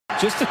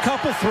Just a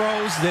couple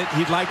throws that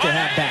he'd like to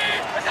have back.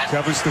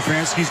 Kevin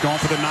Stefanski's going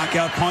for the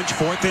knockout punch,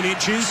 4th and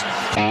inches.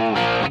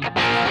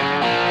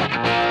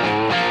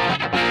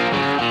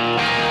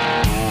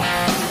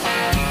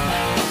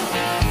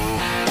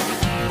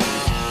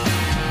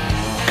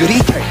 Good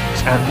evening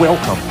and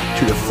welcome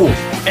to the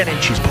 4th and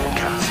Inches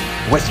podcast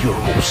with your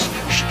hosts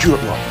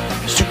Stuart Love,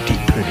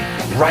 Sukhdeep Puni,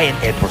 Ryan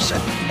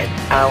Edwardson and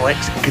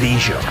Alex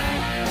Grazier.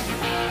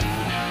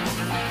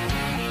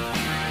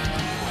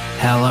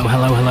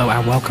 Hello,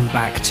 and welcome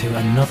back to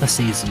another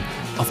season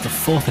of the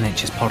 4th and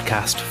Inches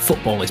podcast.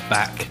 Football is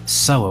back,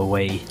 so are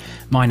we.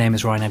 My name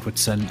is Ryan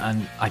Edwardson,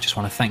 and I just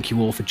want to thank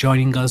you all for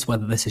joining us,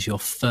 whether this is your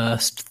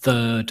first,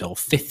 third, or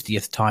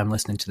 50th time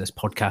listening to this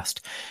podcast.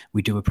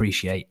 We do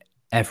appreciate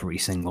every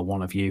single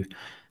one of you.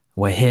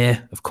 We're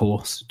here, of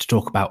course, to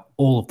talk about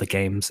all of the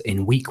games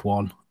in week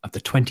 1 of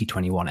the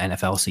 2021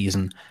 NFL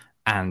season,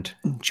 and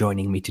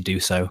joining me to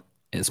do so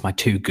is my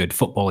two good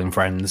footballing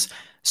friends,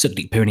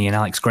 Sukhdeep Puni and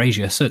Alex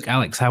Grazier. Suk,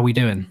 Alex, how are we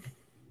doing?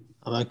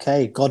 I'm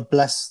okay. God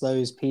bless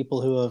those people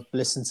who have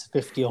listened to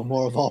 50 or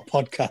more of our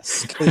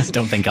podcasts. I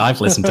don't think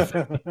I've listened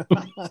to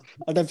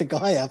I don't think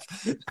I have.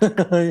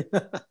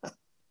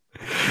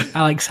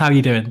 Alex, how are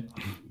you doing?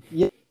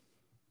 Yeah,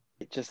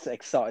 just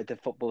excited the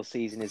football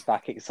season is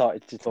back.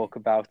 Excited to talk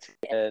about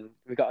it. And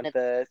we've got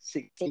another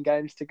 16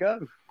 games to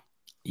go.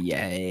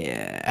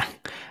 Yeah.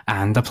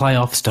 And the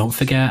playoffs, don't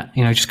forget,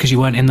 just because you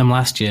weren't in them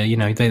last year,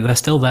 they're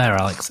still there,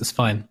 Alex. It's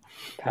fine.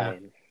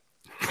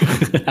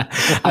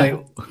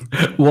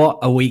 What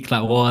a week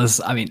that was.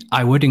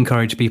 I would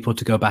encourage people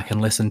to go back and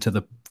listen to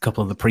the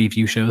couple of the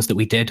preview shows that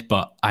we did,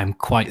 but I'm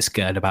quite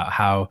scared about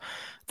how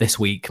this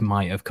week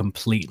might have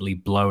completely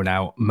blown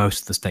out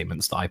most of the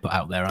statements that I put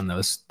out there on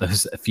those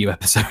few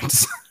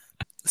episodes.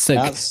 So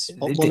that's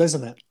football,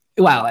 isn't it?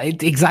 Well,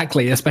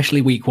 exactly.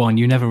 Especially week 1,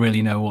 you never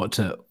really know what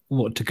to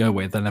go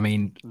with,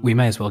 and we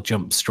may as well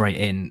jump straight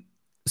in.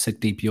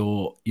 Sukhdeep,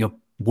 your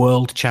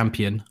world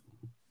champion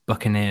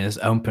Buccaneers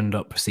opened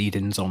up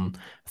proceedings on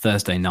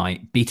Thursday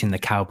night, beating the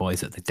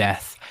Cowboys at the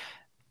death.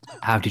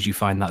 How did you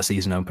find that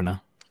season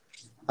opener?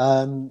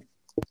 Well,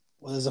 it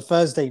was a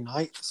Thursday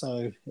night,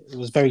 so it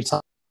was very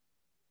tough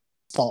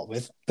to start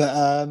with.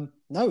 But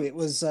no, it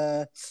was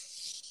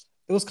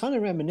kind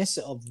of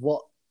reminiscent of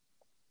what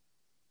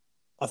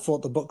I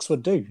thought the Bucs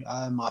would do.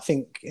 I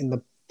think in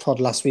the pod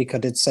last week, I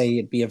did say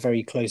it'd be a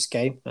very close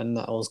game, and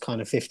that was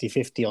kind of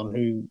 50-50 on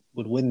who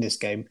would win this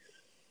game.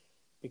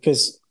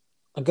 Because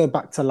I go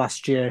back to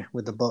last year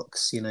with the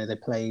Bucs. They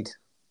played,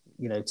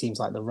 teams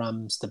like the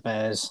Rams, the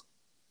Bears,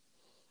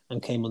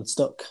 and came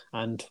unstuck.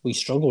 And we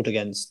struggled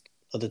against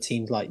other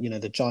teams like,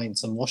 the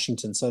Giants and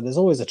Washington. So there's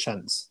always a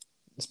chance,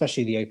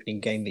 especially the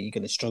opening game, that you're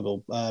going to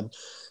struggle.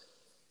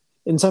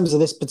 In terms of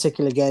this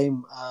particular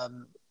game,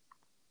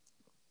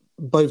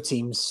 both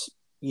teams,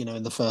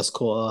 in the first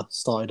quarter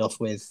started off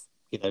with,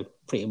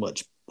 pretty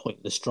much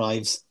pointless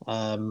drives.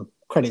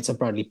 Credit to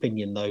Bradley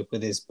Pinion, though,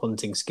 with his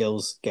punting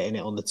skills, getting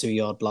it on the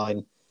 2-yard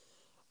line.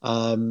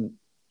 In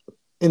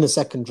the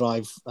second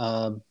drive,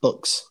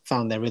 Bucs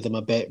found their rhythm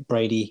a bit.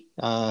 Brady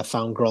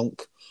found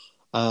Gronk.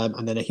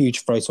 And then a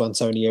huge throw to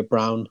Antonio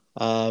Brown.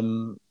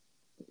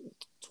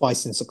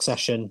 Twice in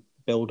succession,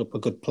 build up a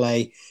good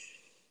play.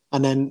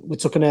 And then we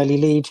took an early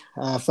lead,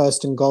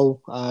 1st and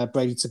goal,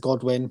 Brady to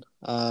Godwin.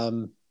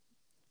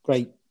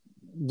 Great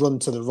run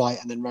to the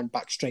right and then ran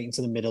back straight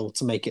into the middle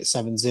to make it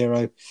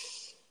 7-0.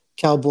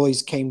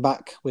 Cowboys came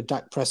back with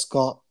Dak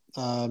Prescott,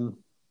 finding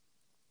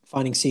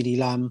CeeDee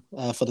Lamb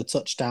for the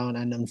touchdown.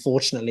 And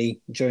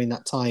unfortunately, during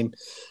that time,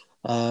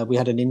 we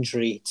had an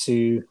injury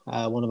to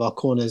one of our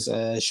corners,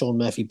 Sean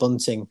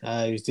Murphy-Bunting,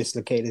 who's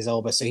dislocated his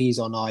elbow. So he's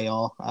on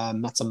IR.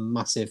 That's a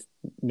massive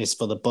miss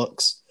for the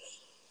Bucs.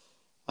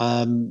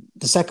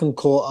 The second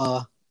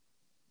quarter,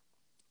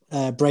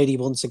 Brady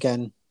once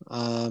again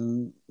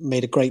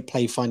made a great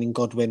play finding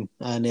Godwin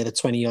near the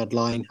 20-yard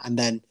line. And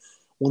then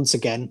once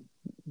again,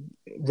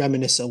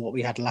 reminiscent of what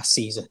we had last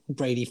season,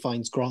 Brady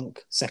finds Gronk,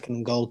 2nd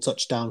and goal,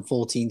 touchdown,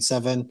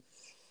 14-7.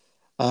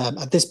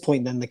 At this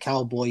point, then, the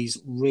Cowboys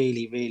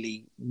really,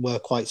 really were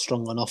quite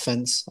strong on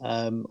offense.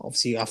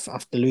 Obviously,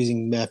 after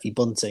losing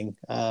Murphy-Bunting,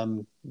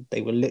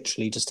 they were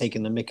literally just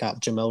taking the mick out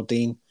of Jamel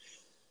Dean.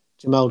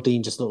 Jamel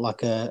Dean just looked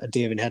like a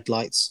deer in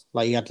headlights.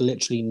 Like, he had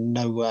literally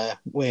nowhere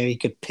where he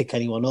could pick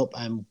anyone up,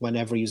 and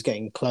whenever he was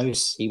getting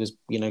close, he was,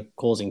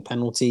 causing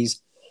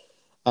penalties.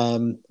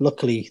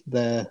 Luckily,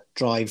 the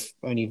drive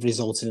only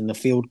resulted in a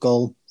field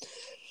goal.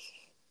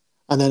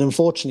 And then,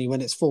 unfortunately,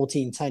 when it's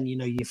 14-10,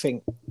 you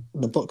think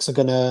the Bucs are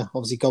going to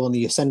obviously go on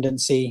the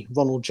ascendancy.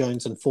 Ronald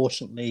Jones,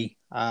 unfortunately,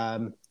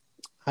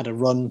 had a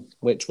run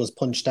which was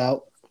punched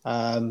out.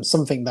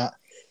 Something that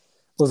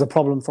was a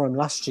problem for him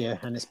last year,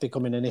 and it's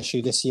becoming an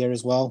issue this year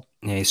as well.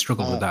 Yeah, he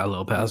struggled with that a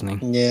little bit,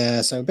 hasn't he?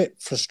 Yeah, so a bit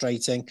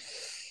frustrating.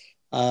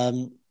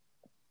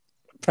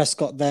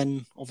 Prescott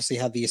then obviously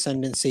had the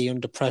ascendancy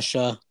under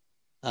pressure.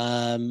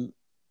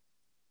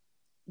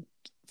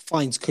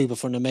 Finds Cooper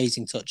for an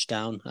amazing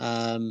touchdown.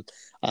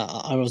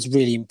 I was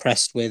really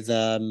impressed with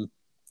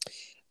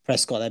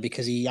Prescott there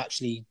because he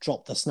actually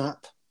dropped the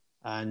snap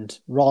And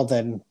rather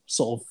than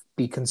sort of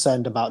be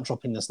concerned about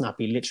dropping the snap,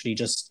 he literally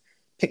just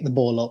picked the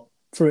ball up,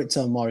 threw it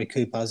to Amari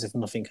Cooper as if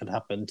nothing had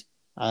happened.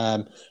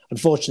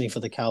 Unfortunately for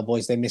the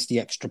Cowboys, they missed the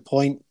extra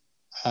point.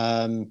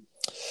 Then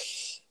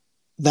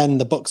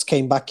the Bucs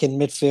came back in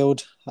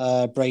midfield.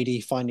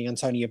 Brady finding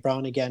Antonio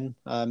Brown again.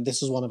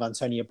 This was one of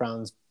Antonio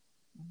Brown's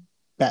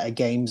better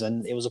games,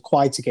 and it was a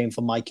quieter game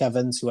for Mike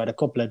Evans, who had a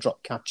couple of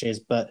drop catches.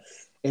 But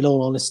in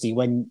all honesty,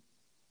 when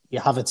you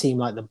have a team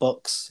like the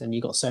Bucs and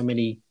you got so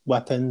many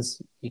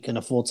weapons, you can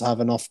afford to have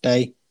an off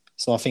day.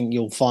 So I think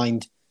you'll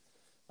find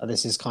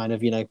this is kind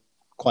of,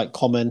 quite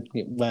common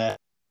where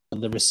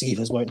the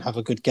receivers won't have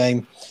a good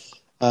game.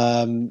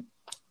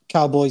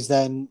 Cowboys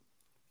then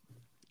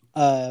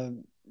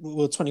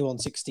were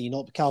 21-16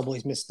 up.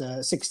 Cowboys missed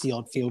a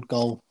 60-yard field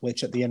goal,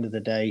 which at the end of the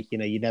day,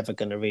 you're never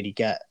going to really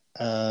get.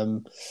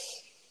 End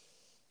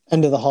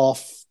of the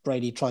half,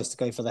 Brady tries to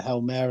go for the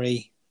Hail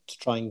Mary to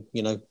try and,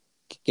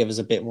 give us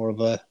a bit more of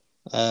a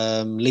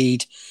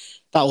lead.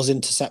 That was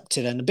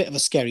intercepted, and a bit of a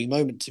scary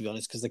moment, to be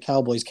honest, because the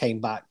Cowboys came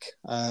back,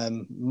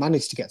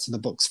 managed to get to the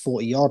Bucs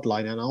 40-yard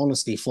line, and I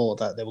honestly thought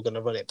that they were going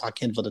to run it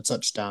back in for the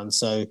touchdown.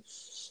 So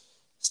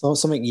it's not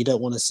something you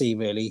don't want to see,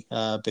 really,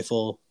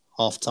 before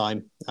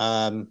halftime.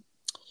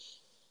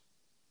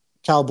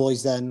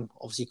 Cowboys then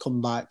obviously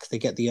come back. They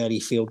get the early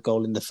field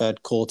goal in the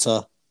third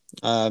quarter.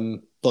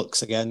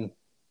 Bucs, again,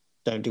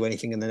 don't do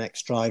anything in the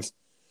next drive.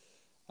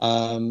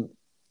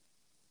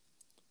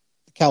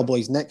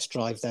 Cowboys' next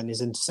drive then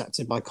is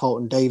intercepted by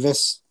Carlton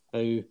Davis,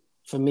 who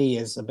for me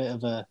is a bit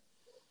of a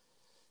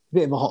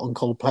hot and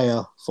cold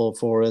player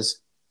for us.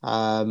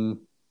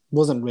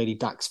 Wasn't really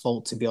Dak's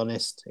fault, to be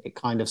honest. It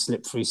kind of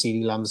slipped through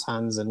CeeDee Lamb's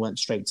hands and went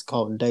straight to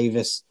Carlton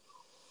Davis.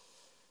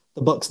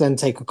 The Bucs then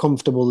take a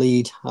comfortable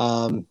lead.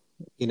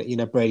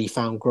 Brady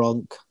found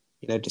Gronk.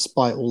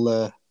 Despite all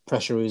the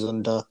pressure he was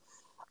under,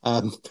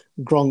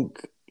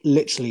 Gronk,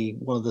 literally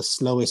one of the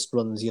slowest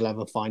runs you'll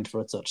ever find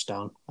for a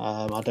touchdown.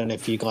 I don't know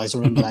if you guys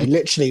remember that. He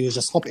literally was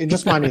just hopping. It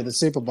just reminded me of the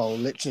Super Bowl.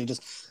 Literally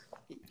just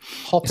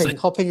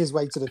hopping his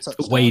way to the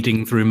touchdown.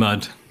 Wading through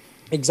mud.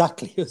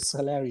 Exactly. It was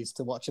hilarious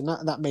to watch. And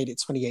that made it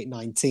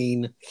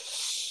 28-19.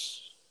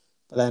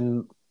 But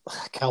then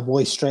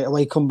Cowboys straight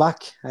away come back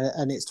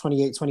and it's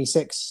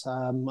 28-26.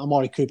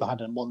 Amari Cooper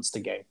had a monster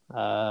game.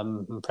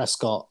 And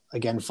Prescott,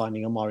 again,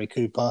 finding Amari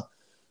Cooper.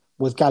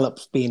 With Gallup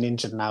being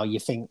injured now, you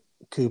think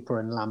Cooper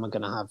and Lamb are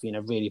going to have,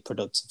 really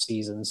productive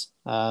seasons.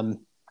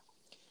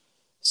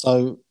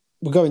 So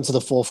we're going to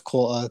the fourth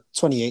quarter,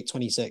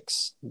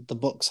 28-26. The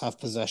Bucs have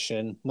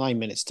possession, 9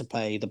 minutes to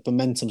play. The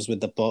momentum's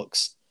with the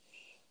Bucs.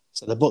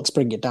 So the Bucs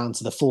bring it down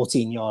to the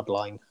 14-yard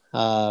line.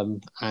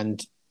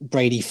 And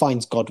Brady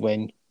finds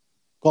Godwin.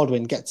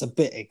 Godwin gets a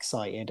bit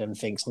excited and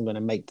thinks, I'm going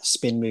to make the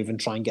spin move and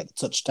try and get the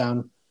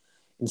touchdown.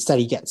 Instead,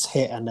 he gets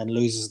hit and then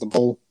loses the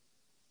ball.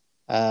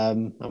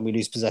 And we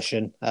lose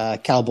possession.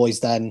 Cowboys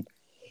then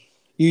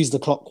use the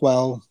clock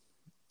well,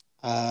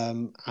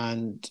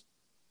 and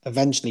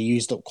eventually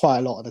used up quite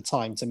a lot of the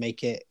time to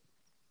make it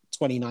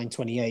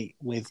 29-28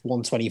 with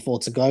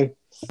 1:24 to go.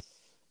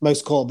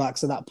 Most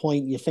quarterbacks at that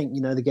point, you think,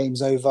 the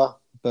game's over,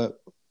 but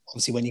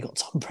obviously when you got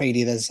Tom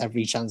Brady, there's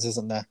every chance,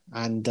 isn't there?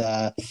 And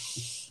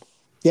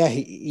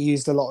he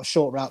used a lot of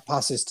short route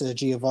passes to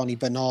Giovanni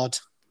Bernard.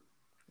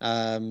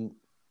 And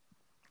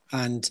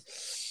I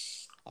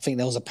think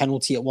there was a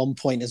penalty at one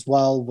point as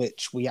well,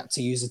 which we had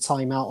to use a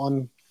timeout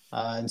on.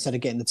 Instead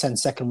of getting the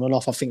 10-second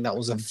runoff, I think that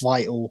was a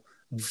vital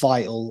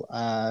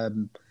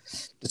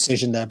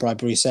decision there by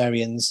Bruce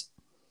Arians.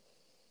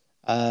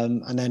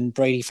 And then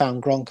Brady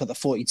found Gronk at the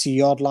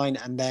 42-yard line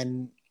and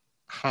then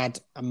had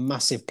a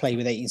massive play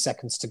with 18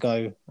 seconds to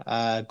go.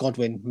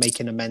 Godwin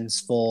making amends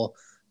for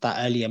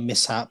that earlier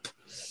mishap.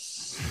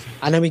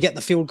 And then we get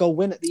the field goal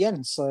win at the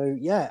end. So,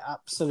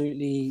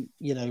 absolutely,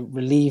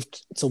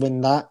 relieved to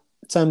win that.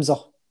 In terms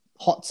of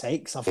hot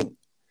takes, I think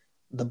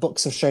the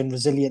Bucs have shown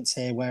resilience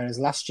here, whereas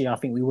last year I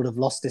think we would have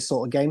lost this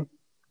sort of game,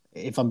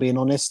 if I'm being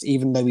honest,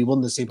 even though we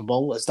won the Super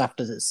Bowl, as daft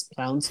as it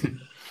sounds.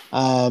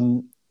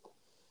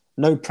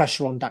 No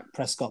pressure on Dak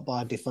Prescott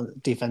by a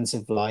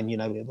defensive line.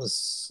 It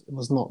was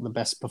not the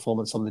best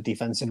performance on the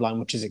defensive line,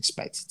 which is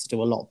expected to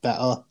do a lot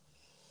better.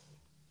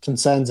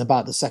 Concerns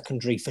about the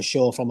secondary for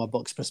sure from a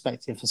Bucs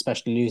perspective,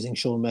 especially losing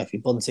Sean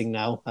Murphy-Bunting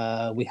now.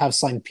 We have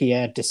signed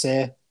Pierre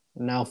Desir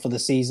now for the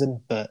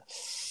season, but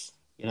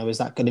is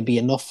that going to be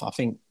enough? I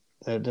think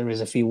there is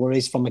a few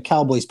worries. From a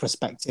Cowboys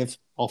perspective,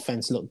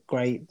 offense looked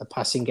great. The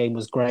passing game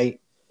was great.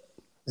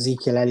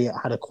 Ezekiel Elliott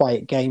had a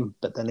quiet game,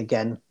 but then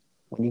again,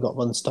 when you got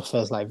run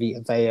stuffers like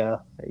Vita Vea,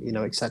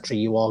 etc.,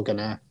 you are going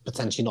to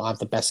potentially not have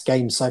the best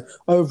game. So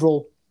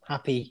overall,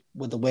 happy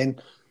with the win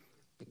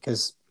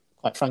because,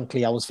 quite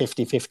frankly, I was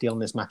 50-50 on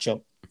this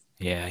matchup.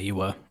 Yeah, you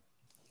were.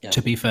 Yeah.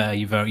 To be fair,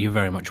 you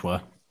very much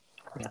were.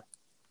 Yeah.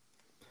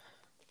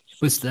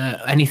 Was there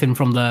anything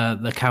from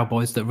the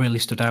Cowboys that really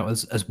stood out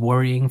as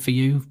worrying for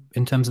you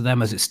in terms of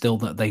them? Is it still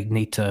that they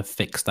need to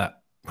fix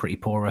that pretty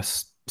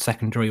porous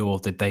secondary, or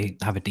did they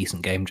have a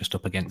decent game just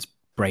up against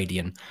Brady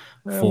and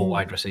four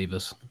wide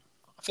receivers?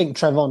 I think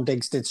Trevon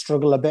Diggs did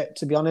struggle a bit,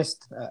 to be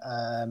honest.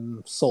 I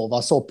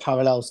saw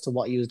parallels to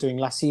what he was doing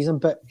last season.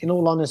 But in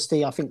all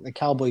honesty, I think the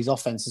Cowboys'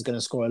 offense is going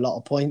to score a lot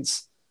of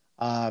points.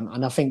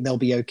 And I think they'll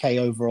be okay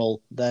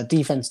overall. The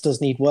defense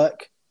does need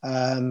work.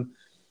 There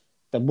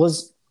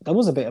was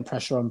a bit of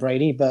pressure on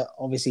Brady, but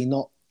obviously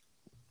not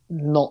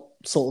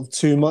sort of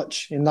too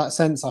much in that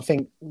sense. I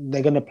think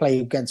they're going to play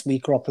against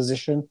weaker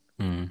opposition,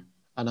 and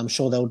I'm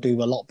sure they'll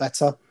do a lot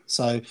better.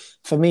 So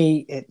for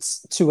me,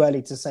 it's too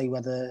early to say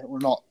whether or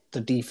not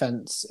the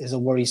defense is a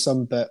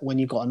worrisome. But when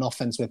you've got an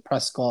offense with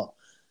Prescott,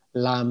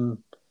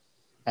 Lamb,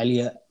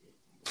 Elliott,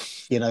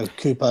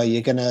 Cooper,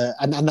 you're gonna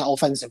and that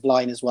offensive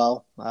line as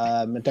well.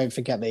 And don't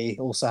forget they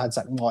also had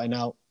Zach Martin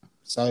out,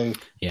 so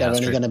they're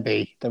only going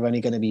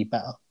to be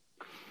better.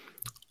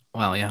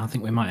 Well, yeah, I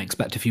think we might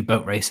expect a few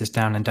boat races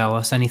down in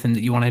Dallas. Anything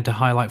that you wanted to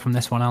highlight from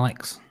this one,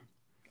 Alex?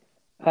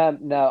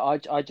 No,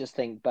 I just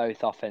think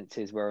both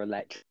offenses were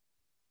electric.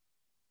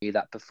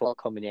 That before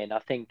coming in, I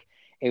think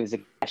it was a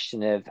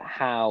question of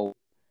how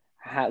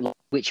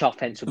which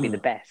offense would be the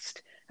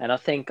best. And I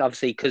think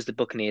obviously because the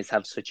Buccaneers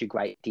have such a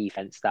great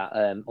defense that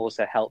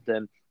also helped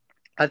them.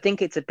 I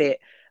think it's a bit,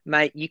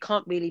 mate. You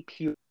can't really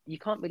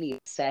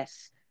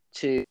assess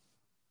to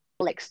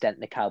full extent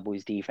the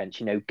Cowboys' defense.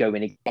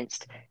 Going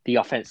against the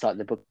offense like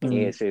the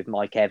Buccaneers with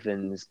Mike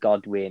Evans,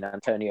 Godwin,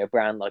 Antonio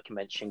Brown, like you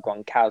mentioned,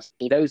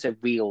 Gronkowski. Those are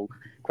real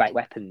great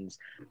weapons.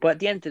 But at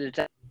the end of the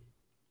day,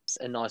 it's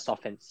a nice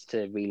offense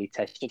to really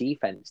test your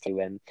defense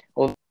to.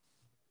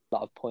 A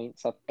lot of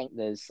points. I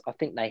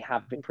think they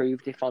have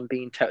improved, if I'm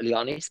being totally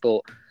honest,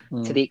 but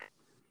to the extent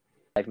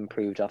they've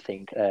improved, I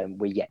think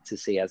we're yet to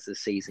see as the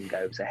season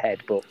goes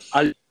ahead. But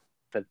I love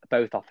for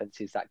both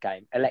offenses that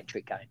game,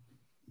 electric game.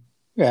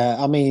 Yeah,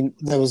 I mean,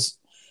 they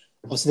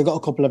got a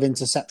couple of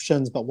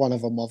interceptions, but one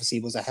of them obviously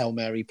was a Hail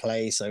Mary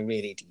play. So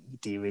really,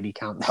 do you really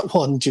count that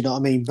one? Do you know what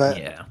I mean? But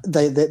yeah.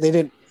 They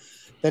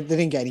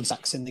didn't get any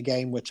sacks in the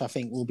game, which I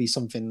think will be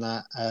something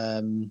that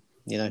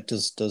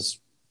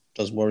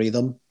does worry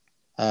them.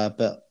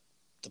 But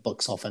the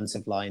Bucs'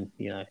 offensive line,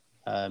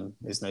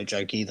 is no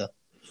joke either.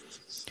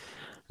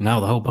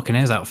 No, the whole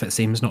Buccaneers outfit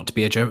seems not to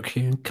be a joke.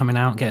 Coming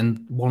out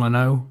getting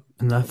 1-0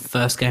 in the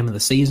first game of the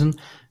season.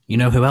 You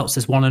know who else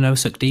is 1-0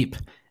 suck deep?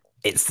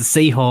 It's the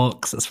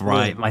Seahawks. That's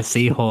right, my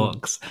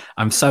Seahawks.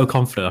 I'm so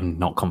confident. I'm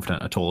not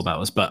confident at all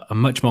about us, but I'm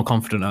much more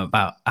confident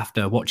about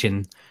after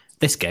watching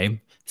this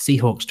game.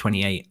 Seahawks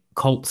 28,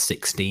 Colts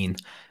 16.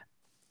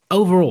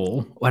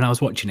 Overall, when I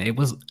was watching it,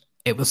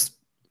 it was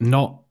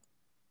not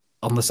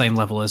on the same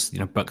level as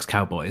Bucs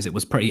Cowboys. It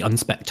was pretty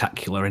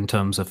unspectacular in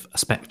terms of a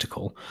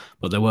spectacle,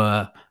 but there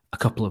were a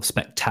couple of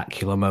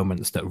spectacular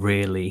moments that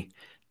really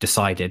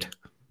decided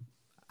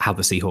how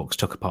the Seahawks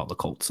took apart the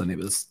Colts, and it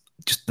was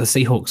just the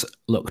Seahawks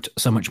looked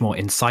so much more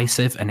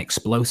incisive and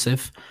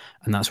explosive,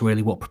 and that's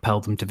really what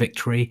propelled them to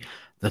victory.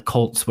 The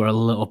Colts were a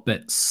little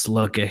bit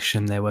sluggish,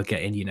 and they were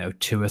getting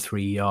 2 or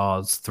 3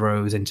 yards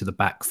throws into the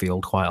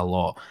backfield quite a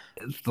lot.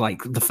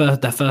 Like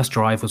their first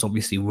drive was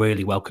obviously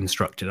really well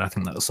constructed. I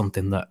think that was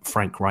something that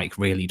Frank Reich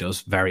really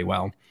does very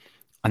well.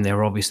 And they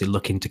were obviously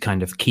looking to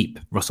kind of keep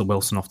Russell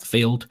Wilson off the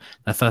field.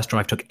 Their first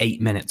drive took 8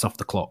 minutes off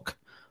the clock.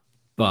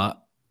 But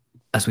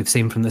as we've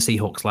seen from the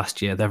Seahawks last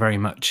year, they're very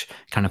much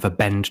kind of a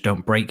bend,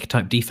 don't break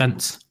type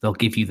defense. They'll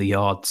give you the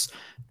yards,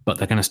 but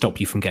they're going to stop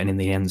you from getting in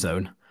the end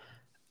zone.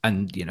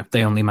 And,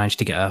 they only managed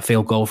to get a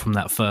field goal from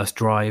that first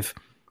drive.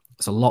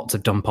 So lots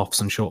of dump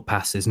offs and short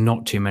passes,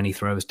 not too many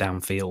throws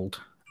downfield.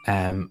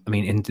 In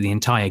the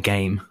entire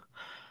game,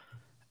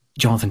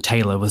 Jonathan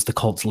Taylor was the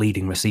Colts'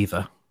 leading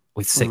receiver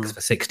with 6 for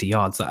 60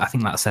 yards. I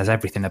think that says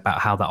everything about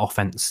how that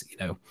offense,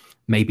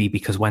 maybe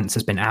because Wentz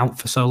has been out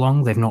for so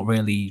long, they've not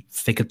really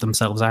figured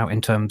themselves out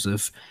in terms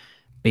of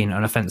being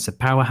an offensive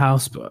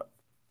powerhouse. But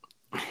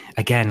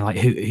again, like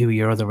who are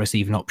your other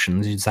receiving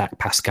options? Zach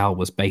Pascal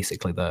was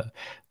basically the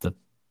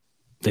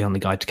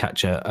only guy to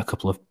catch a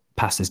couple of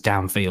passes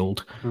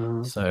downfield.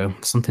 So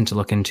something to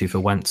look into for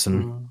Wentz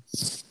and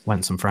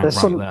Frank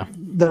right there.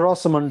 There are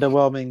some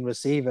underwhelming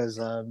receivers.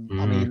 I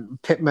mean,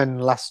 Pittman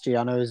last year,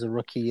 I know it was a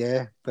rookie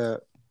year,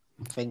 but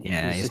I think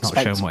he's not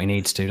showing what he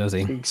needs to, does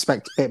he? You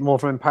expect a bit more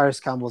from him. Paris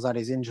Campbell's had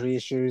his injury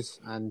issues,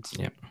 and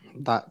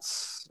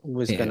that's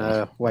always going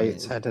to weigh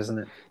its head, isn't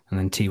it? And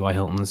then T.Y.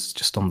 Hilton's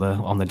just on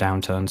the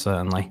downturn,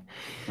 certainly.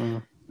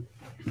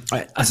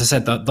 As I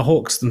said, the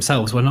Hawks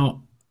themselves were not.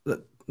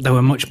 They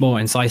were much more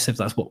incisive.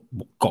 That's what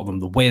got them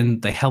the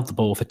win. They held the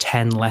ball for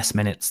 10 less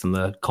minutes than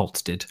the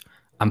Colts did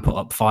and put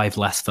up 5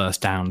 less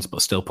first downs,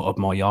 but still put up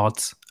more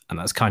yards. And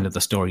that's kind of the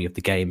story of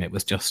the game. It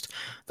was just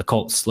the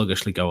Colts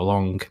sluggishly go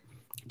along.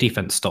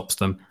 Defense stops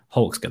them.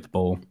 Hawks get the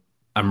ball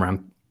and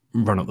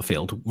run up the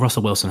field.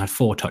 Russell Wilson had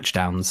 4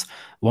 touchdowns,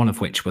 one of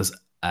which was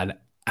an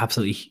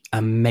absolutely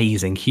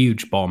amazing,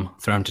 huge bomb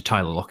thrown to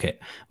Tyler Lockett,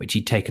 which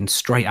he'd taken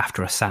straight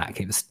after a sack.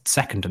 It was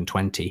 2nd and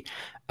 20.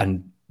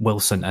 And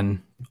Wilson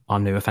and our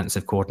new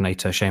offensive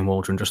coordinator, Shane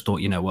Waldron, just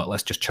thought,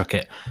 let's just chuck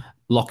it.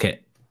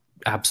 Lockett,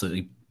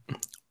 absolutely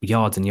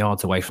yards and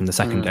yards away from the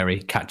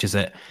secondary, catches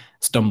it,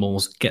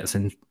 stumbles, gets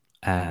into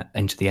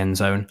the end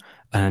zone.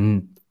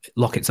 And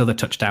Lockett's other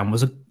touchdown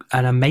was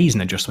an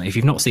amazing adjustment. If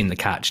you've not seen the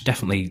catch,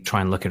 definitely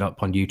try and look it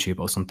up on YouTube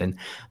or something.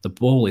 The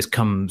ball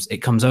comes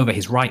over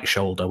his right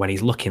shoulder when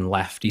he's looking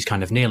left. He's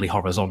kind of nearly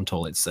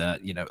horizontal. It's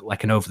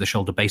like an over the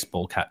shoulder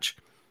baseball catch.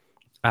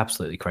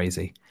 Absolutely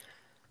crazy.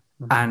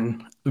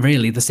 And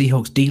really, the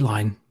Seahawks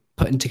D-line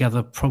putting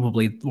together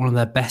probably one of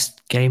their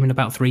best game in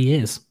about 3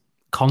 years.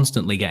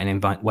 Constantly getting in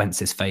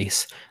Wentz's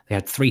face. They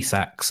had 3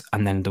 sacks,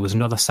 and then there was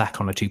another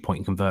sack on a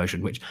 2-point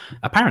conversion, which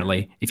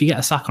apparently, if you get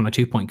a sack on a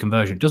 2-point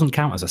conversion, it doesn't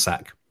count as a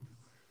sack.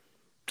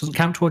 Doesn't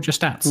count towards your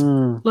stats.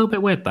 A little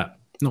bit weird, that.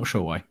 Not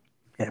sure why.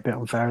 Yeah, a bit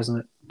unfair, isn't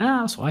it?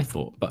 That's what I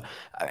thought. But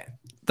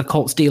the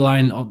Colts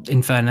D-line,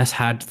 in fairness,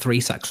 had 3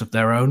 sacks of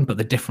their own, but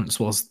the difference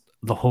was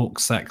the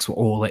Hawks sacks were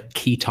all at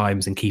key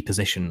times and key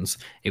positions.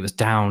 It was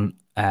down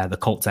the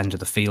Colts end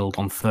of the field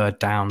on 3rd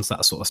downs,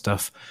 that sort of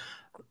stuff.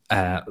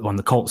 When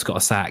the Colts got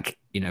a sack,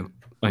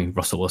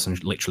 Russell Wilson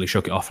literally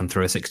shook it off and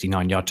threw a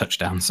 69-yard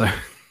touchdown. So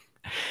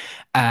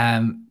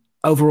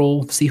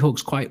overall, the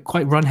Seahawks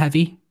quite run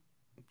heavy.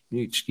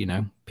 Which,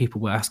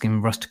 people were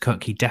asking Russ to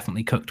cook. He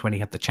definitely cooked when he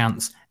had the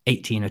chance.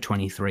 18 of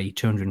 23,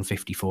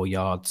 254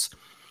 yards.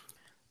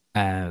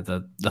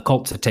 The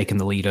Colts had taken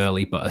the lead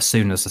early, but as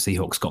soon as the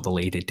Seahawks got the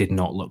lead, it did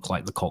not look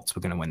like the Colts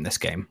were going to win this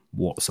game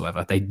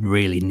whatsoever. They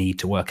really need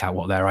to work out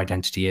what their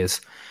identity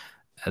is.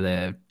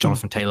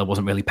 Jonathan Taylor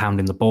wasn't really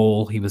pounding the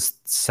ball. He was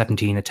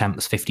 17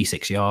 attempts,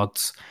 56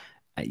 yards.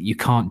 You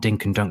can't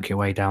dink and dunk your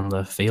way down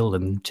the field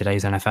in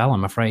today's NFL,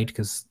 I'm afraid,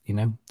 because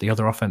the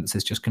other offense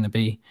is just going to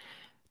be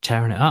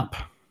tearing it up.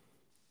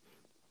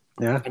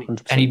 Yeah.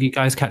 Any of you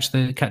guys catch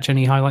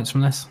any highlights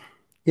from this?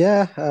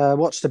 Yeah,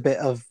 watched a bit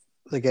of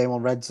the game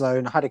on Red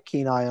Zone. I had a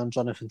keen eye on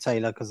Jonathan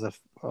Taylor because of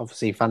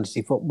obviously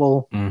fantasy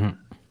football.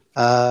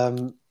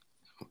 Mm-hmm.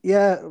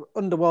 Yeah,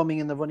 underwhelming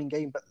in the running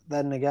game, but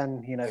then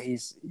again,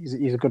 he's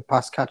a good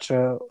pass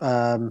catcher,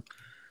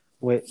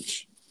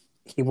 which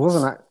he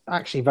wasn't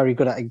actually very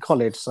good at in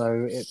college.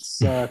 So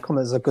it's come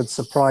as a good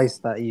surprise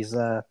that he's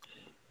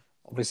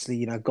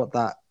obviously got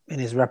that in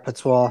his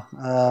repertoire.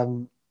 I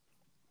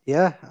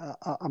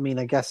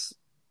guess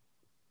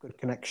good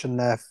connection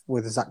there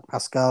with Zach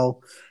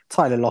Pascal,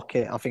 Tyler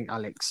Lockett. I think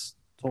Alex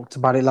talked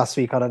about it last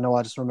week. I don't know.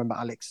 I just remember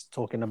Alex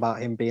talking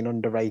about him being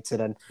underrated,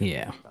 and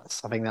I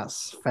think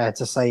that's fair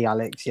to say,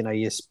 Alex.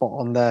 You're spot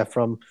on there.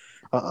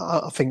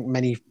 I think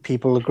many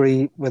people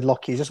agree with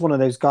Lockett. He's just one of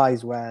those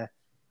guys where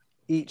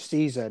each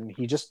season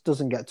he just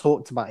doesn't get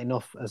talked about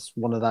enough as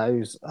one of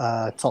those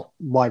top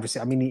wide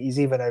receivers. I mean,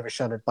 he's even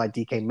overshadowed by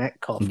DK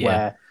Metcalf.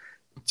 Where,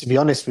 to be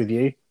honest with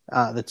you,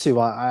 the two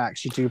I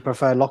actually do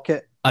prefer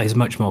Lockett. He's a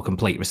much more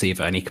complete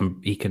receiver, and he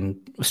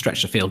can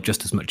stretch the field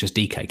just as much as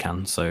DK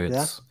can. So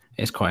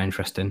it's quite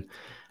interesting.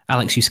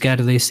 Alex, you scared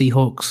of these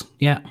Seahawks?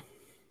 Yeah.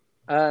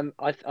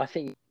 I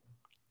think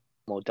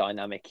more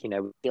dynamic,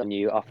 with a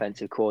new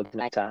offensive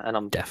coordinator, and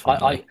I'm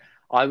definitely.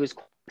 I was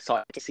quite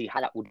excited to see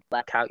how that would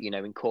work out,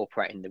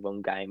 incorporating the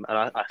run game,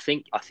 and I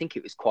think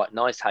it was quite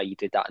nice how you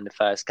did that in the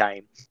first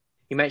game.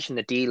 You mentioned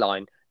the D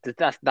line.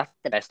 That's the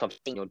best I've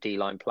seen your D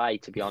line play,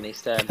 to be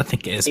honest. I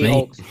think it is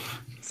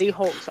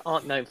Seahawks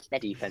aren't known for their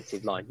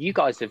defensive line. You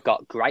guys have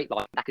got great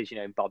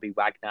linebackers, Bobby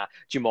Wagner,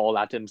 Jamal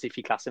Adams, if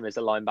you class him as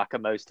a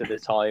linebacker most of the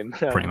time.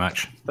 Pretty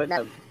much. But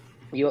no,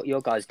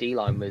 your guys' D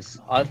line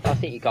was. I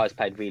think you guys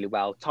played really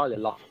well. Tyler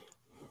Lockett,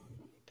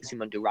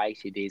 him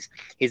underrated is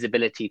his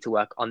ability to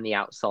work on the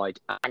outside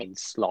and in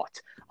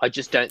slot. I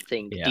just don't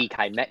think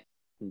DK Metcalf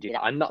can do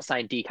that. I'm not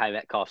saying DK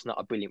Metcalf's not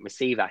a brilliant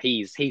receiver.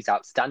 He's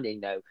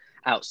outstanding though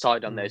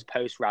outside on those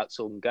post routes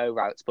or go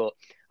routes. But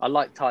I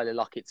like Tyler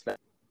Lockett's.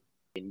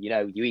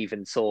 You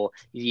even saw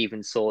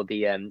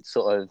the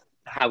sort of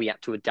how he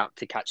had to adapt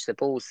to catch the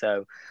ball.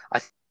 So I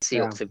think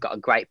Seahawks have got a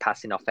great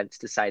passing offense,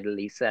 to say the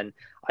least. And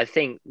I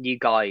think you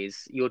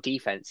guys, your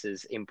defense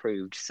has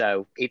improved.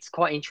 So it's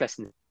quite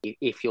interesting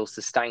if you'll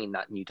sustain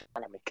that new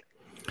dynamic.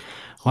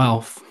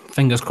 Well,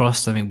 fingers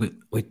crossed. I mean,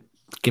 we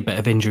get a bit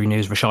of injury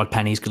news. Rashad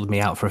Penny's going to be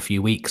out for a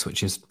few weeks,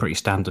 which is pretty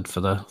standard for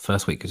the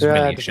first week. It's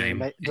really a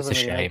shame. It's a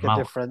shame.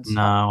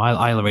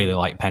 I really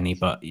like Penny,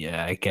 but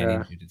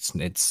again,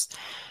 it's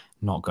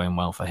not going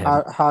well for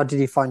him. How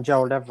did you find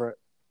Gerald Everett?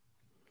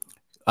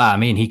 I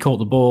mean, he caught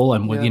the ball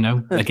and,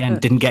 again,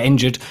 didn't get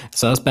injured.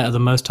 So that's better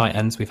than most tight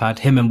ends we've had.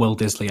 Him and Will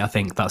Disley, I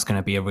think that's going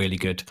to be a really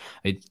good...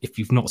 If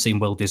you've not seen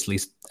Will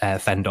Disley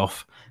fend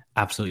off,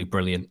 absolutely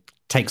brilliant.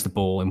 Takes the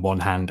ball in one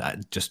hand,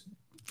 just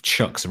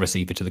chucks a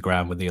receiver to the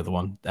ground with the other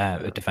one,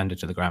 a defender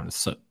to the ground.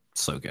 It's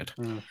so good.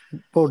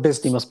 Will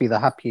Disley must be the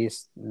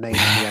happiest name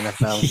in the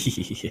NFL.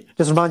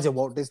 Just reminds you of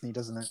Walt Disney,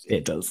 doesn't it?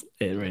 It does.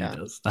 It really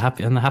does. The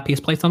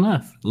happiest place on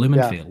earth,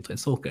 Lumen Field.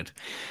 It's all good.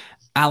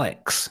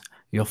 Alex,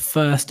 your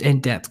first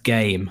in-depth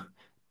game,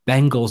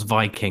 Bengals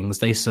Vikings.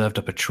 They served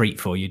up a treat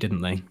for you,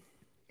 didn't they?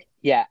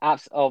 Yeah,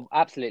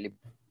 absolutely.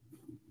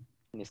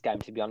 In this game,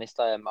 to be honest,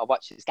 I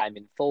watched this game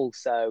in full.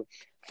 So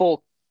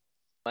 4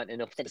 weren't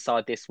enough to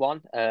decide this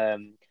one.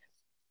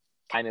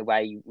 Came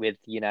away with,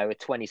 a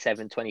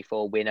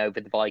 27-24 win over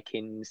the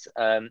Vikings.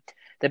 The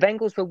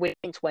Bengals were winning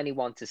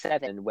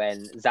 21-7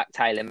 when Zach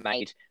Taylor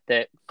made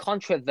the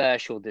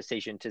controversial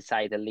decision, to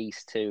say the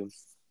least, to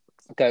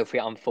go for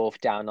it on fourth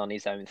down on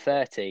his own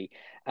 30.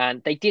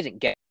 And they didn't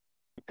get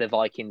the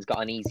Vikings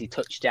got an easy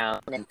touchdown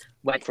and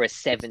went for a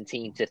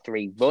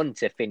 17-3 run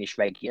to finish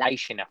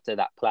regulation after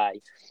that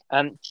play.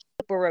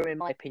 Burrow, in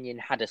my opinion,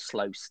 had a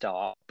slow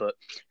start, but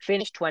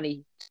finished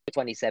 20-27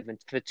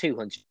 for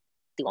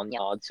 201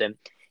 yards. And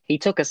he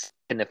took us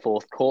in the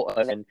fourth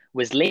quarter and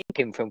was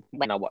limping from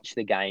when I watched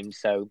the game.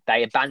 So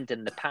they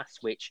abandoned the pass,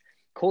 which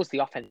caused the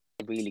offense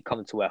to really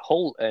come to a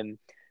halt.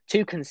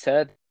 Too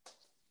conservative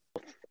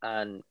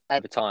and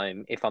over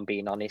time, if I'm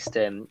being honest,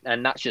 and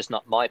that's just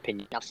not my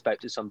opinion. I've spoke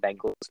to some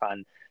Bengals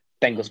fans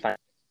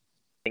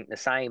think the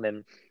same,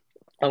 and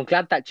I'm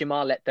glad that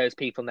Jamal let those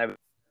people know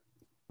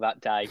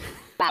that day.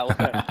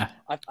 I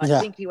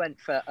think he went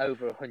for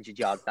over 100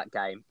 yards that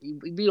game.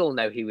 We all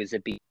know he was a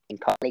beast in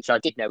college. I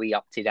did know he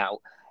opted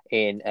out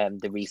in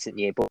the recent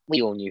year, but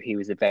we all knew he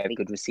was a very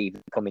good receiver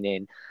coming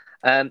in.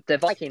 The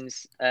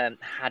Vikings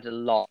had a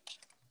lot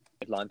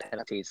line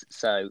penalties,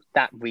 so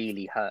that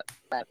really hurt.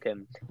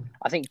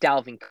 I think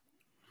Dalvin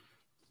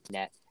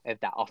of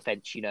that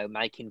offense,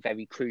 making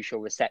very crucial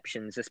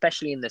receptions,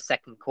 especially in the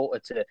second quarter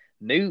to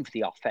move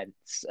the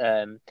offense.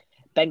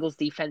 Bengals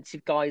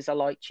defensive guys I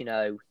liked,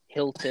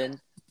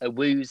 Hilton,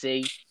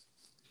 Awuzie.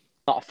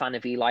 Not a fan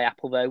of Eli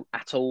Apple though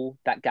at all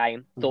that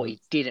game. Thought he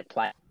didn't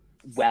play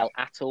well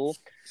at all.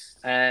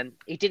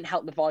 He didn't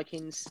help the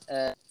Vikings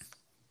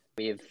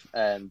with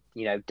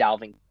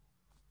Dalvin.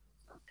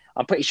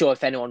 I'm pretty sure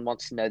if anyone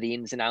wants to know the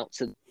ins and outs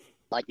of,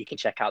 you can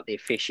check out the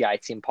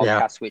officiating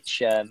podcast,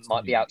 which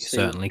might be out soon.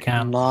 Certainly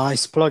can.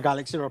 Nice plug,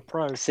 Alex. You're a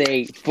pro.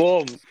 See,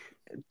 boom,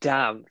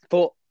 damn.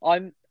 But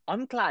I'm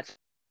glad.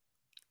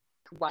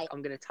 The way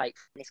I'm going to take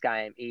from this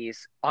game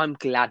is I'm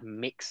glad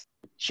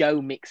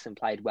Joe Mixon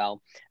played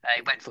well.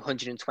 He went for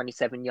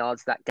 127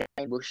 yards that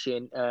game,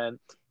 rushing.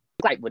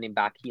 Great running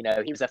back. He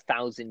was a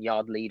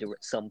 1,000-yard leader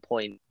at some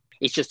point.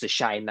 It's just a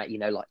shame that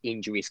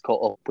injuries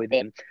caught up with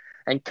him.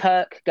 And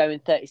Kirk going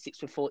 36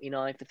 for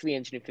 49 for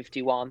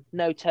 351,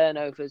 no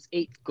turnovers.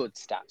 It's good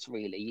stats,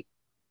 really,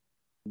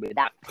 with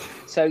that.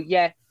 So,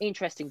 yeah,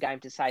 interesting game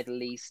to say the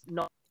least.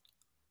 Not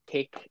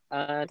kick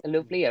and a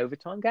lovely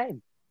overtime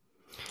game.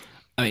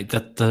 I mean,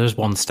 there's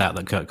one stat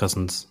that Kirk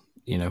Cousins,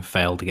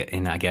 failed to get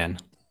in again.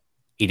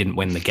 He didn't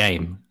win the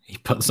game. He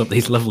puts up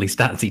these lovely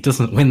stats. He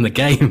doesn't win the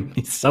game.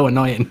 It's so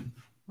annoying.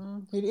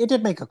 He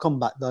did make a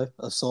comeback, though,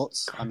 of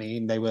sorts. I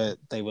mean, they were.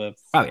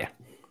 Oh, yeah.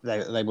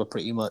 They were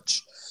pretty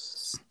much,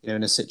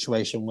 in a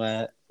situation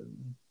where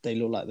they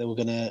looked like they were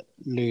going to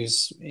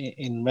lose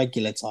in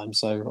regular time.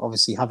 So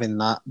obviously having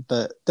that,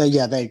 but they're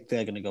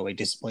going to go away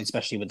disappointed,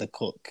 especially with the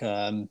Cook.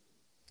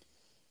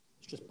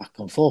 Just back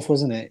and forth,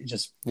 wasn't it?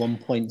 Just 1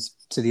 point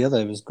to the other.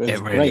 It was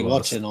great.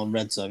 Watching on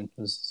Red Zone.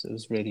 It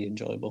was really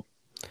enjoyable.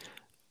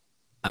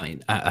 I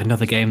mean,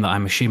 another game that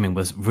I'm assuming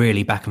was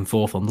really back and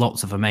forth on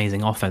lots of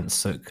amazing offense.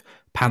 So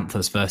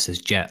Panthers versus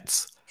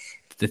Jets.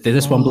 Did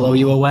this one blow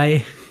you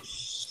away?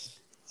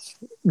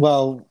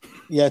 Well,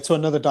 yeah, to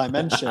another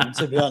dimension,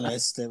 to be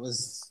honest. It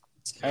was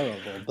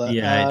terrible. But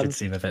yeah, it did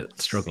seem a bit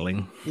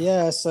struggling.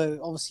 Yeah, so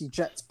obviously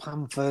Jets,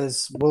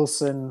 Panthers,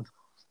 Wilson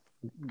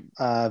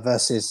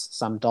versus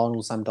Sam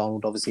Darnold. Sam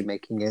Darnold obviously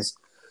making his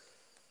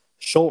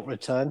short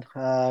return,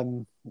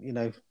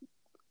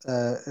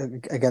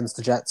 against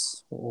the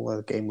Jets. Although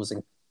the game was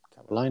in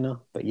Carolina,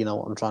 but you know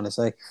what I'm trying to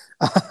say.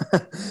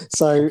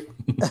 So,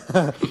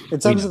 in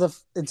terms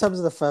of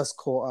the first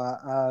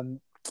quarter,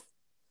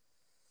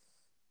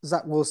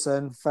 Zach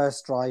Wilson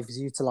first drive is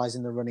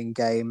utilizing the running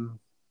game.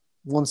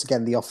 Once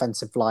again, the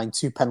offensive line,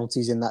 2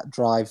 penalties in that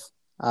drive,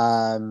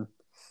 and.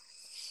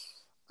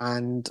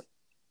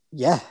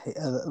 Yeah,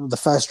 the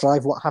first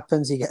drive, what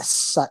happens? He gets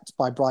sacked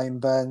by Brian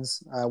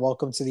Burns.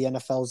 Welcome to the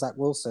NFL, Zach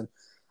Wilson.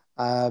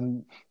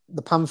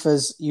 The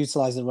Panthers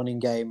utilize the running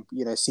game.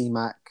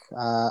 C-Mac.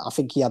 I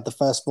think he had the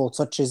first 4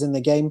 touches in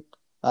the game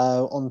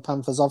on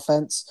Panthers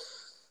offense.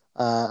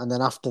 And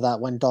then after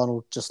that, when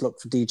Donald just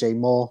looked for DJ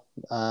Moore,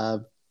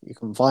 you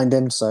couldn't find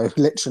him. So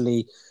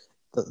literally,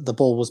 the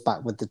ball was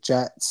back with the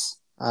Jets.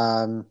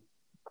 Now,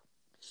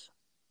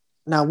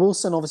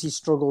 Wilson obviously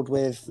struggled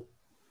with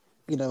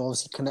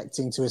obviously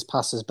connecting to his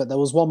passes. But there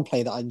was one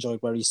play that I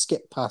enjoyed where he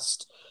skipped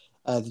past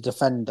the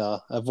defender,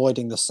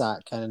 avoiding the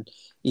sack, and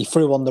he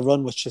threw on the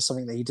run, which is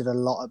something that he did a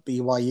lot at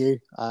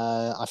BYU.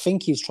 I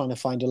think he's trying to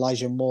find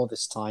Elijah Moore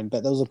this time,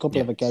 but there was a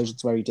couple of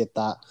occasions where he did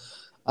that.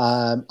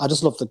 I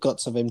just love the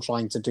guts of him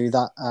trying to do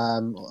that.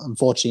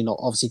 Unfortunately, not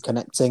obviously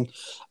connecting.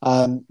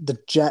 The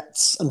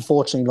Jets,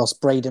 unfortunately,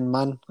 lost Braden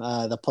Mann,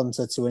 the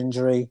punter, to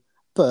injury.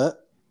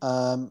 But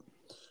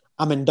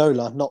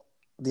Amendola, not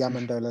the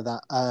Amendola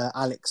that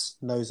Alex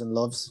knows and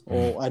loves,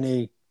 or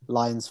any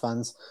Lions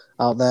fans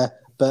out there.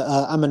 But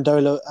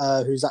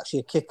Amendola, who's actually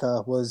a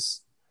kicker,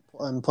 was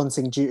on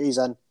punting duties,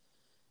 and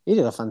he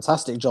did a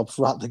fantastic job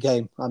throughout the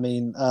game. I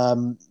mean,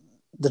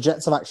 the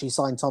Jets have actually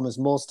signed Thomas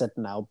Morstead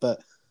now,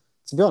 but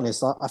to be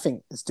honest, I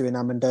think it's doing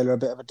Amendola a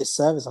bit of a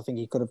disservice. I think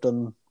he could have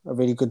done a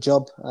really good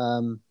job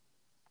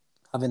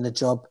having the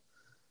job,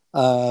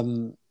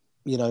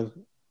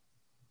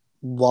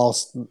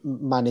 whilst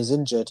Mann is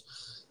injured.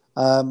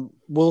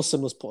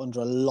 Wilson was put under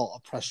a lot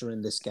of pressure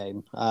in this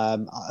game.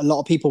 A lot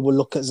of people will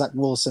look at Zach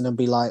Wilson and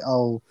be like,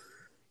 "Oh,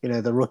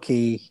 the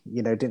rookie,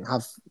 didn't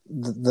have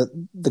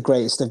the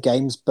greatest of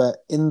games."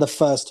 But in the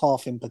first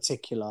half, in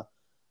particular,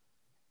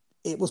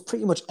 it was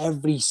pretty much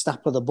every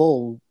snap of the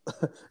ball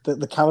that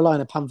the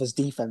Carolina Panthers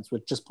defense were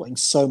just putting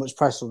so much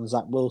pressure on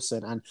Zach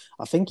Wilson, and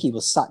I think he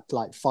was sacked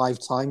like 5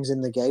 times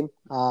in the game.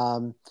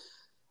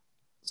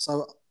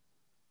 So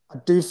I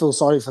do feel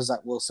sorry for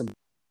Zach Wilson.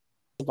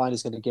 Line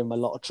is going to give him a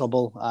lot of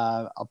trouble.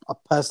 I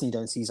personally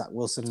don't see Zach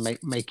Wilson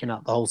making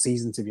out the whole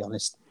season, to be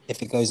honest,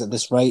 if it goes at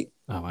this rate.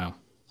 Oh, wow.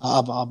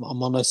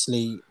 I'm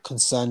honestly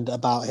concerned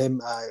about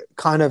him,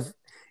 kind of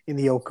in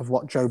the ilk of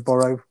what Joe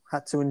Burrow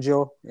had to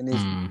endure in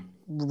his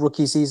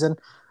rookie season.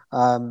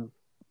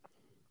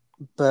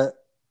 But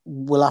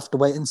we'll have to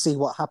wait and see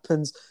what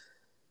happens.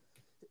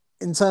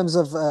 In terms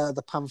of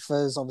the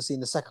Panthers, obviously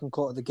in the second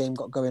quarter, the game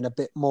got going a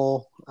bit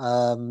more.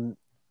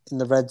 In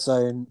the red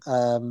zone,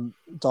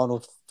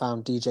 Donald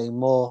found DJ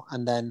Moore,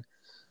 and then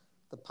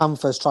the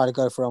Panthers tried to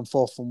go for on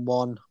 4th and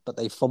 1, but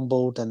they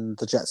fumbled, and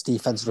the Jets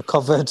defense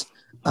recovered.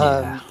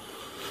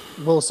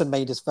 Wilson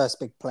made his first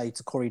big play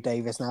to Corey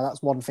Davis. Now,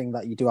 that's one thing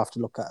that you do have to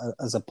look at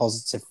as a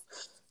positive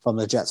from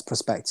the Jets'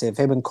 perspective.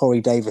 Him and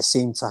Corey Davis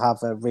seem to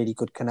have a really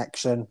good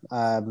connection.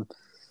 Some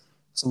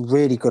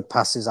really good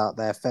passes out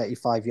there,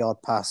 35-yard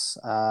pass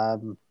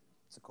to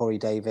Corey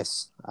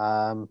Davis.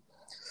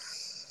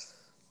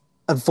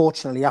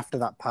 Unfortunately, after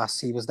that pass,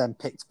 he was then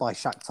picked by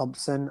Shaq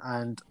Thompson,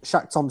 and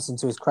Shaq Thompson,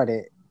 to his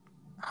credit,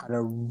 had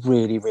a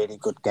really, really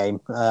good game.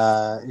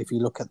 If you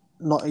look at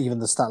not even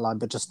the stat line,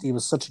 but just he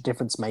was such a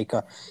difference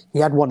maker. He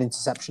had 1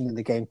 interception in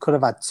the game, could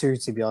have had 2,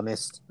 to be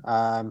honest,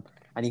 and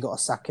he got a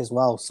sack as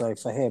well. So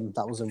for him,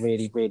 that was a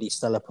really, really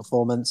stellar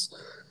performance.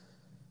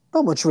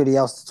 Not much really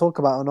else to talk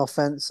about on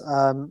offense.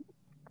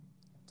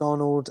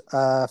 Donald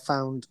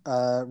found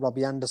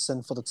Robbie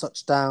Anderson for the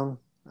touchdown.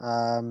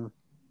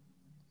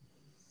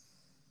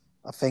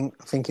 I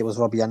think it was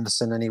Robbie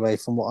Anderson anyway,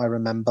 from what I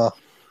remember.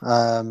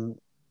 I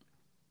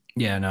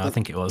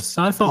think it was.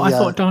 I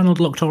thought Darnold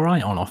looked all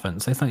right on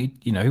offense. I thought he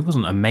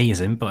wasn't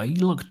amazing, but he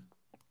looked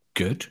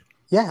good.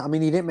 Yeah, I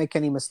mean, he didn't make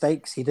any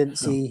mistakes. He didn't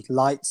see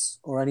lights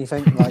or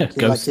anything.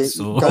 Ghost,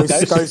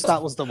 that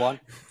was the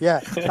one. Yeah,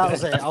 that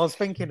was it. I was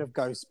thinking of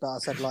Ghost, but I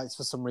said lights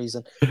for some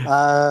reason.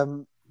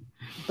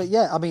 But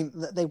yeah, I mean,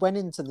 they went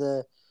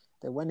into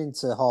halftime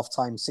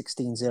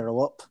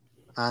 16-0 up,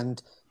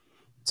 and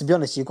to be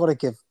honest, you've got to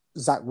give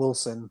Zach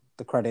Wilson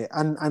the credit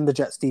and the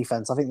Jets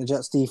defense. I think the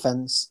Jets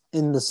defense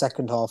in the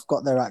second half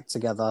got their act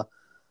together.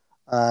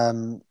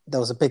 There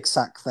was a big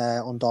sack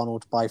there on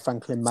Donald by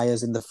Franklin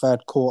Myers in the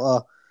third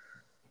quarter.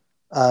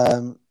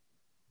 And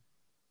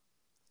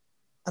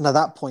at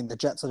that point, the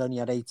Jets had only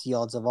had 80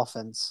 yards of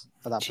offense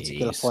at that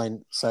particular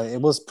point. So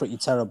it was pretty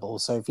terrible.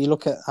 So if you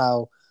look at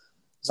how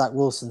Zach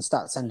Wilson's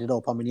stats ended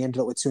up, I mean, he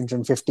ended up with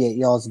 258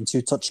 yards and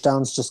 2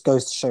 touchdowns, just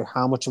goes to show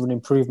how much of an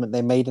improvement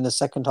they made in the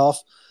second half.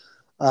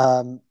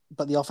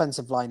 But the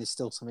offensive line is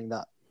still something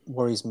that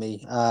worries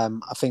me.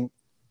 I think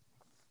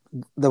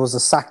there was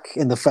a sack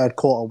in the third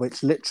quarter,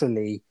 which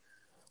literally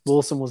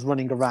Wilson was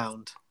running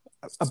around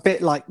a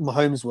bit like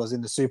Mahomes was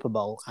in the Super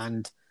Bowl,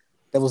 and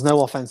there was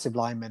no offensive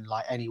lineman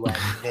like anywhere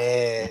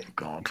near.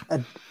 God.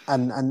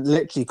 And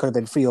literally could have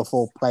been 3 or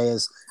 4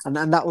 players. And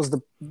that was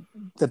the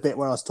bit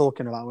where I was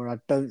talking about, where I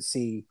don't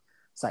see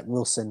Zach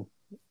Wilson,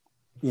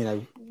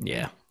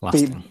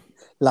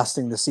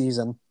 lasting the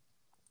season.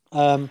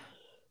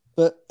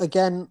 But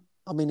again,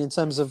 I mean, in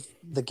terms of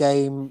the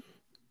game,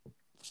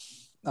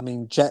 I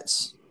mean,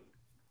 Jets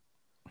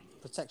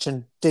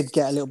protection did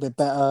get a little bit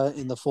better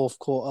in the fourth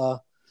quarter.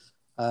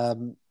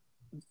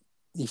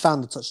 He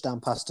found the touchdown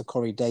pass to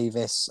Corey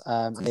Davis.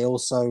 And they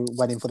also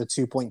went in for the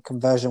 2-point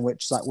conversion,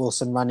 which Zach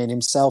Wilson ran in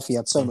himself. He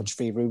had so much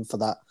free room for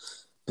that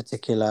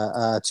particular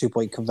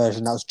 2-point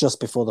conversion. That was just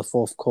before the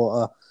fourth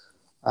quarter.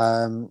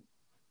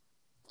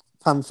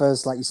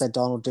 Panthers, like you said,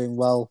 Donald doing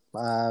well,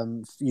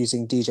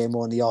 using DJ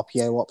Moore and the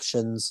RPO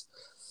options.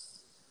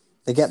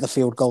 They get the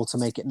field goal to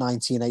make it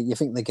 19-8. You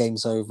think the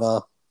game's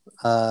over.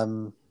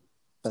 But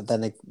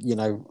then, the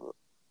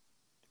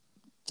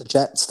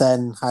Jets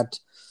then had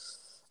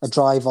a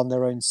drive on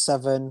their own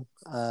 7.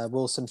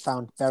 Wilson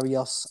found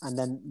Berrios, and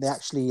then they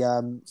actually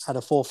had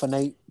a 4th and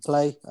 8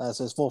 play.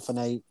 So it's 4th and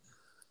 8.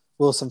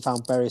 Wilson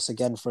found Berrios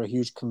again for a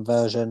huge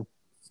conversion.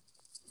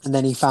 And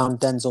then he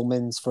found Denzel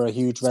Mims for a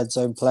huge red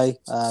zone play.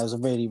 It was a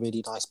really,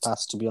 really nice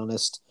pass, to be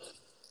honest.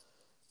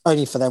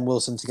 Only for then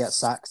Wilson to get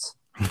sacked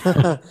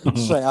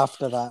straight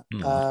after that.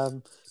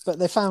 But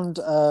they found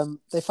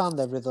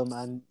their rhythm,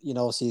 and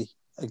obviously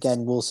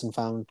again Wilson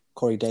found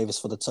Corey Davis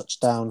for the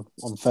touchdown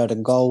on 3rd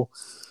and goal.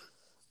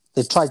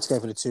 They tried to go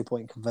for the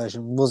 2-point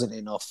conversion, wasn't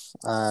enough.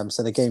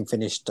 So the game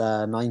finished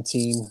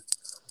 19-14.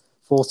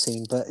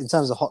 But in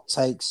terms of hot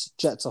takes,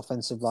 Jets'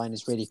 offensive line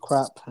is really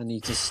crap and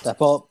need to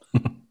step up.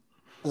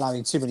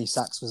 Allowing too many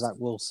sacks for Zach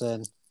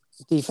Wilson.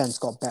 Defense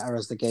got better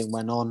as the game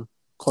went on.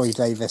 Corey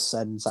Davis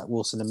and Zach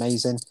Wilson,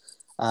 amazing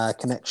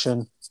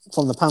connection.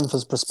 From the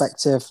Panthers'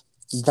 perspective,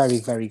 very,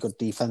 very good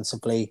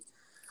defensively.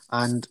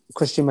 And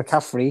Christian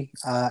McCaffrey,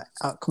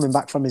 coming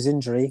back from his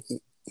injury,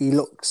 he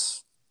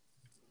looks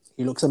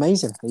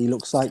amazing. He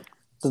looks like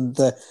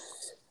the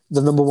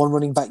number one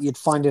running back you'd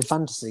find in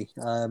fantasy.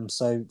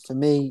 So for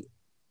me,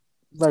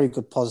 very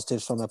good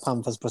positives from a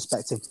Panthers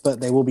perspective,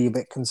 but they will be a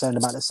bit concerned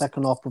about the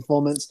second half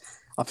performance.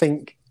 I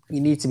think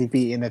you need to be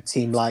beating a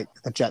team like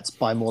the Jets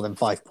by more than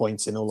 5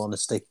 points, in all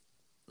honesty.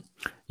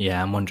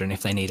 Yeah, I'm wondering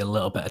if they need a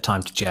little bit of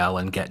time to gel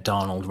and get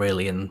Darnold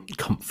really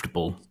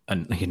comfortable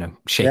and,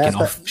 shaking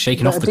off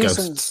the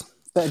ghosts.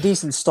 But a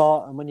decent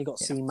start, and when you got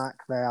C-Mac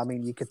there, I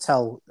mean, you could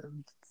tell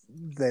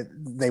that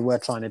they were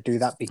trying to do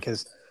that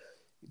because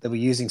they were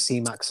using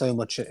C-Mac so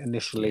much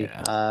initially.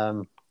 Yeah.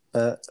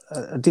 But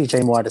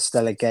DJ Moore had a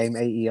stellar game,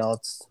 80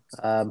 yards.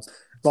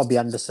 Robbie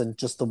Anderson,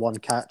 just the one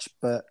catch,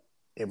 but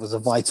it was a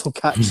vital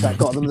catch that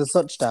got them the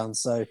touchdown.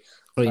 So,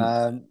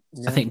 I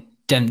think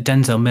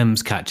Denzel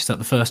Mims' catch, is that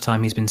the first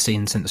time he's been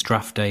seen since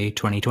draft day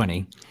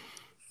 2020?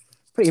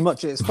 Pretty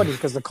much. It's funny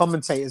because the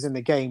commentators in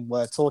the game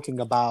were talking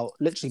about,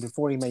 literally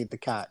before he made the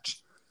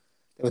catch,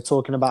 they were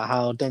talking about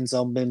how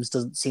Denzel Mims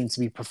doesn't seem to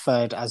be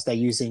preferred as they're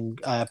using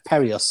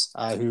Perios,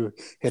 who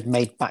had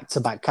made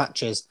back-to-back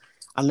catches.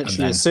 And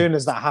literally, as soon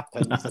as that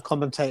happened, the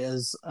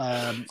commentators,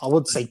 I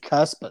would say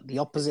cursed, but the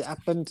opposite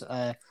happened.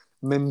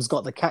 Mims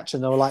got the catch,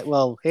 and they were like,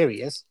 well, here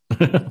he is.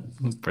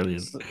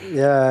 Brilliant.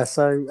 Yeah,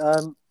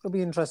 so it'll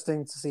be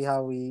interesting to see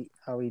how he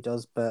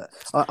does. But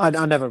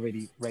I never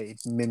really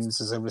rated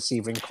Mims as a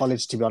receiver in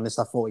college, to be honest.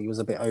 I thought he was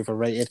a bit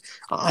overrated.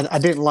 I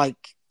didn't like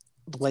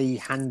the way he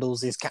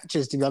handles his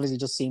catches, to be honest. It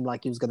just seemed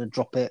like he was going to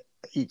drop it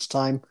each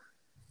time.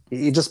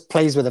 He just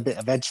plays with a bit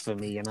of edge for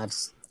me, and I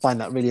just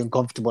find that really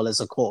uncomfortable as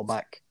a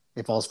quarterback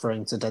if I was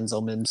throwing to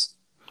Denzel Mims.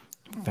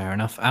 Fair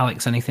enough.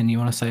 Alex, anything you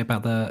want to say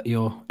about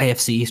your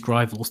AFC East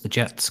rivals, the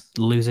Jets,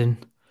 losing?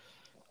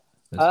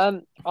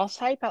 I'll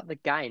say about the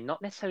game,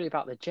 not necessarily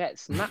about the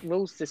Jets. Matt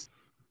Rule's this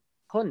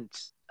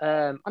punt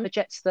on the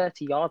Jets'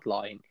 30-yard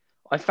line.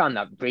 I found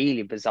that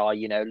really bizarre,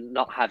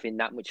 not having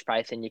that much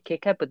faith in your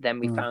kicker. But then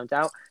we found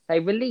out they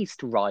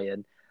released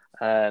Ryan.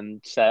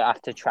 So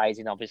after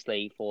trading,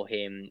 obviously, for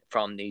him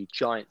from the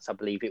Giants, I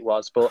believe it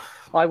was. But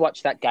I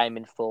watched that game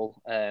in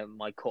full.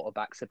 My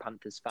quarterback's a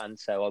Panthers fan,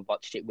 so I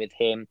watched it with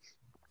him.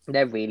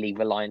 They're really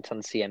reliant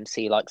on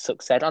CMC, like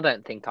Suck said. I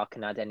don't think I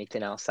can add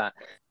anything else that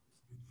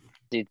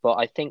did. But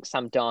I think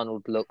Sam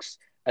Darnold looks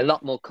a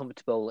lot more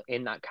comfortable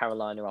in that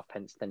Carolina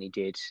offense than he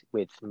did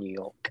with New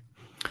York.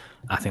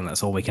 I think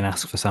that's all we can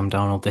ask for Sam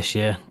Darnold this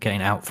year,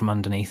 getting out from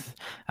underneath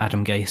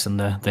Adam Gase and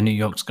the New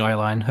York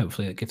skyline.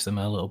 Hopefully it gives them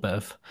a little bit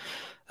of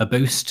a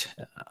boost.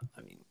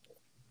 I mean,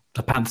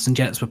 the Panthers and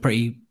Jets were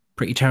pretty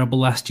terrible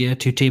last year.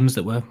 Two teams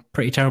that were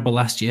pretty terrible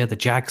last year. The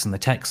Jags and the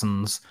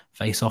Texans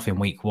face off in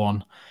week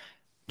 1.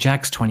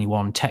 Jags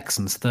 21,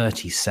 Texans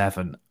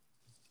 37.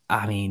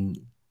 I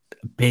mean,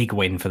 big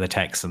win for the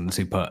Texans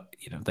who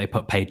they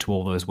put paid to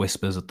all those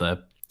whispers of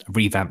the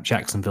revamped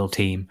Jacksonville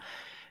team.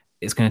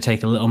 It's going to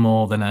take a little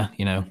more than a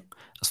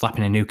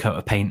slapping a new coat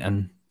of paint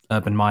and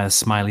Urban Meyer's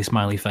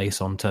smiley face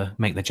on to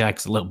make the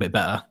Jags a little bit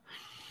better.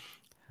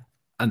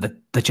 And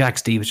the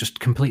Jags D was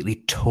just completely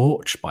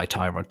torched by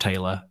Tyrod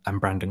Taylor and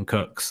Brandon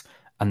Cooks,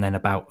 and then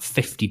about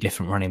 50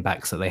 different running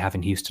backs that they have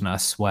in Houston. I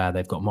swear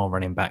they've got more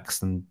running backs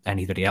than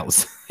anybody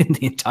else in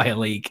the entire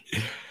league.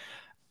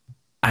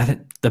 I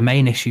think the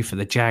main issue for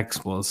the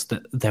Jags was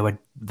that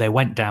they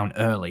went down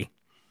early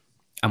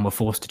and were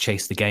forced to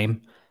chase the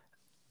game.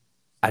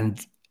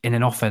 And in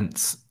an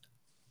offense,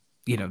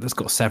 that's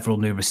got several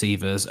new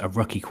receivers, a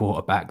rookie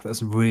quarterback,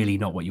 that's really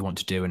not what you want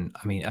to do. And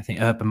I mean, I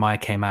think Urban Meyer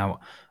came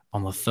out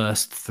on the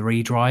first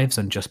 3 drives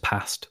and just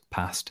passed,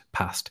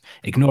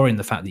 ignoring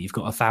the fact that you've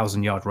got a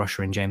 1,000-yard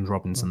rusher in James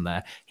Robinson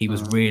there. He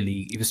was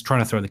trying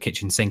to throw the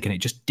kitchen sink and it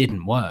just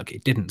didn't work.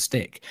 It didn't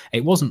stick.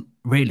 It wasn't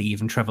really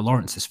even Trevor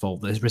Lawrence's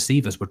fault. His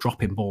receivers were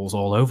dropping balls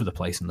all over the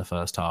place in the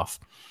first half.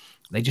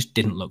 They just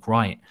didn't look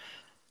right.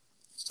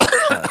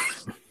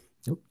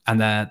 And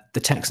the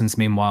Texans,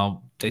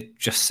 meanwhile, they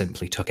just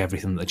simply took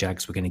everything that the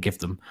Jags were going to give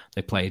them.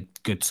 They played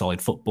good,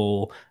 solid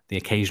football, the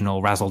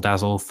occasional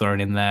razzle-dazzle thrown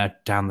in there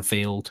down the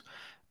field.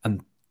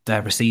 And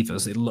their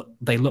receivers,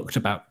 they looked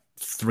about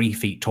 3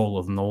 feet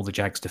taller than all the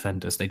Jags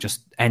defenders.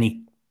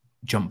 Any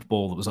jump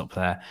ball that was up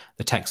there,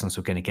 the Texans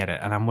were going to get it.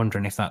 And I'm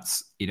wondering if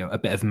that's, a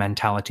bit of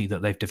mentality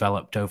that they've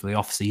developed over the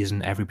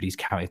offseason. Everybody's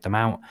carried them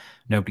out.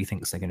 Nobody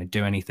thinks they're going to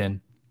do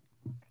anything.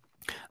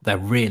 They're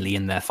really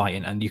in there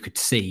fighting. And you could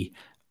see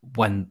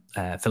when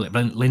Philip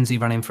Lindsay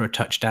ran in for a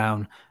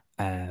touchdown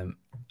and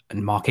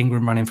Mark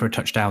Ingram ran in for a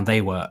touchdown, they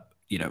were,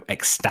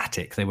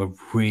 ecstatic. They were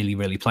really,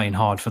 really playing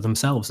hard for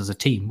themselves as a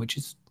team, which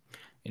is,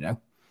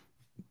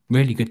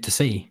 really good to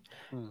see.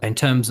 In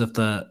terms of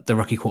the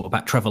rookie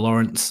quarterback, Trevor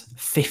Lawrence,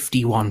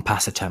 51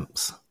 pass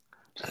attempts.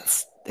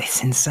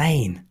 It's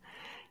insane.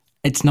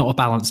 It's not a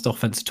balanced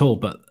offense at all,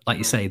 but like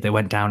you say, they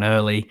went down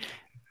early.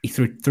 He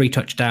threw 3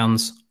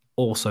 touchdowns,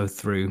 also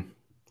threw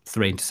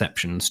 3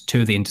 interceptions.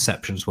 2 of the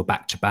interceptions were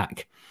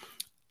back-to-back.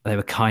 They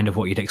were kind of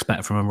what you'd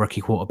expect from a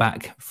rookie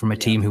quarterback, from a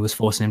team who was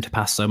forcing him to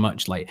pass so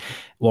much. Like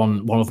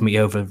one of them, he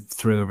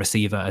overthrew a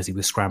receiver as he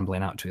was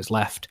scrambling out to his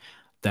left.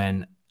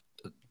 then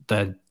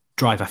the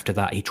drive after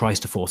that, he tries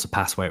to force a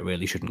pass where it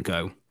really shouldn't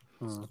go.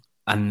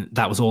 And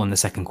that was all in the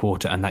second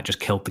quarter, and that just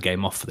killed the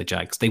game off for the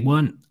Jags. They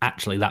weren't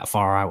actually that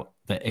far out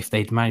that if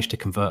they'd managed to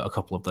convert a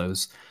couple of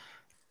those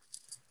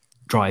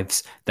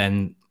drives,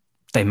 then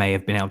they may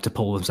have been able to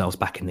pull themselves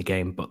back in the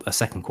game. But the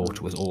second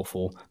quarter was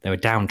awful. They were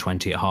down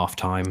 20 at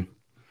halftime.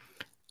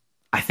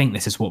 I think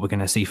this is what we're going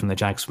to see from the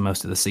Jags for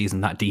most of the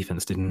season. That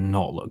defense did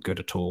not look good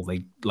at all.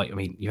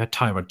 You had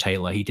Tyrod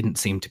Taylor. He didn't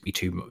seem to be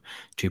too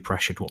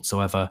pressured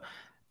whatsoever.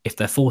 If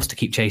they're forced to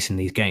keep chasing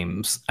these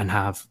games and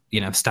have,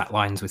 stat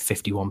lines with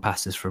 51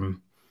 passes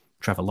from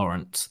Trevor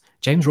Lawrence,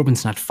 James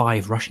Robinson had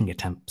 5 rushing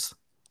attempts.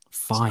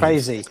 5. It's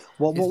crazy.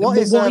 What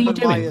are you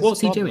doing? Meyer's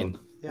What's he problem? doing?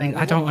 Yeah,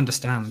 I don't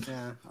understand.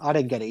 Yeah, I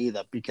didn't get it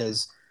either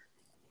because,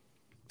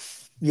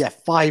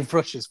 5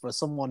 rushes for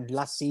someone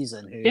last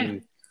season who... Yeah.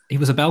 He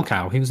was a bell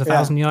cow. He was a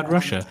 1,000-yard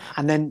rusher.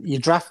 And then you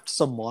draft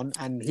someone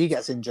and he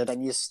gets injured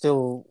and you're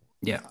still...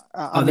 Yeah.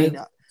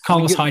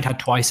 Carlos Hyde had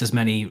twice as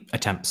many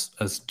attempts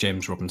as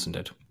James Robinson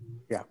did.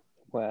 Yeah.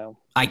 Well,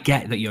 I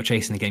get that you're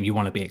chasing the game. You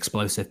want to be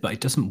explosive, but it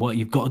doesn't work.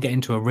 You've got to get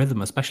into a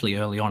rhythm, especially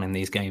early on in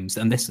these games.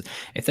 And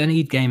if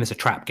any game is a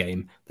trap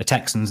game, the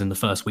Texans in the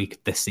first week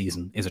of this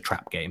season is a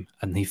trap game.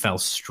 And he fell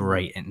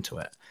straight into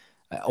it.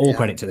 All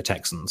credit to the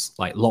Texans.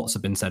 Lots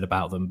have been said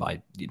about them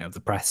by the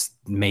press,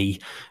 me.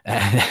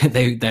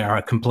 They are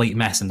a complete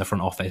mess in the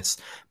front office.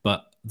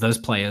 But those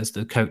players,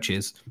 the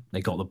coaches,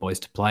 they got the boys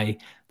to play.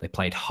 They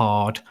played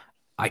hard.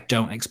 I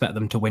don't expect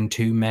them to win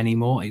too many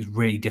more. It's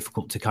really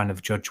difficult to kind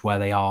of judge where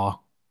they are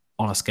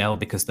on a scale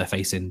because they're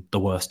facing the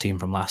worst team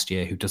from last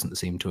year, who doesn't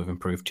seem to have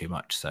improved too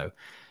much. So,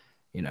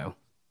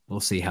 we'll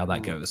see how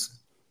that goes.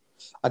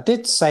 I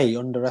did say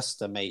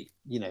underestimate,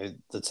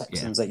 the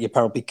Texans at your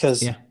peril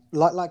because,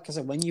 like I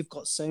said, when you've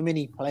got so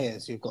many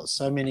players, you've got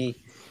so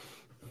many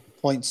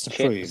points to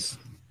prove.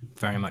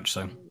 Very much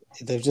so.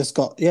 They've just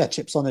got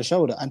chips on their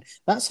shoulder, and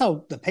that's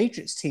how the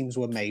Patriots teams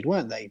were made,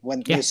 weren't they?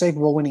 When the Super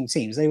Bowl winning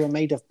teams, they were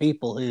made of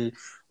people who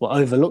were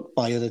overlooked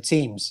by other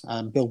teams.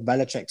 Bill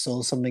Belichick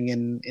saw something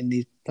in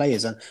these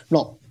players, and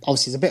not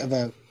obviously it's a bit of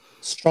a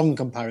strong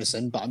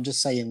comparison, but I'm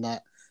just saying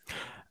that.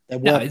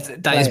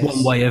 That is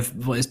one way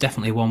of. Well, it's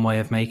definitely one way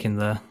of making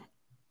the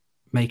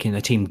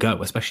team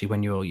go, especially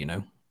when you're,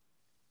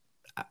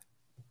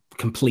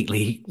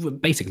 completely,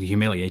 basically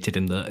humiliated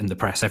in the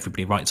press.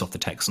 Everybody writes off the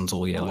Texans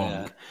all year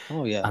long.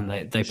 Oh yeah, and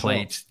they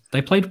played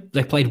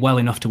well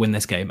enough to win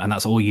this game, and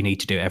that's all you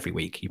need to do every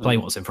week. You play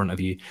what's in front of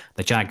you.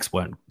 The Jags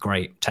weren't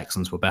great.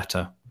 Texans were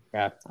better.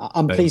 Yeah,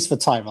 I'm pleased for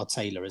Tyrod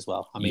Taylor as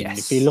well. I mean,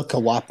 if you look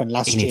at what happened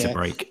last year, he needs a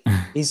break.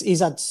 He's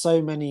had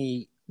so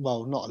many.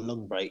 Well, not a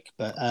lung break,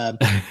 but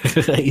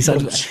he's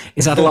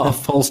had a lot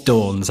of false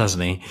dawns,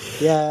 hasn't he?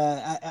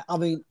 Yeah, I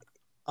mean,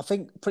 I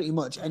think pretty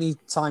much any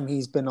time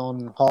he's been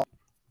on hot,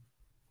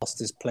 lost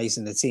his place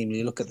in the team.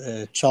 You look at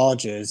the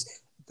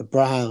Chargers, the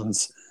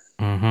Browns.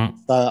 Mm-hmm.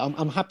 So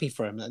I'm happy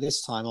for him that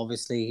this time.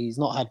 Obviously, he's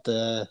not had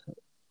the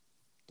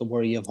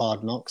worry of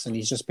hard knocks, and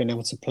he's just been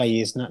able to play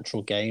his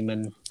natural game.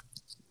 And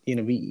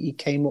he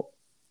came up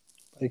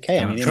okay.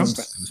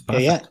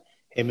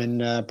 Him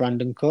and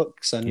Brandon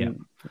Cooks and.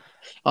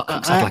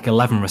 Cooks had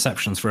 11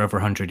 receptions for over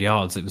 100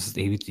 yards.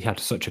 He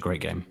had such a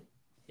great game.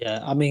 Yeah,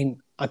 I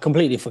mean, I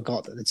completely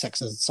forgot that the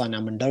Texans signed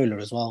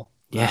Amendola as well.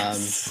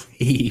 Yes,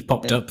 he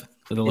popped up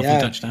with a lovely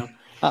touchdown.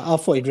 I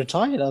thought he'd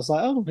retired. I was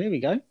like, oh, here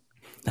we go.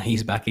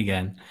 He's back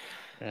again.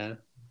 Yeah.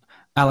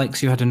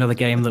 Alex, you had another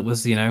game that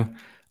was, a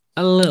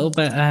little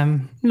bit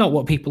not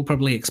what people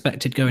probably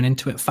expected going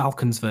into it.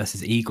 Falcons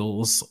versus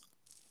Eagles.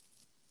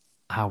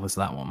 How was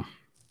that one?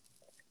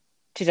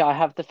 Did I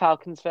have the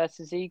Falcons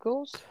versus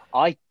Eagles?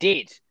 I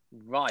did.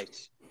 Right.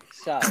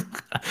 So.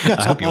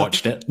 I hope you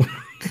watched it.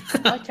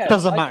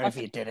 Doesn't matter if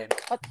you didn't.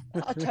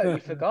 I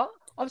totally forgot.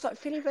 I was like,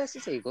 Philly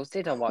versus Eagles.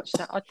 Did I watch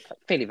that?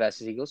 Philly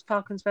versus Eagles.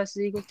 Falcons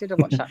versus Eagles. Did I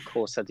watch that? Of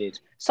course I did.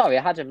 Sorry,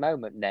 I had a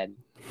moment then.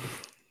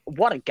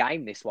 What a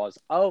game this was.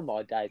 Oh,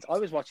 my days. I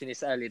was watching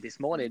this earlier this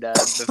morning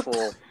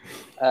before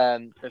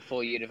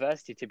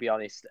university, to be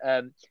honest.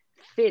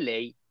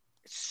 Philly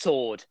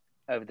soared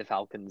over the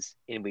Falcons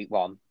in week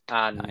 1.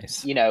 And,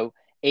 nice.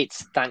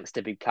 It's thanks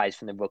to big plays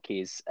from the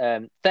rookies.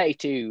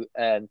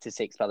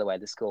 32-6, by the way,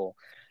 the score.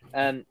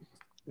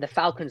 The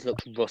Falcons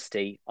looked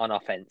rusty on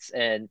offense,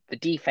 and the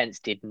defense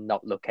did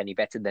not look any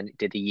better than it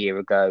did a year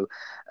ago.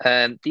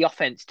 The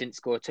offense didn't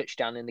score a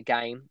touchdown in the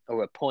game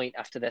or a point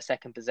after their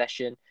second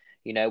possession.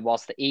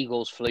 Whilst the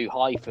Eagles flew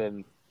high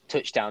from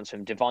touchdowns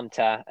from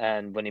Devonta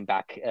and running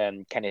back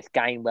Kenneth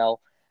Gainwell.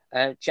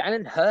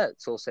 Jalen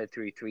Hurts also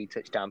threw 3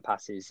 touchdown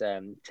passes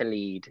to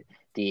lead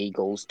the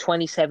Eagles,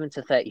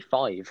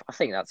 27-35. I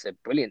think that's a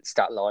brilliant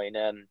stat line.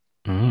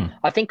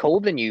 I think all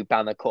the new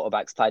Bama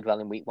quarterbacks played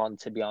well in week 1,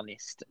 to be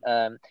honest.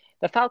 The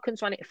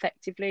Falcons ran it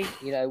effectively,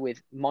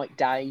 with Mike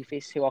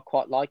Davis, who I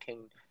quite like,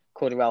 and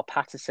Cordarrelle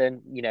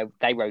Patterson.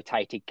 They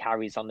rotated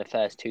carries on the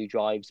first 2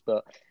 drives,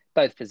 but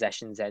both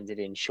possessions ended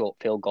in short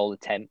field goal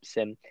attempts.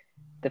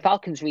 The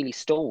Falcons really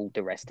stalled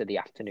the rest of the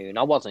afternoon.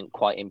 I wasn't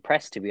quite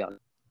impressed, to be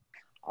honest.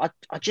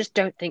 I just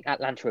don't think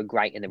Atlanta are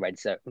great in the red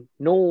zone,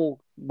 nor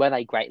were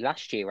they great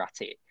last year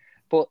at it.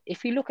 But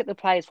if you look at the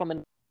players from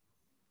an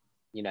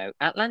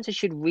Atlanta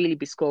should really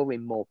be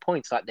scoring more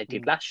points like they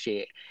did last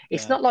year.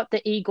 It's not like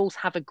the Eagles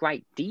have a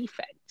great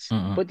defense,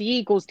 but the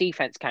Eagles'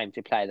 defense came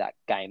to play that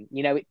game.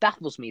 It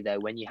baffles me, though,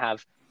 when you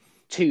have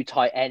two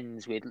tight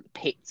ends with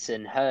Pitts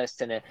and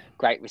Hurst and a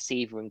great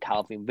receiver in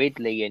Calvin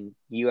Ridley, and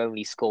you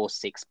only score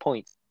 6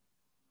 points.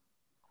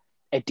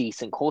 A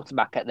decent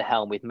quarterback at the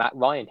helm with Matt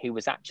Ryan, who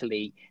was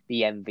actually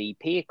the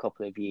MVP a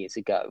couple of years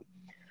ago.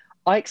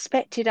 I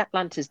expected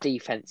Atlanta's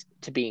defense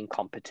to be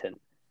incompetent,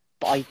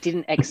 but I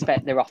didn't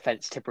expect their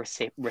offense to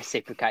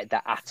reciprocate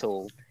that at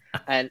all.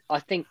 And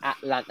I think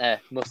Atlanta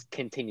must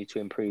continue to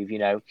improve.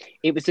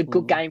 It was a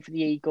good game for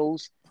the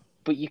Eagles,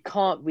 but you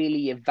can't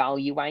really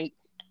evaluate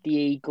the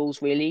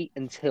Eagles really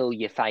until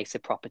you face a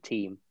proper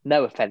team.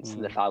 No offense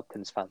to the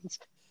Falcons fans.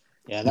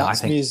 Yeah,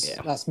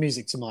 that's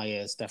music to my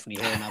ears,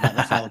 definitely hearing about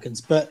the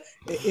Falcons. But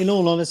in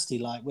all honesty,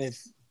 like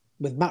with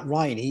Matt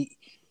Ryan,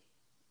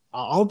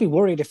 I would be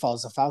worried if I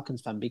was a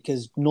Falcons fan,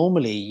 because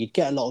normally you'd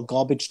get a lot of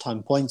garbage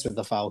time points with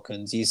the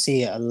Falcons. You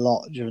see it a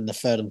lot during the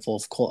third and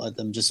fourth quarter,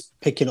 them just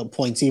picking up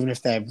points, even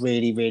if they're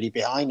really, really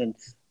behind. And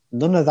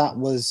none of that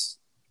was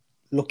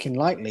looking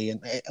likely.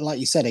 And like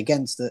you said,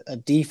 against a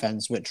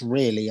defense, which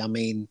really, I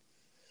mean,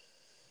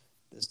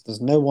 there's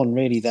no one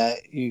really there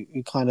who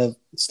kind of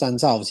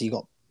stands out. Obviously, you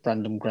got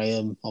Brandon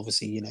Graham,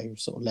 obviously,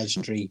 sort of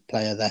legendary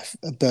player there.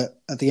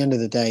 But at the end of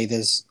the day,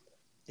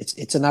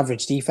 it's an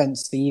average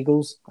defense, the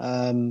Eagles.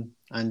 And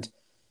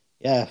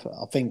yeah,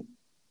 I think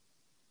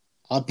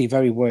I'd be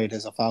very worried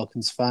as a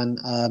Falcons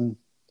fan.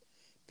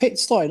 Pitt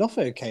started off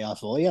okay, I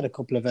thought. He had a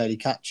couple of early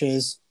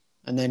catches.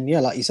 And then,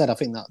 yeah, like you said, I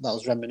think that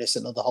was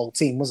reminiscent of the whole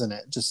team, wasn't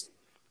it?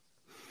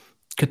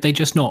 Could they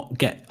just not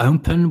get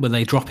open? Were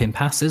they dropping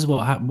passes?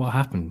 What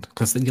happened?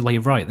 Because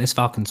you're right, this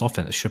Falcons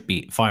offense should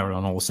be firing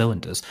on all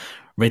cylinders.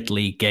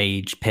 Ridley,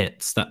 Gage,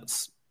 Pitts,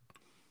 that's...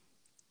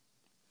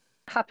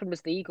 What happened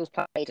was the Eagles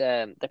played...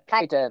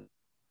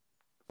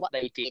 what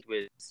they did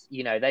was,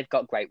 they've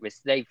got great...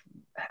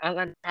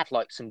 Atlanta had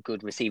like some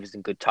good receivers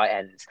and good tight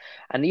ends.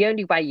 And the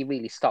only way you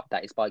really stop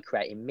that is by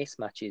creating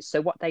mismatches.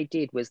 So what they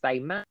did was they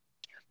matched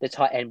the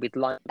tight end with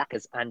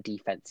linebackers and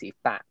defensive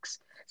backs.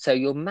 So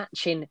you're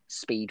matching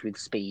speed with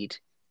speed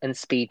and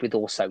speed with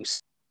also.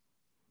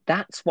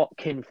 That's what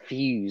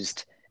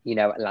confused,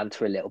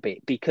 Atlanta a little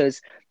bit,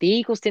 because the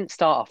Eagles didn't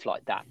start off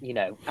like that.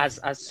 As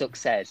Suk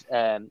said,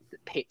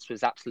 Pitts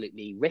was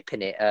absolutely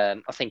ripping it.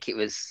 I think it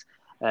was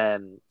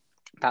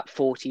about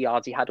 40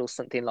 yards he had or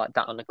something like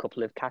that on a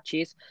couple of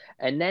catches.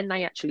 And then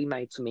they actually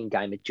made some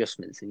in-game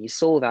adjustments. And you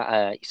saw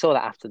that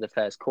after the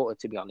first quarter,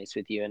 to be honest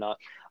with you. And I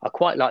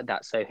quite like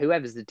that. So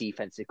whoever's the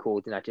defensive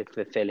coordinator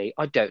for Philly,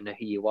 I don't know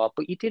who you are,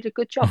 but you did a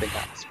good job in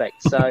that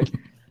respect. So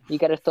you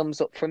get a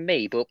thumbs up from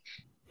me. But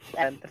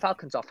the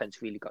Falcons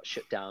offense really got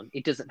shut down.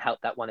 It doesn't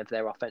help that one of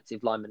their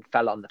offensive linemen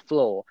fell on the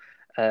floor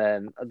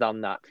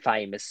on that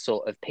famous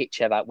sort of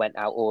picture that went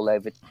out all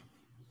over.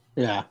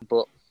 Yeah.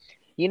 But,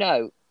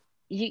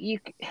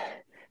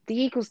 the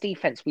Eagles'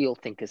 defense we all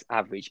think is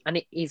average, and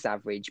it is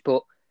average.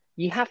 But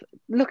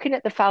looking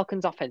at the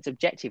Falcons' offense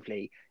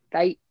objectively,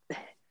 I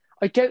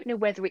don't know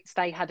whether it's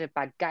they had a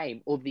bad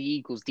game or the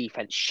Eagles'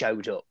 defense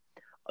showed up.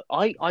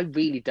 I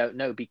really don't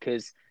know,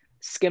 because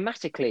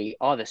schematically,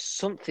 either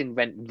something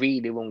went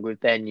really wrong with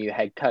their new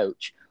head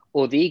coach,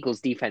 or the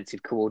Eagles'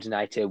 defensive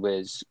coordinator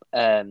was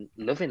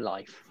loving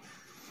life.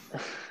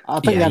 I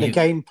think they had a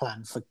game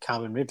plan for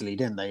Calvin Ridley,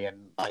 didn't they?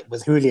 And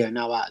with Julio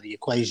now out of the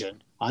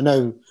equation, I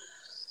know.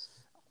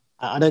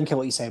 I don't care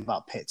what you say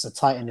about Pitts. A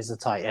tight end is a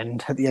tight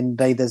end. At the end of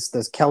the day,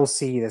 there's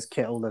Kelsey, there's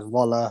Kittle, there's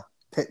Waller.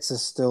 Pitts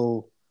is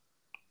still,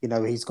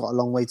 he's got a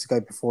long way to go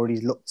before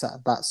he's looked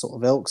at that sort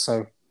of ilk.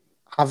 So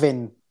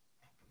having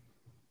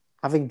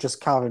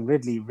just Calvin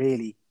Ridley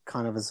really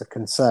kind of as a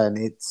concern,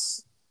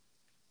 it's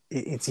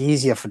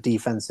easier for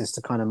defenses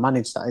to kind of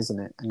manage that, isn't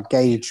it? And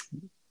Gage,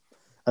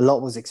 a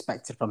lot was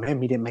expected from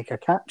him. He didn't make a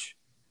catch.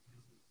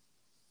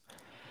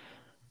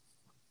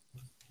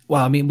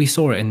 Well, I mean, we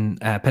saw it in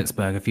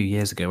Pittsburgh a few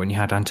years ago when you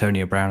had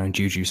Antonio Brown and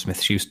Juju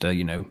Smith-Schuster,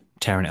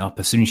 tearing it up.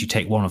 As soon as you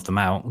take one of them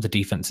out, the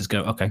defenses go,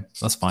 okay,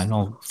 that's fine.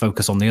 I'll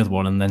focus on the other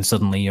one. And then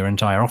suddenly your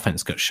entire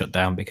offense gets shut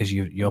down because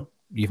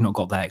you've not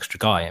got that extra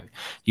guy.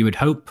 You would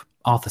hope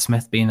Arthur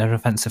Smith being an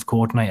offensive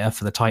coordinator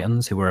for the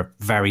Titans, who were a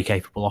very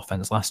capable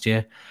offense last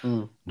year,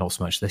 not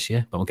so much this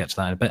year, but we'll get to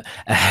that in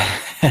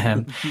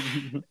a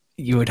bit.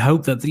 You would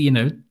hope that,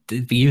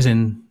 they'd be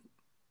using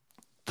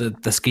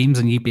the schemes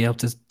and you'd be able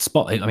to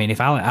spot it. I mean,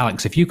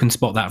 if you can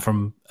spot that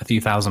from a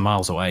few thousand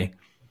miles away,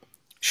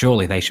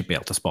 surely they should be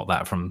able to spot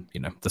that from,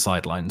 the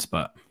sidelines.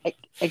 But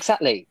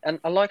exactly. And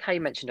I like how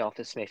you mentioned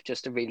Arthur Smith.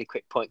 Just a really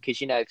quick point, because,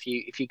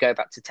 if you go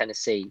back to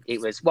Tennessee,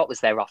 what was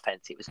their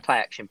offense? It was play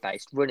action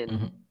based,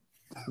 running,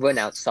 run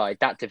outside.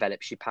 That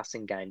develops your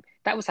passing game.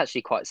 That was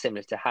actually quite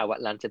similar to how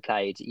Atlanta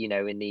played, in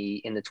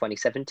the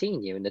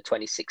 2017 year, in the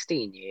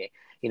 2016 year.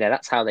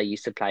 That's how they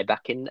used to play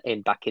back in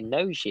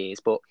those years.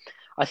 But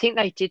I think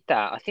they did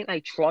that. I think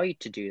they tried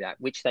to do that,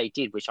 which they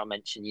did, which I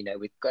mentioned,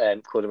 with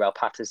Cordell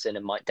Patterson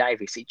and Mike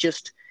Davis. It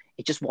just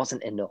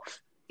wasn't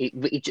enough.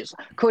 It just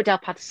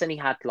Cordell Patterson.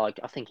 I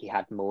think he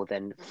had more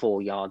than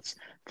 4 yards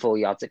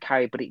of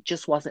carry, but it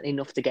just wasn't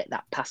enough to get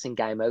that passing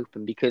game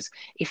open. Because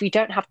if you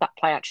don't have that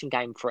play action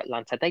game for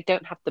Atlanta, they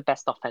don't have the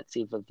best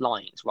offensive of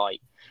lines,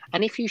 right?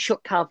 And if you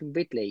shut Calvin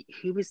Ridley,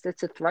 who is there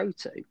to throw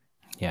to?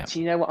 Yeah.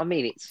 Do you know what I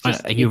mean?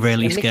 Are you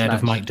really a scared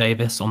of mismatch. Mike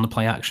Davis on the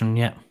play action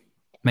yet?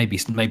 Maybe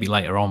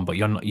later on, but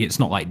you're not. It's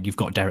not like you've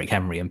got Derrick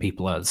Henry and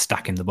people are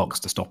stacking the box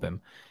to stop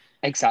him.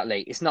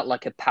 Exactly. It's not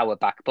like a power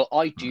back, but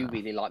I do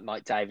really like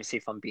Mike Davis,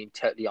 if I'm being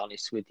totally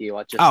honest with you.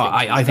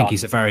 I think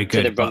he's a very to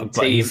the good, wrong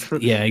but team.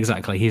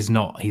 exactly. He's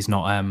not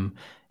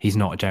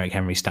a Derrick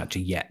Henry stature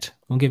yet.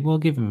 We'll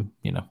give him,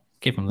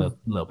 give him a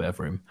little bit of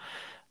room.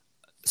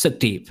 Sit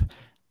deep.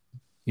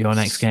 Your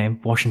next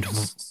game,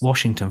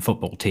 Washington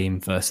football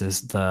team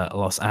versus the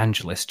Los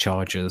Angeles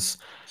Chargers.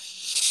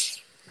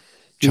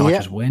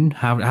 Chargers win.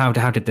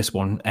 How did this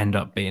one end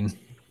up being?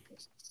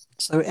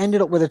 So it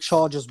ended up with a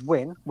Chargers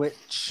win,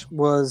 which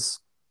was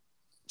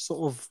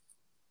sort of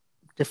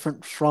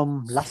different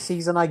from last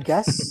season, I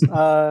guess,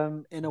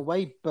 in a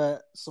way,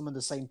 but some of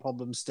the same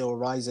problems still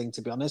arising,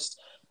 to be honest.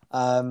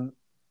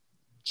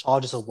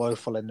 Chargers are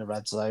woeful in the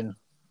red zone.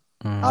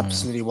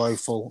 Absolutely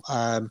woeful.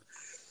 And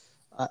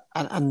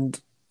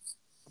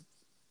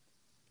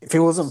if it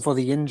wasn't for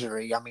the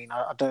injury, I mean,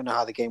 I don't know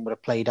how the game would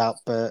have played out,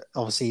 but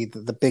obviously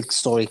the big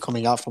story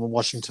coming out from a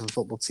Washington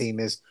football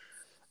team is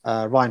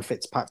Ryan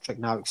Fitzpatrick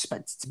now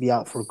expected to be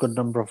out for a good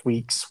number of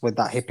weeks with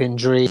that hip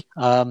injury.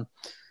 To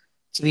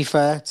be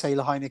fair,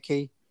 Taylor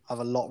Heineke, I have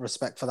a lot of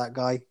respect for that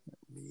guy.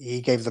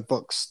 He gave the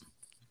Bucs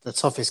the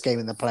toughest game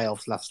in the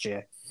playoffs last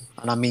year.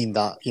 And I mean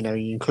that, you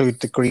include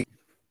the Green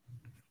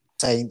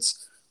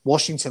Saints.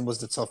 Washington was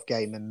the tough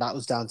game, and that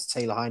was down to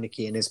Taylor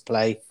Heineke and his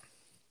play.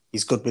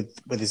 He's good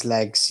with his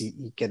legs.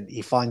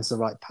 He finds the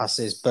right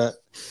passes. But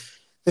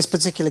this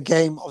particular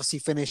game obviously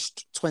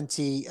finished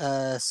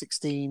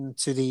 2016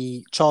 to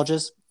the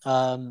Chargers.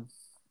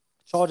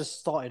 Chargers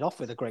started off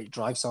with a great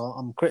drive, so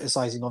I'm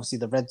criticizing obviously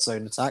the red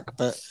zone attack,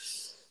 but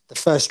the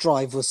first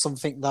drive was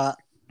something that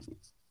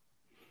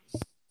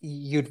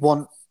you'd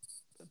want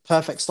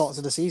perfect start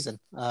to the season.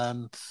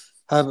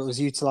 Herbert was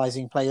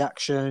utilizing play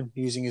action,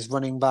 using his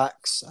running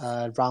backs,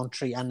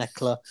 Roundtree and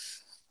Eckler.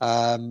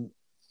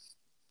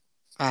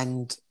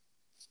 And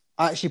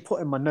I actually put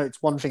in my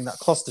notes one thing that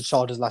cost the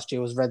Chargers last year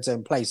was red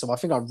zone play. So I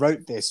think I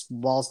wrote this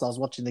whilst I was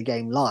watching the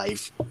game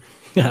live.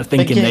 Yeah,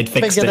 thinking they'd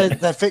fixed it.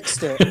 They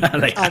fixed it.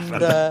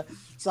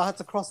 So I had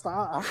to cross that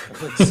out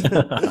afterwards.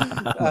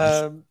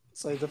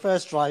 So the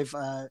first drive,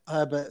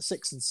 Herbert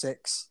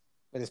 6-6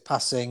 with his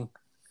passing.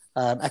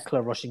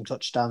 Eckler rushing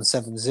touchdown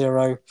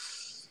 7-0.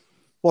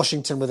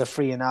 Washington with a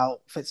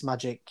 3-and-out.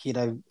 Fitzmagic,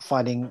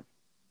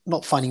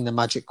 not finding the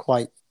magic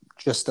quite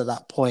just at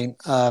that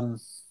point.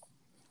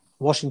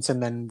 Washington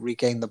then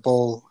regained the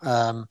ball.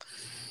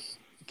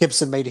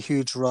 Gibson made a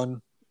huge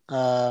run.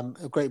 A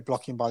great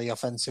blocking by the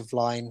offensive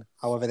line.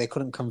 However, they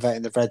couldn't convert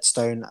in the red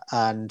zone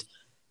and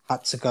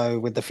had to go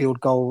with the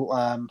field goal.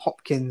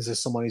 Hopkins is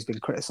someone who's been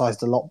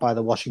criticised a lot by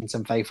the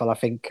Washington faithful. I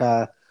think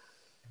I'm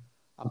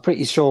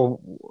pretty sure,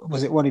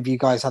 was it one of you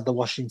guys had the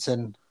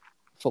Washington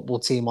football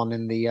team on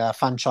in the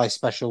franchise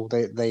special?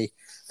 They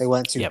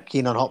weren't too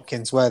keen on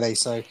Hopkins, were they?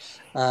 So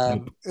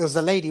it was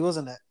the lady,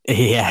 wasn't it?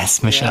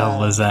 Yes, Michelle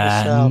was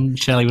there.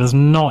 Shelley was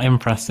not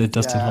impressed with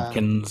Dustin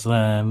Hopkins.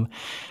 I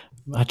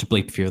had to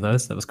bleep a few of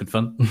those. That was good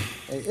fun.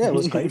 Yeah, it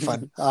was great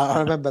fun.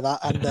 I remember that.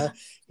 And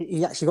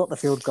he actually got the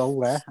field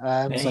goal there.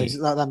 So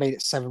that made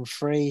it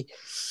 7-3.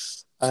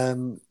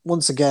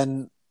 Once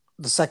again,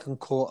 the second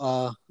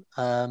quarter,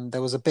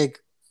 there was a big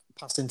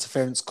pass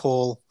interference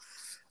call.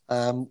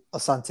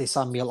 Asante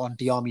Samuel on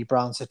Diami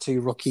Brown, so two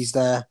rookies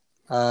there.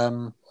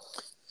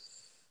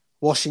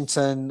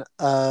 Washington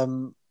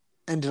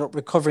ended up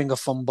recovering a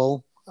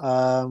fumble.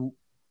 And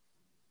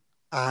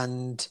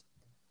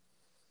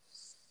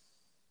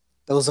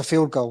there was a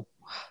field goal.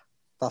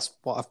 That's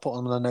what I've put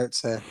on the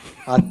notes here.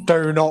 I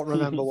do not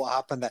remember what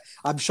happened there.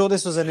 I'm sure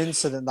this was an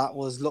incident that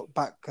was looked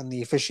back on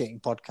the officiating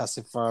podcast,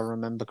 if I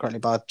remember correctly,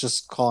 but I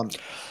just can't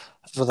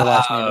for the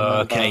life of me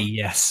remember. Okay,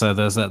 yes. So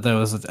there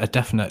was a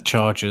definite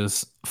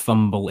Chargers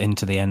fumble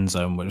into the end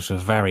zone, which was a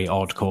very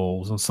odd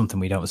call, something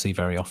we don't see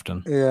very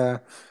often. Yeah.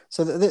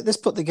 So this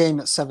put the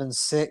game at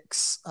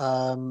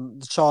 7-6.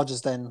 The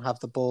Chargers then have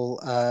the ball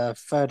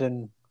 3rd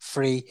and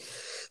 3.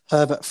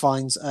 Herbert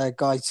finds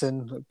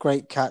Guyton,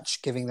 great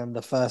catch, giving them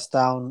the first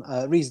down.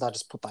 Reason I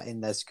just put that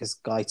in there is because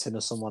Guyton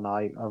is someone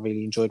I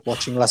really enjoyed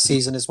watching last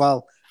season as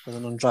well, as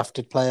an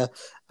undrafted player.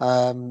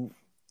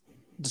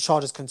 The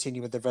Chargers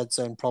continue with the red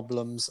zone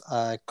problems,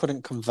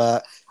 couldn't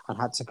convert and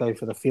had to go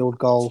for the field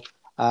goal.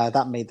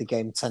 That made the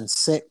game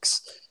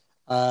 10-6.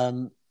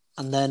 And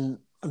then,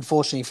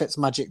 unfortunately,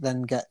 Fitzmagic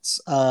then gets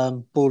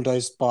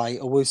bulldozed by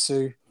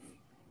Owusu.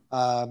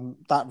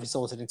 That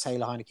resulted in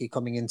Taylor Heineke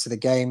coming into the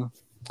game.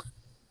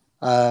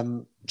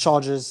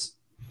 Chargers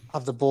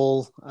have the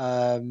ball.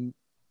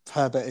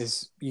 Herbert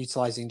is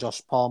utilising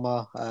Josh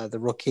Palmer, the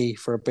rookie,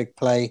 for a big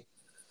play.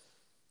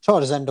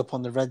 Chargers end up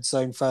on the red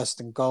zone, 1st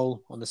and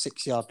goal on the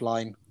 6-yard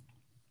line.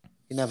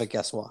 You never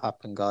guess what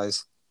happened,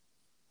 guys.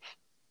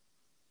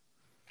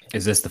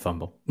 Is this the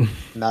fumble?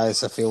 No,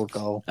 it's a field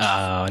goal.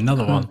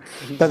 Another one.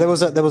 But there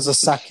was a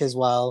sack as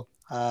well.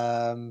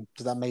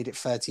 That made it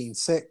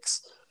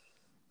 13-6.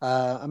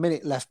 A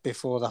minute left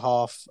before the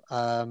half.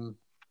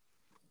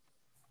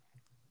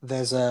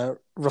 There's a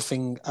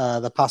roughing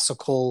the passer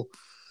call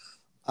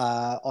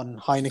on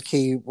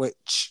Heineke,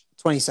 which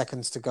 20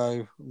 seconds to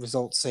go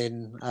results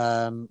in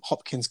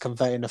Hopkins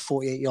converting a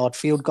 48-yard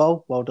field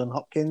goal. Well done,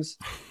 Hopkins.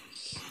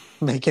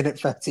 Making it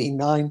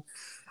 13-9.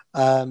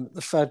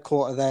 The third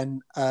quarter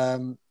then,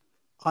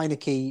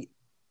 Heineke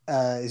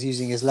is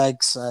using his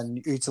legs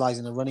and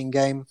utilising the running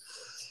game.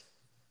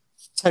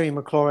 Terry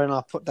McLaurin,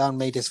 I put down,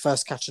 made his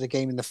first catch of the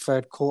game in the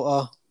third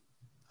quarter.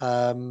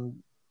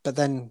 But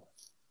then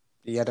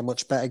he had a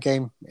much better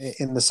game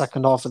in the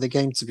second half of the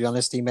game, to be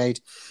honest. He made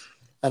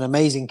an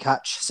amazing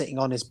catch sitting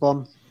on his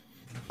bum.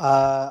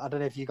 I don't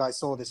know if you guys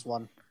saw this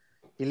one.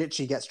 He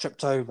literally gets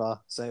tripped over.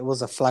 So it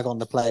was a flag on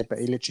the play, but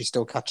he literally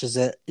still catches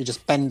it. He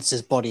just bends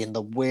his body in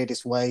the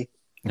weirdest way.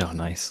 Oh,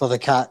 nice. For the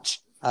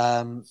catch.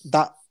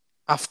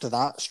 After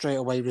that, straight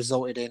away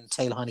resulted in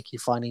Taylor Heineke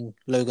finding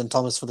Logan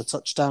Thomas for the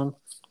touchdown.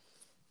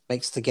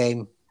 Makes the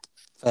game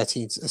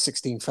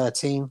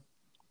 16-13.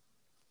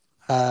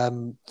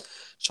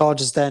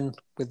 Chargers then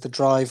with the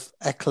drive.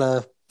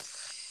 Eckler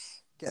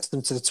gets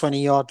them to the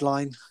 20-yard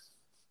line.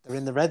 They're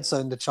in the red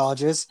zone, the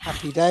Chargers.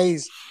 Happy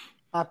days.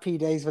 Happy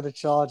days for the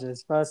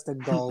Chargers. 1st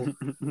and goal.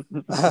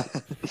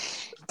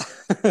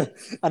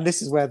 And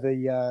this is where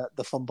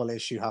the fumble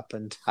issue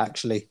happened,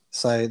 actually.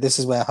 So this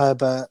is where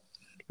Herbert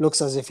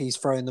looks as if he's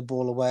throwing the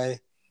ball away,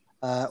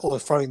 or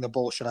throwing the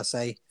ball, should I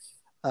say.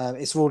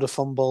 It's ruled a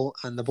fumble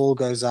and the ball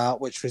goes out,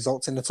 which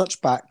results in a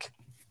touchback.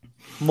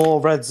 More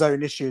red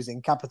zone issues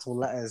in capital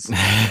letters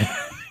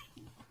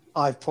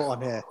I've put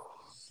on here.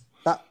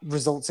 That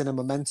results in a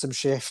momentum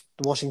shift.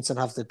 Washington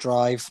have the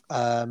drive.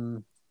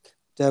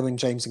 Derwin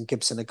James and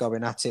Gibson are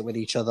going at it with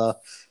each other.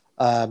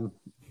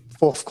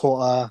 Fourth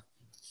quarter,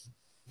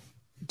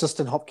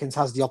 Dustin Hopkins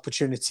has the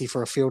opportunity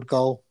for a field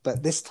goal,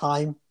 but this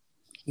time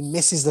he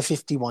misses the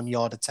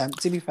 51-yard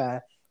attempt. To be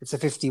fair, it's a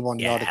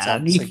 51-yard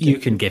attempt. You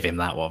can give him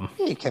that one.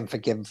 You can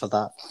forgive him for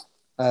that.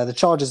 The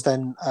Chargers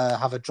then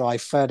have a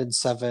drive, 3rd and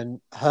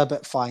 7.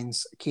 Herbert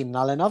finds Keenan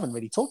Allen. I haven't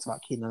really talked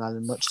about Keenan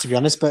Allen much, to be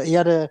honest, but he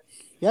had a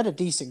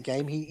decent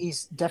game.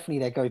 He's definitely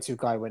their go-to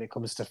guy when it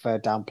comes to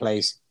third down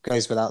plays.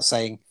 Goes without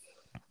saying.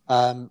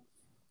 However,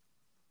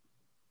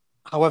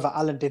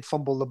 Allen did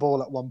fumble the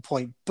ball at one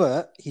point,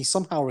 but he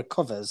somehow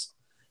recovers.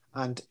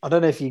 And I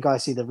don't know if you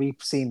guys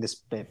seen this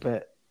bit,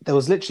 but there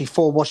was literally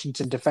 4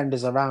 Washington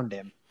defenders around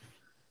him.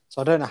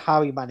 So I don't know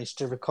how he managed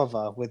to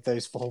recover with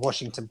those 4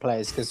 Washington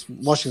players, because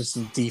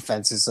Washington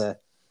defense is a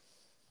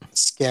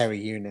scary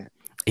unit.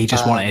 He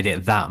just wanted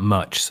it that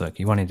much, so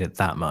he wanted it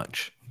that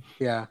much.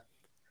 Yeah,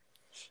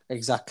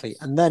 exactly.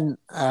 And then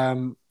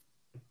I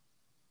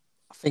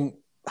think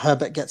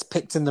Herbert gets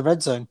picked in the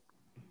red zone.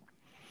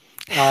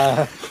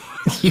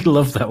 You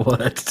love that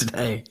word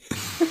today.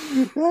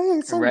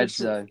 Red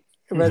zone.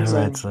 Red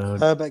zone.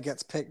 Herbert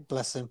gets picked,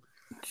 bless him.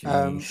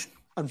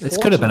 This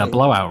could have been a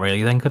blowout,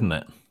 really, then, couldn't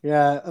it?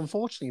 Yeah,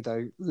 unfortunately,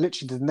 though,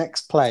 literally the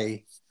next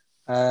play,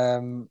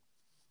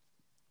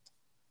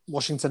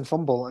 Washington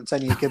fumble,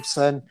 Antonio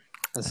Gibson,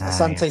 and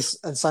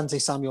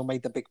Asante Samuel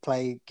made the big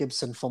play.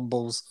 Gibson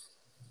fumbles.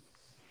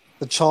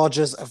 The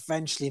Chargers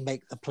eventually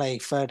make the play,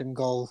 3rd and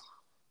goal.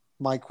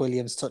 Mike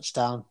Williams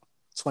touchdown,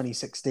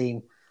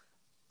 2016.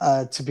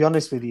 To be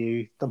honest with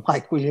you, the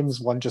Mike Williams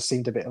one just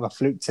seemed a bit of a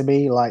fluke to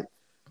me. Like,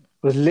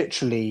 was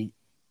literally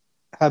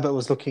Herbert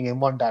was looking in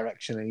one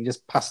direction and he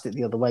just passed it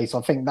the other way. So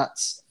I think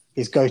that's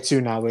his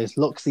go-to now, is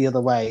look the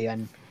other way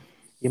and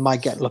you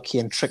might get lucky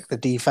and trick the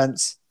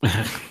defense.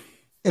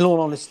 In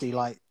all honesty,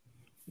 like,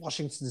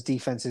 Washington's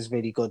defense is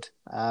really good.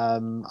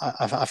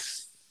 I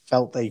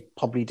felt they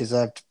probably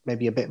deserved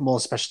maybe a bit more,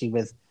 especially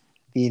with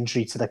the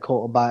injury to their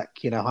quarterback,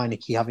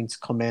 Heineke having to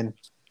come in.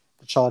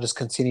 The Chargers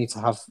continue to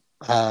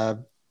have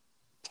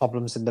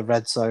problems in the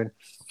red zone.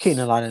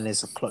 Keenan Allen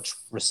is a clutch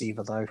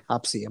receiver, though.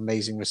 Absolutely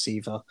amazing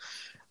receiver.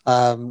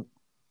 And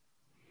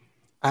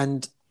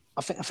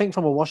I think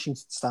from a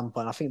Washington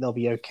standpoint, I think they'll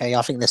be okay.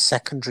 I think their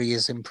secondary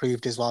is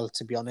improved as well,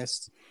 to be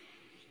honest.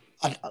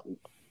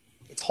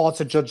 It's hard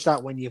to judge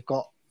that when you've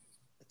got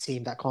a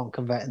team that can't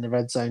convert in the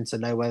red zone to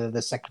know whether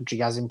the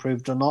secondary has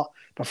improved or not.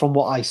 But from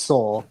what I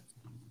saw,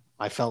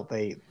 I felt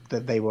that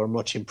they were a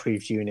much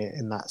improved unit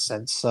in that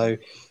sense. So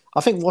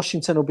I think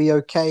Washington will be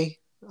okay,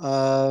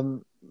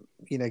 given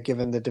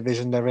the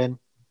division they're in.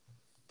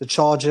 The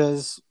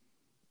Chargers,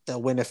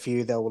 they'll win a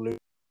few, they'll lose.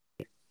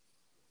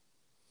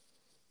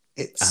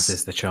 As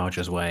is the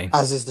Chargers' way.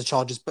 As is the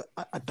Chargers, but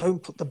I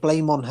don't put the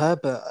blame on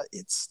Herbert.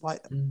 It's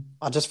like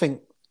I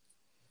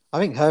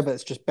think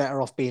Herbert's just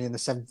better off being in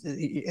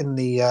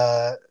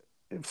the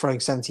throwing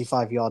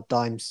 75-yard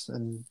dimes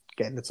and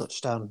getting the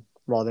touchdown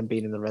rather than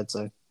being in the red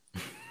zone.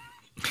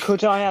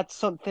 Could I add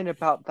something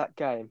about that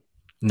game?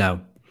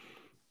 No,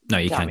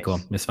 you Damn can't. it. Go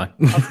on. It's fine.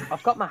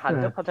 I've got my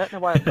hand up. I don't know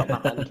why I've got my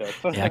hand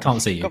up. Yeah, I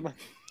can't see you.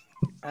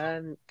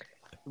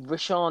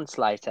 Rashawn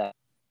Slater,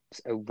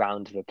 a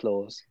round of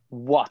applause.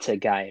 What a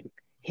game.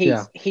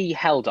 Yeah. He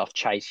held off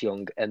Chase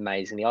Young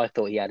amazingly. I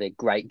thought he had a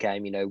great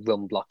game,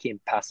 run blocking,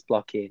 pass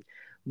blocking.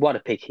 What a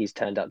pick he's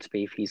turned out to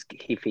be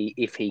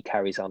if he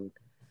carries on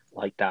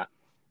like that.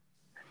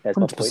 There's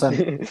my point.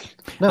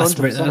 100%. No,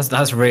 100%.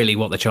 That's really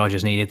what the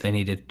Chargers needed. They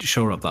needed to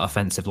shore up that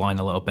offensive line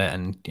a little bit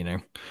and,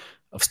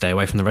 stay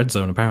away from the red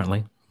zone,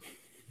 apparently.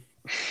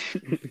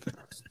 It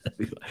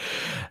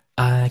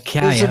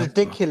was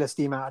ridiculous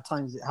the amount of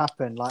times it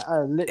happened. Like,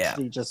 I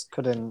literally just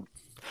couldn't.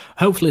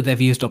 Hopefully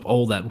they've used up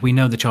all that. We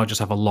know the Chargers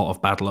have a lot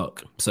of bad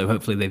luck, so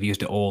hopefully they've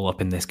used it all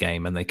up in this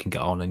game and they can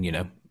get on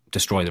and,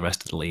 destroy the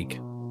rest of the league.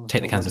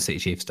 Take the Kansas City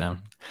Chiefs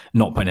down.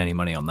 Not putting any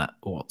money on that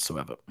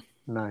whatsoever.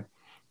 No.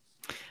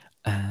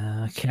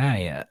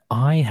 Okay,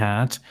 I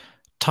had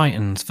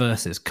Titans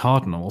versus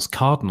Cardinals.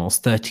 Cardinals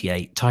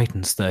 38,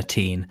 Titans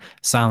 13.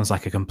 Sounds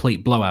like a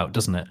complete blowout,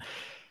 doesn't it?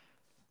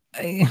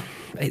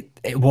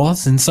 It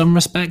was in some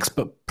respects,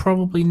 but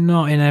probably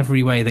not in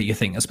every way that you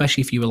think,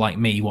 especially if you were like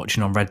me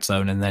watching on Red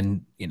Zone and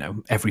then,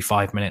 every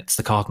 5 minutes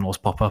the Cardinals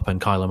pop up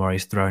and Kyler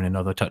Murray's thrown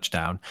another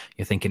touchdown.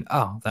 You're thinking,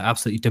 oh, they're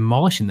absolutely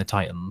demolishing the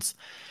Titans.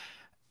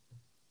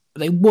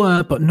 They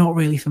were, but not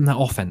really from their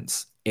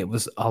offense. It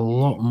was a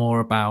lot more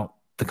about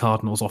the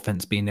Cardinals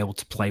offense being able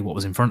to play what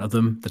was in front of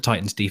them, the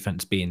Titans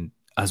defense being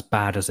as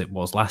bad as it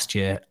was last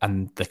year,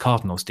 and the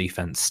Cardinals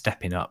defense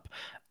stepping up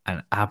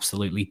and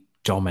absolutely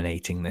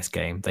dominating this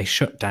game. They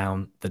shut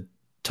down the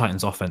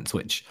Titans offense,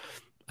 which,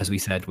 as we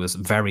said, was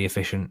very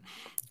efficient,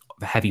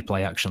 heavy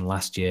play action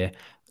last year.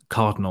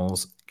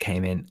 Cardinals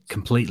came in,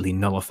 completely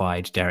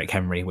nullified Derrick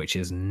Henry, which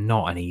is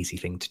not an easy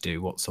thing to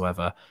do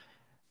whatsoever.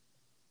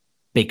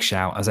 Big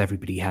shout, as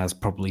everybody has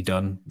probably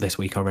done this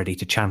week already,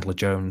 to Chandler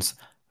Jones.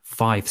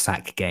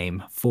 5-sack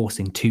game,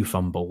 forcing 2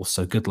 fumbles.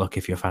 So good luck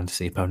if your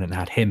fantasy opponent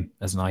had him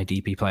as an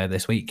IDP player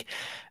this week.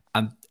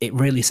 And it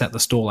really set the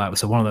stall out.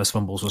 So one of those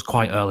fumbles was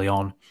quite early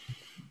on.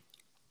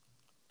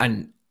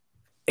 And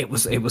it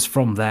was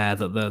from there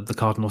that the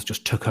Cardinals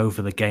just took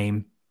over the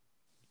game.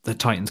 The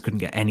Titans couldn't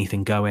get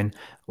anything going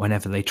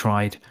whenever they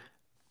tried.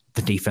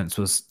 The defense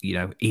was,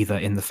 either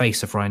in the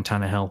face of Ryan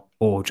Tannehill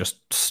or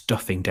just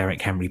stuffing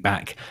Derrick Henry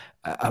back.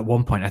 At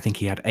one point, I think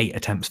he had 8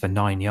 attempts for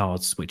 9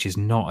 yards, which is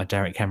not a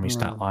Derrick Henry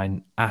stat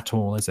line at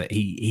all, is it?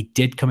 He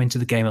did come into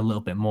the game a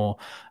little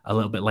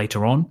bit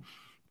later on,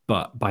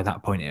 but by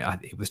that point,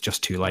 it was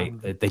just too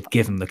late. They'd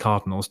given the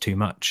Cardinals too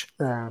much.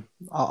 Yeah,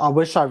 I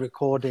wish I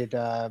recorded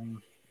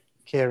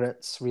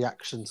Kierat's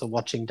reaction to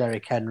watching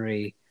Derrick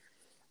Henry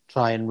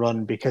try and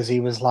run, because he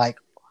was like,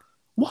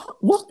 what?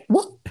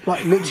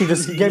 Like, literally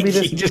just gave me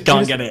this. He just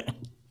can't get it.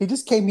 He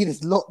just gave me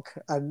this look,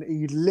 and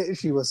he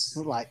literally was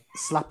like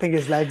slapping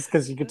his legs,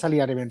 because you could tell he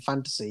had him in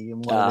fantasy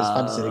and one of his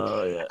fantasy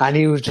leagues. Yeah. And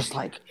he was just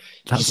like,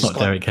 "That's not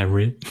Derrick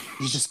Henry.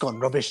 He's just gone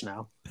rubbish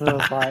now." And I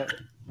was like,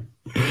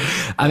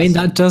 I mean,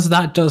 that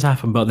does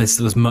happen, but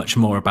this was much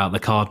more about the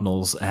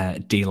Cardinals'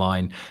 D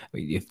line.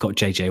 You've got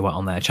JJ Watt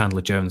on there,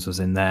 Chandler Jones was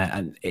in there,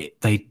 and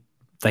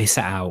they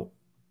set out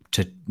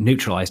to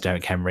neutralize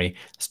Derrick Henry,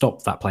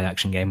 stop that play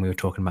action game we were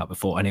talking about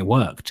before, and it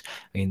worked.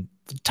 I mean,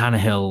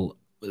 Tannehill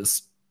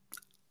was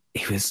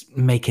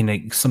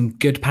making some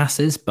good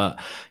passes, but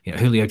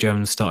Julio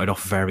Jones started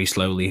off very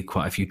slowly,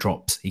 quite a few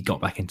drops. He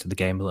got back into the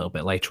game a little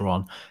bit later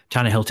on.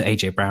 Tannehill to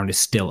AJ Brown is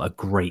still a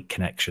great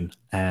connection,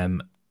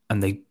 and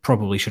they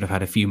probably should have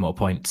had a few more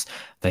points.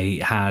 They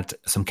had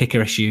some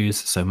kicker issues,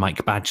 so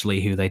Mike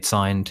Badgley, who they'd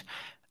signed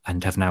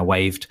and have now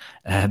waived,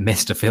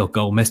 missed a field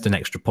goal, missed an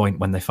extra point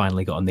when they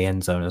finally got in the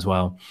end zone as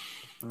well.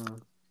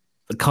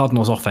 The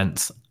Cardinals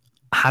offense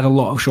had a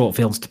lot of short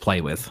fields to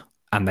play with,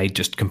 and they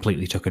just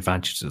completely took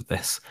advantage of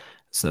this.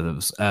 So there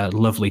was a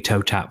lovely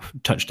toe tap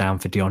touchdown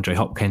for DeAndre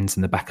Hopkins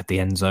in the back of the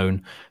end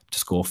zone to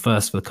score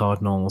first for the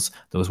Cardinals.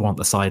 There was one at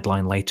the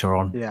sideline later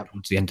on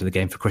towards the end of the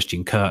game for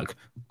Christian Kirk.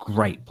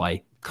 Great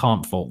play.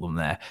 Can't fault them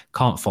there.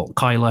 Can't fault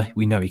Kyler.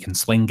 We know he can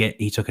sling it.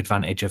 He took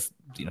advantage of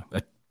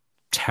a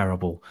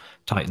terrible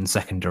Titans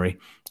secondary.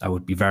 I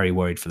would be very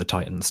worried for the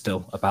Titans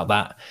still about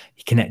that.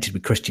 He connected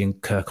with Christian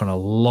Kirk on a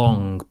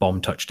long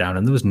bomb touchdown,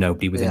 and there was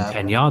nobody within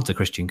 10 yards of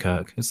Christian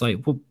Kirk. It's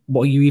like, well,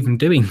 what are you even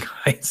doing,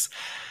 guys?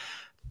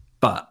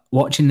 But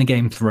watching the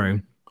game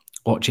through,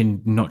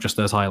 watching not just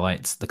those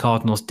highlights, the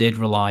Cardinals did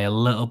rely a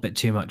little bit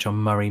too much on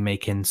Murray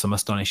making some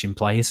astonishing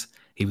plays.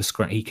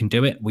 He can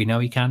do it. We know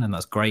he can, and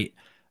that's great.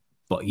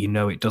 But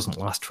it doesn't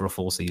last for a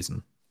full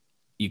season.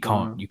 You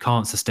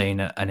can't sustain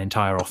an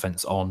entire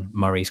offense on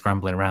Murray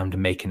scrambling around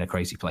and making a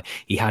crazy play.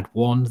 He had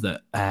one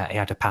that he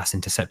had a pass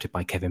intercepted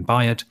by Kevin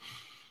Byard.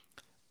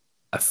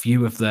 A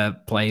few of the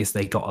plays,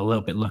 they got a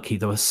little bit lucky.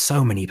 There were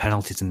so many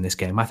penalties in this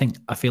game. I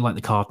feel like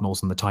the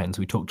Cardinals and the Titans,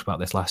 we talked about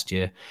this last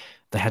year,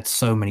 they had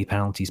so many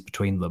penalties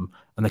between them.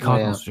 And the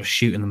Cardinals were just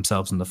shooting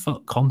themselves in the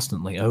foot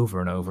constantly over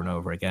and over and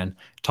over again.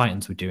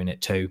 Titans were doing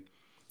it too.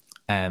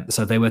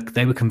 So they were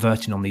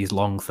converting on these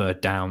long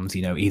third downs,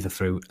 either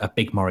through a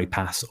big Murray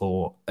pass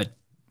or a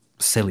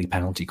silly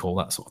penalty call,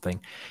 that sort of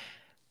thing.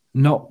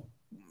 Not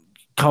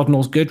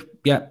Cardinals good,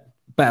 yeah,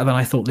 better than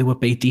I thought they would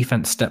be.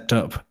 Defense stepped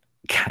up.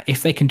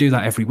 If they can do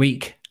that every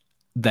week,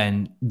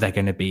 then they're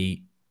going to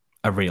be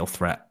a real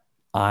threat.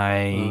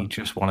 I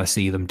just want to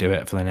see them do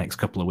it for the next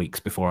couple of weeks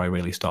before I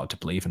really start to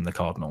believe in the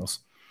Cardinals.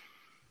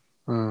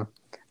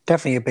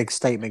 Definitely a big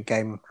statement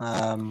game,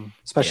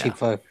 especially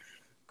for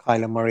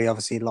Kyler Murray.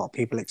 Obviously, a lot of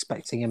people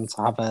expecting him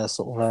to have a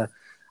sort of I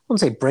wouldn't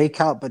say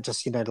breakout, but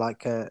just,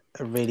 like a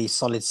really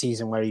solid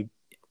season where he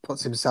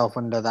puts himself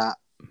under that,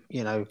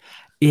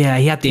 Yeah,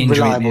 he had the injury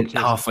reliable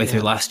halfway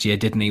through last year,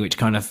 didn't he? Which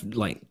kind of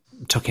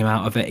took him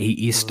out of it.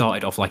 He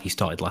started off like he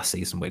started last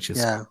season, which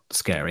is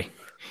scary.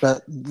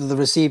 But the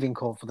receiving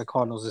core for the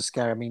Cardinals is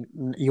scary. I mean,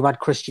 you add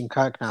Christian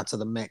Kirk now to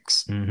the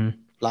mix. Mm-hmm.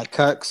 Like,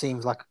 Kirk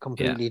seems like a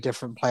completely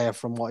different player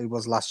from what he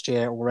was last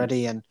year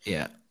already. And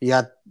you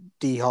had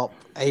D-Hop,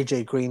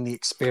 AJ Green, the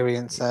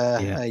experience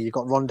there. You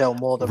got Rondell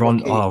Moore, the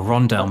rookie.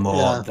 Rondell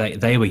Moore.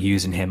 They were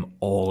using him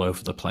all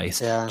over the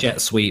place. Yeah.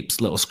 Jet sweeps,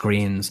 little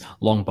screens,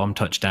 long bomb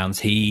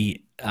touchdowns.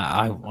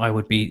 I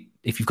would be,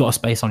 if you've got a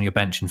space on your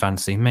bench in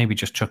fantasy, maybe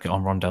just chuck it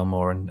on Rondell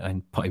Moore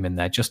and put him in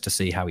there just to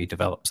see how he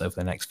develops over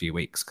the next few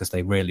weeks, because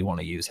they really want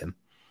to use him.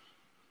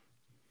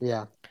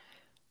 Yeah.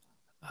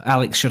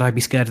 Alex, should I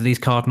be scared of these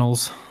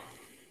Cardinals?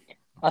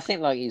 I think,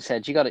 like you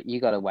said, you got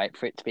to wait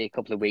for it to be a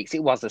couple of weeks.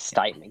 It was a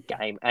statement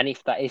game, and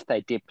if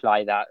they did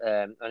play that,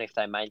 and if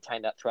they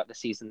maintain that throughout the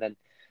season, then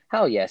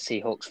hell yeah,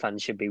 Seahawks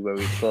fans should be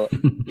worried. But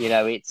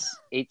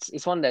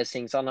it's one of those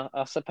things. And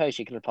I suppose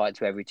you can apply it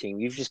to every team.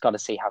 You've just got to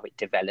see how it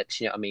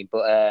develops. You know what I mean?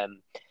 But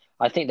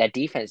I think their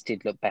defense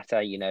did look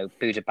better.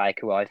 Buda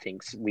Baker, I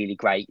think's really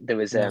great. There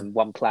was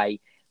one play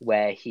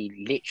where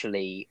he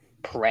literally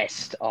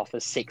pressed off a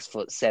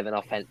 6'7"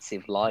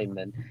 offensive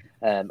lineman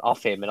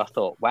off him, and I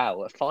thought,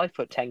 wow, a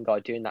 5'10" guy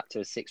doing that to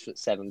a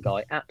 6'7"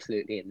 guy,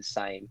 absolutely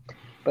insane.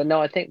 But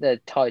no, I think the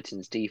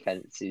Titans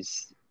defense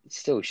is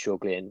still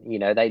struggling.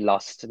 They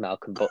lost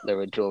Malcolm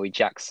Butler and Dory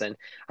Jackson.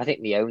 I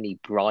think the only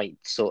bright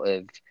sort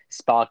of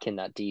spark in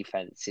that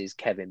defense is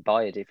Kevin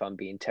Byard, if I'm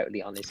being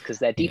totally honest, because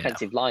their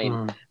defensive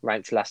line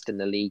ranks last in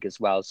the league as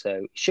well.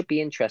 So it should be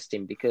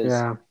interesting,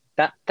 because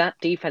that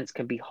defense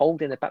can be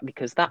holding it back,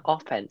 because that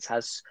offense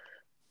has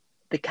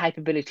the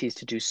capabilities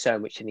to do so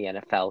much in the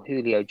NFL.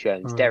 Julio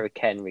Jones, Derrick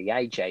Henry,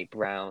 AJ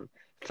Brown,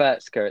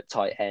 Furtsker at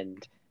tight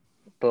end,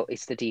 but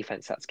it's the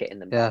defense that's getting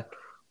them back.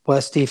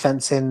 Worst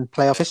defense in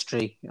playoff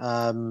history.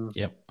 From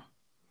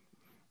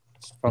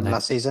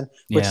last season,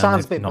 which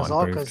sounds a bit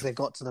bizarre because they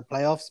got to the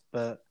playoffs,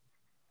 but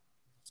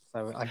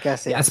so I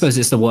guess I suppose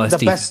it's the worst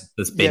defense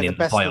that's been in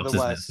the playoffs,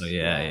 isn't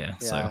it?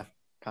 So so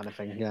kind of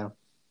thing.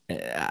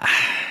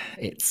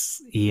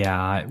 It's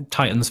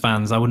Titans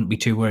fans, I wouldn't be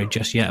too worried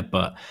just yet,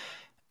 but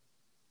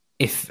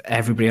if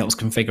everybody else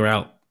can figure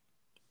out,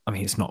 I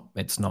mean, it's not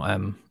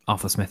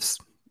Arthur Smith's,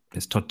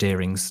 it's Todd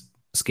Deering's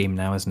scheme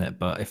now, isn't it?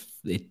 But if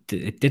it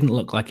didn't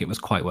look like it was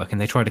quite working.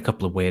 They tried a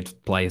couple of weird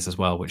plays as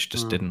well, which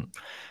just didn't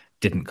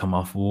come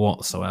off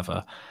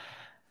whatsoever.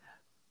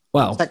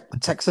 Well,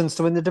 Texans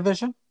to win the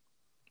division.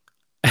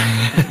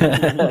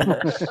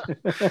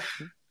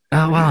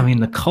 Well, I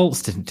mean, the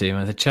Colts didn't do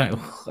it.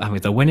 I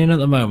mean, they're winning at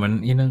the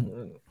moment.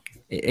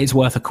 It's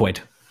worth a quid.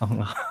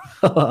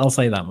 I'll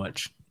say that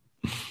much.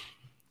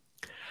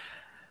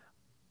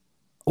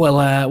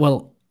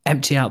 Well,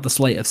 empty out the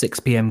slate of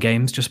 6 p.m.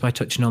 games just by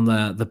touching on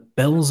the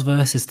Bills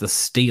versus the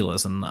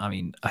Steelers. And I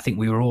mean, I think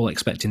we were all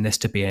expecting this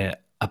to be a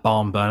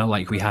barn burner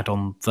like we had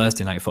on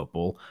Thursday Night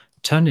Football,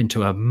 turned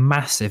into a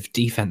massive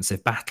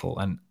defensive battle.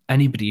 And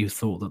anybody who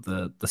thought that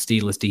the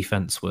Steelers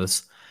defense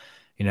was,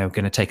 going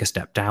to take a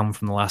step down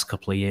from the last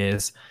couple of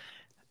years,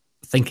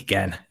 think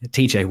again.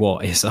 TJ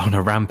Watt is on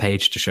a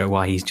rampage to show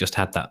why he's just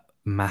had that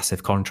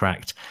massive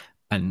contract.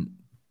 And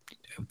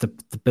the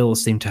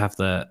Bills seem to have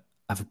a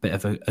bit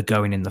of a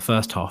going in the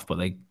first half, but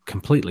they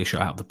completely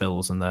shut out the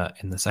Bills in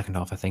the second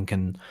half, I think,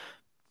 and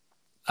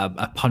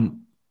a punt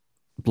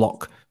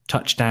block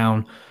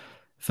touchdown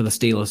for the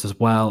Steelers as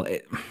well.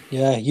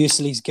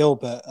 Ulysses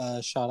Gilbert,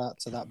 shout out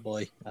to that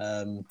boy.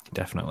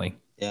 Definitely.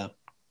 Yeah.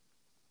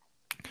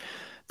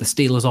 The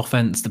Steelers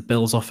offense, the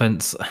Bills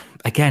offense,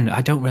 again,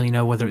 I don't really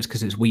know whether it's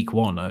because it's week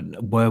one.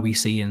 Were we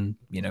seeing,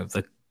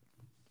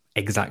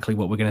 exactly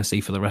what we're going to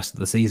see for the rest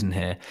of the season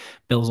here?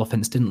 Bills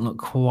offense didn't look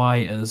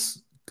quite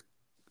as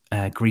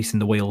greasing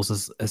the wheels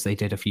as they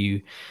did a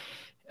few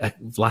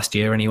last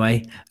year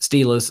anyway.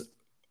 Steelers,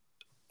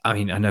 I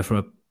mean, I know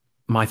from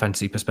my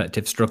fantasy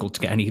perspective, struggled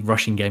to get any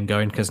rushing game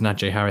going because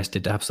Najee Harris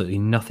did absolutely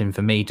nothing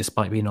for me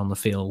despite being on the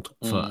field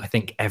for, I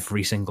think,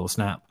 every single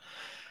snap.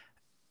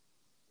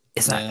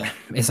 Is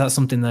that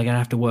something they're going to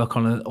have to work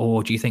on,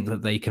 or do you think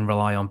that they can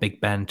rely on Big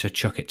Ben to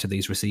chuck it to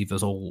these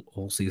receivers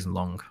all season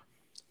long?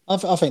 I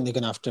think they're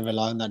going to have to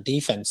rely on that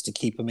defense to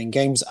keep them in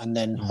games, and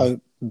then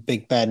hope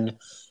Big Ben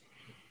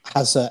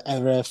has an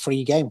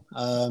error-free game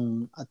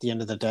at the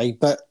end of the day.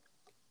 But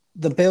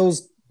the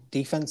Bills'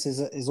 defense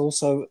is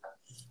also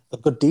a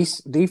good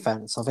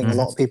defense. I think a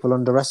lot of people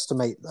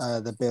underestimate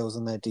the Bills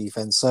and their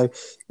defense. So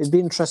it'd be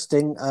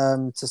interesting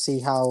to see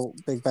how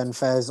Big Ben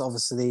fares.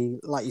 Obviously,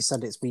 like you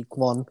said, it's week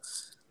 1.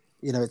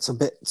 It's a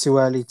bit too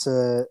early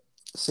to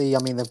see. I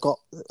mean,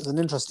 there's an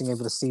interesting game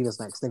for the Steelers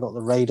next. They've got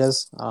the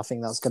Raiders. I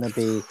think that's going to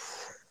be.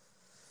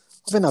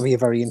 I think that'll be a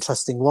very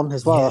interesting one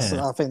as well.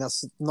 Yeah. I think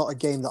that's not a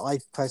game that I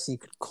personally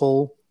could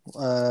call.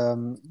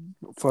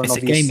 For it's a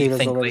game you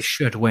think they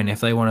should win if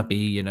they want to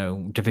be,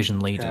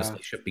 division leaders.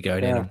 They should be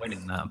going in and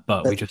winning that.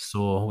 But we just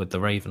saw with the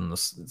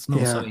Ravens, it's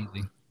not so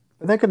easy.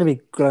 But they're going to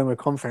be going with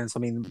confidence. I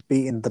mean,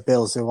 beating the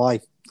Bills, who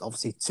I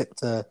obviously tipped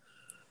to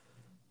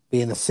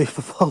be in the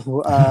Super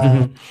Bowl.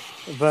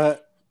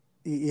 But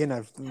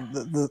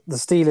the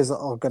Steelers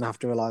are going to have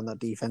to rely on that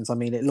defense. I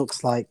mean, it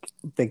looks like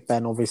Big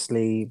Ben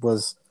obviously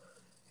was.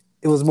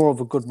 It was more of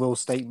a goodwill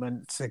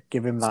statement to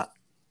give him that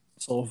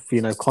sort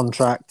of,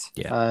 contract.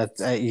 Yeah.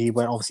 He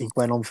went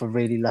on for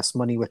really less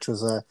money, which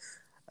was a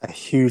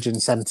huge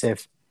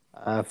incentive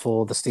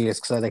for the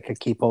Steelers so they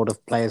could keep hold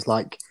of players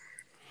like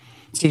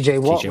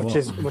TJ Watt,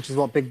 which is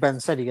what Big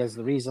Ben said. He goes,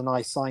 the reason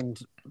I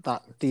signed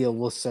that deal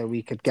was so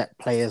we could get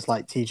players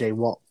like TJ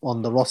Watt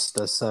on the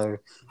roster. So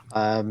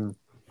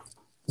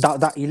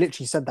that he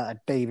literally said that a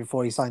day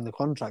before he signed the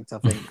contract, I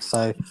think.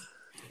 So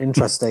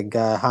interesting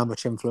how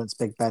much influence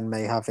Big Ben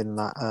may have in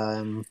that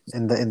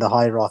in the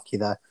hierarchy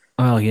there.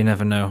 Well, you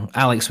never know.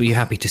 Alex, were you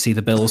happy to see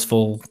the Bills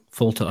fall to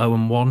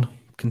 0-1,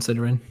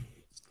 considering?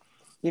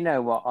 You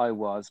know what, I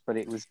was, but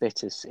it was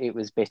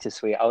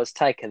bittersweet. I was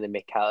taking the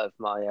mick out of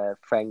my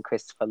friend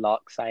Christopher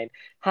Locke, saying,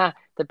 the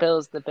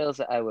Bills are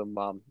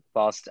 0-1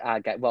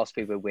 whilst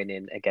we were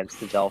winning against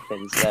the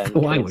Dolphins.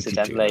 Why would you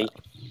do that?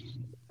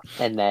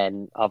 And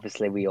then,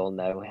 obviously, we all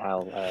know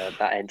how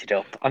that ended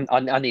up.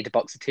 I need a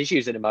box of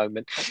tissues in a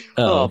moment.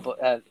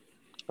 The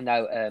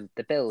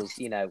Bills,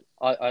 I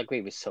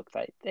agree with Suck.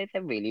 They're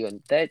really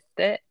their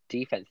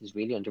defense is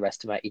really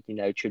underestimated.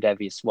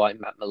 Tre'Davious White,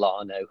 Matt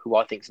Milano, who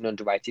I think is an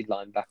underrated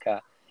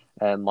linebacker,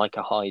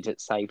 Micah Hyde at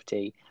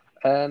safety.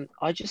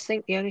 I just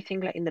think the only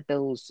thing letting the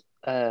Bills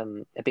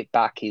a bit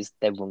back is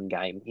their run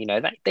game.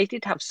 They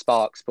did have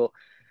sparks, but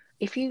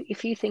if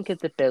you think of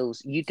the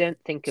Bills, you don't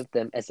think of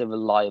them as a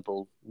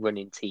reliable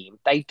running team.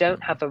 They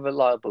don't have a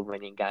reliable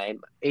running game.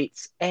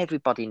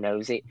 Everybody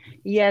knows it.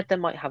 Yeah, they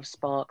might have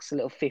sparks,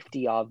 little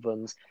 50-yard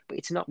runs, but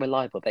it's not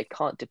reliable. They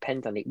can't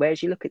depend on it.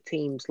 Whereas you look at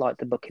teams like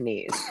the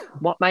Buccaneers,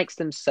 what makes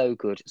them so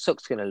good?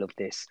 Suck's going to love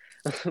this.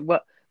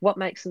 What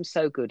makes them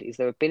so good is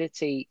their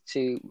ability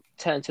to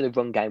turn to the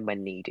run game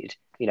when needed.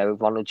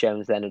 Ronald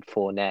Jones, Leonard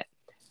Fournette.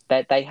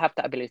 They have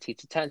that ability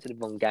to turn to the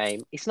run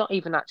game. It's not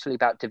even actually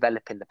about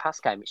developing the pass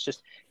game. It's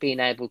just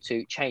being able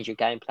to change your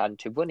game plan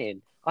to run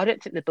in. I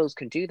don't think the Bills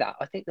can do that.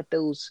 I think the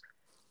Bills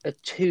are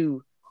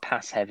too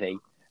pass heavy,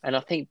 and I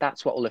think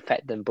that's what will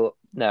affect them. But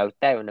no,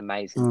 they're an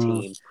amazing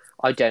team.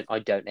 I don't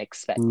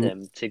expect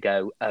them to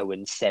go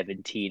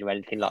 0-17 or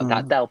anything like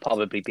that. They'll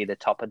probably be the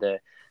top of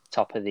the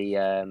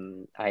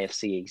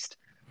AFC East.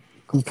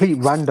 Complete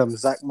random.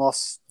 Zach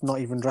Moss not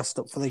even dressed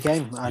up for the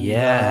game. And,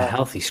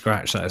 healthy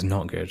scratch. That is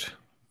not good.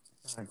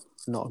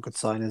 It's not a good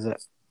sign, is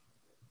it?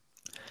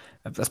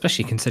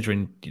 Especially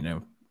considering,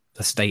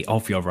 the state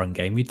of your run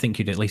game. You'd think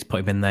you'd at least put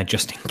him in there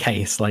just in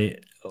case. Out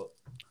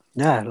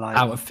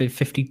of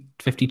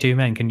 52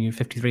 men,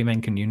 53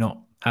 men, can you not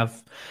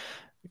have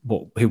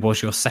who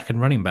was your second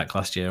running back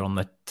last year on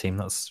the team?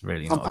 That's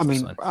really not a good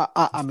sign.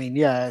 I mean,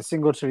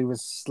 Singletary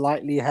was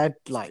slightly ahead,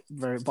 by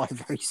very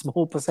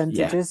small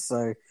percentages. Yeah.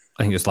 So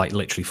I think it was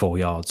literally 4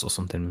 yards or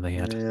something they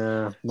had.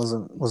 Yeah,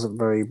 wasn't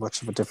very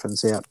much of a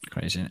difference yet.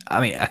 Crazy.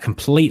 I mean, a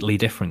completely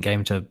different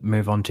game to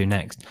move on to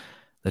next.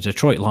 The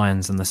Detroit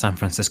Lions and the San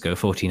Francisco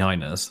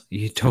 49ers.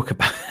 You talk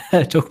about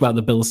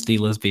the Bills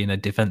Steelers being a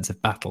defensive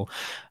battle,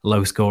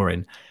 low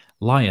scoring.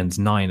 Lions,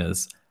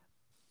 Niners.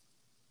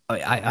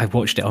 I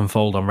watched it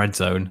unfold on Red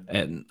Zone,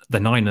 and the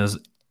Niners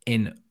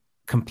in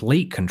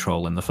complete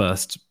control in the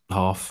first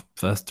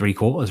three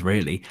quarters,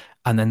 really.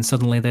 And then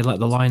suddenly they let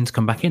the Lions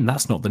come back in.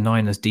 That's not the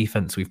Niners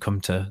defense we've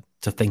come to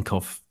think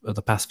of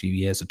the past few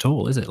years at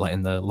all, is it?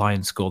 In the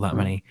Lions score that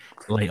many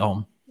late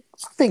on.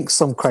 I think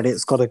some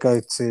credit's got to go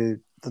to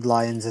the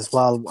Lions as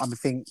well. I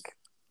think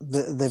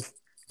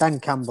Dan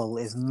Campbell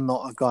is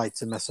not a guy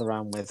to mess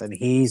around with, and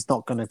he's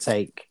not going to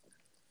take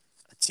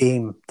a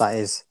team that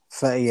is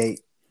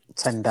 38-10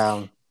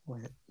 down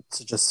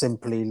to just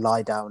simply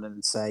lie down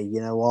and say, you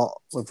know what,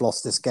 we've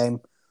lost this game.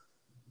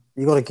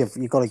 You got to give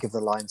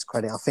the Lions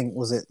credit. I think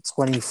was it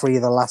 23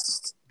 of the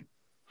last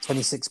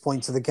 26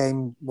 points of the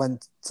game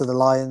went to the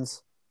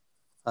Lions.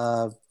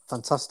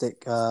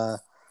 Fantastic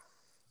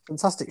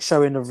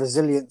showing of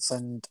resilience,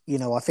 and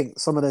I think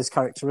some of those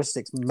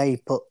characteristics may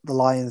put the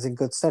Lions in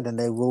good stead, and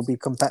they will be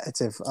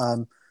competitive.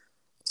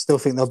 Still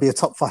think they'll be a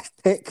top 5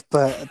 pick,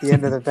 but at the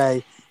end of the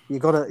day, you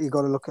got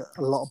to look at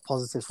a lot of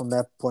positives from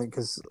their point,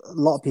 because a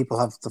lot of people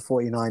have the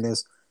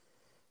 49ers,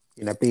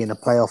 being a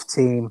playoff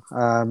team.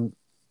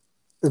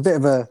 A bit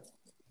of a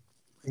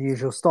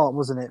unusual start,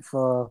 wasn't it,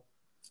 for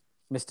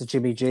Mr.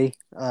 Jimmy G?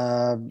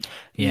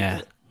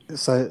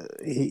 So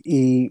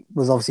he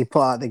was obviously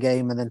put out of the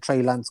game, and then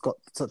Trey Lance got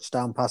the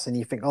touchdown pass, and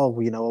you think, oh,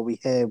 well, are we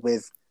here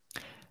with,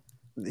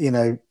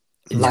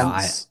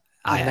 Lance?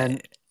 And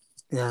then,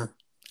 yeah.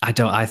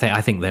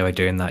 I think they were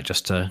doing that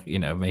just to,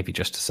 maybe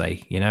just to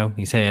say,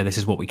 he's here. This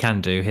is what we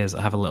can do.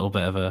 Have a little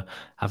bit of a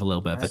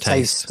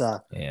taste.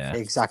 Yeah,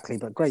 exactly.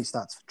 But great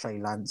stats for Trey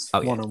Lance.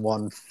 Oh, yeah.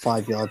 1-on-1,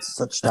 5 yards,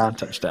 touchdown.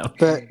 Touchdown.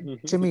 But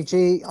Jimmy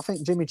G, I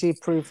think Jimmy G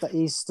proved that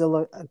he's still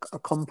a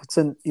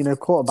competent,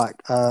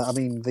 quarterback. I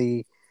mean,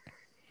 the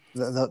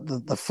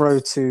throw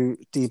to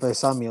Deebo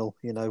Samuel,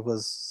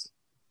 was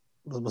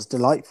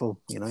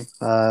delightful. Yeah,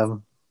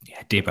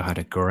 Deebo had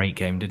a great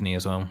game, didn't he,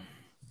 as well?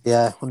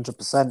 Yeah,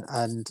 100%.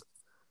 And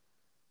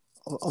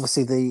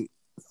obviously the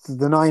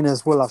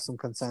Niners will have some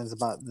concerns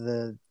about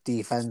the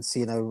defense.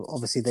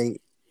 Obviously they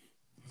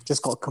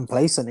just got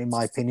complacent, in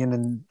my opinion.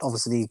 And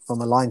obviously from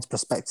a Lions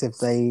perspective,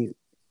 they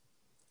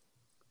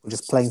were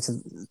just playing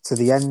to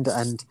the end,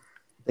 and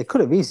they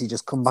could have easily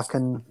just come back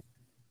and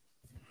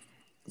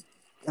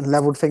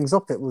leveled things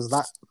up. It was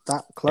that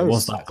close. It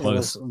was that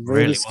close. It was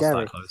really scary.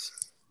 Was that close.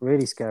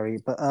 Really scary.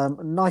 But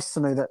nice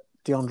to know that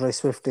DeAndre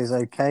Swift is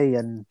okay,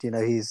 and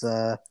he's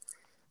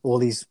all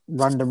these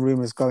random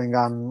rumors going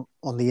on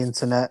the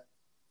internet,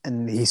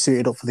 and he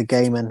suited up for the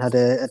game and had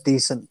a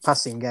decent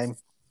passing game.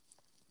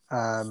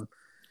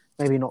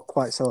 Maybe not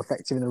quite so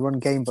effective in the run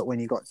game, but when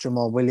you got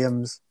Jamal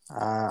Williams,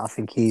 I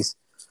think he's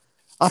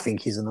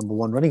a number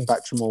one running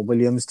back. Jamal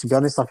Williams, to be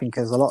honest, I think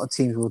there's a lot of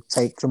teams will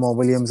take Jamal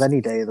Williams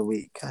any day of the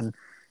week, and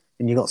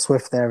you got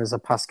Swift there as a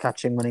pass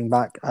catching running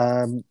back.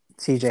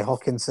 TJ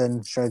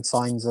Hawkinson showed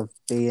signs of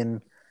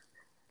being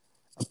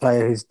a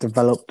player who's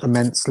developed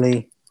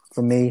immensely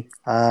for me.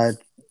 8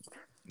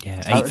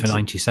 for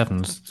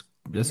 97.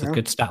 That's a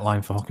good stat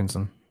line for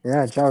Hawkinson.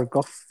 Yeah, Jared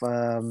Goff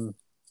threw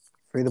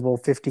the ball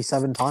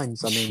 57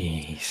 times. I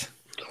mean, jeez,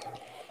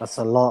 that's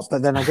a lot.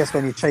 But then I guess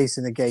when you're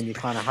chasing the game, you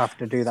kind of have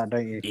to do that,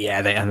 don't you?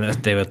 Yeah,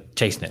 they were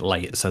chasing it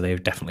late, so they were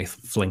definitely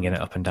flinging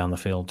it up and down the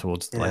field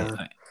towards the late.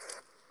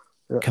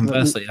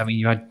 Conversely, I mean,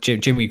 you had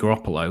Jimmy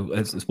Garoppolo,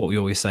 as what we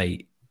always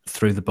say,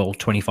 threw the ball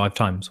 25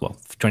 times. Well,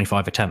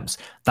 25 attempts.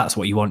 That's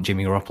what you want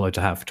Jimmy Garoppolo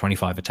to have,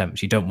 25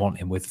 attempts. You don't want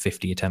him with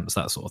 50 attempts,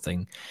 that sort of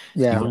thing.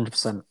 Yeah,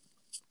 100%.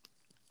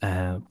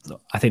 I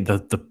think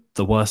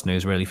the worst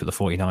news really for the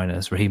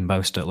 49ers, Raheem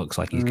Mostert looks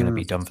like he's going to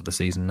be done for the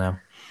season now.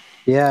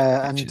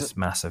 Yeah, which is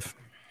massive.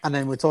 And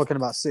then we're talking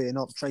about suiting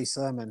up Trey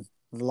Sermon.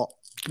 A lot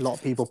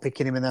of people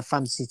picking him in their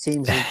fantasy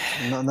teams.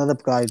 And another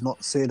guy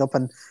not suited up.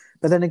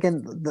 But then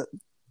again,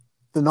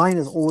 the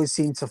Niners always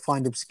seem to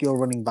find obscure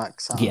running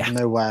backs out of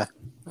nowhere.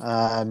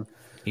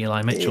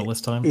 Eli Mitchell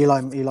this time.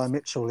 Eli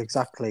Mitchell,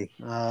 exactly.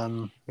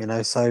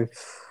 So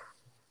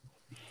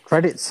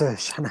credit to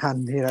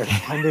Shanahan.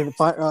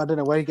 I don't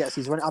know where he gets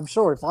his running. I'm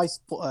sure if I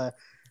put a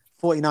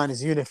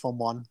 49ers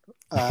uniform on,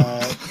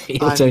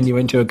 he'll turn you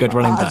into a good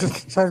running back.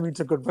 Just turn me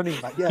into a good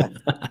running back. Yeah.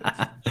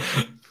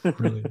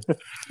 Brilliant.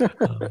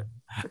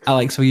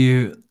 Alex, were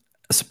you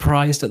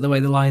surprised at the way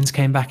the Lions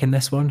came back in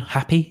this one?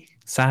 Happy?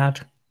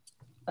 Sad?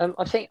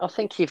 I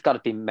think you've got to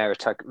be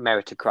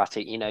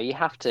meritocratic. You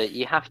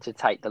have to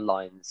take the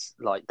Lions.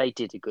 Like, they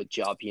did a good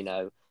job.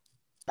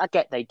 I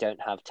get they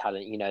don't have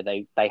talent.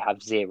 They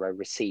have zero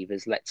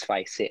receivers. Let's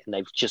face it, and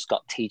they've just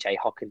got TJ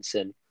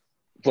Hawkinson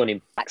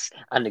running backs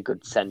and a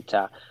good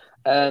center.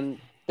 The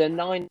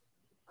Niners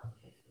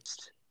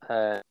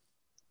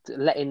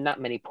letting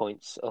that many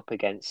points up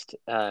against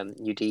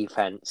your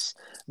defense,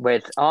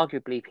 with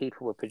arguably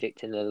people were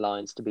predicting the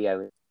Lions to be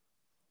 0.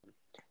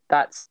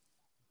 That's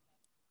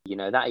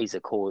that is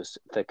a cause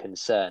for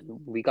concern.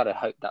 We got to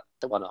hope that's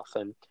the one off.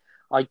 And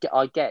I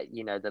get,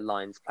 the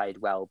Lions played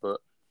well,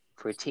 but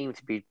for a team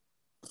to be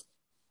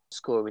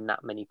scoring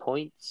that many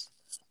points,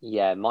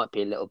 it might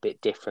be a little bit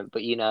different.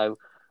 But,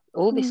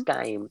 all this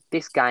game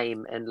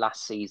and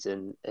last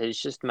season has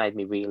just made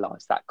me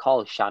realise that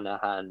Kyle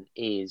Shanahan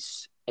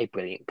is a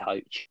brilliant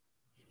coach.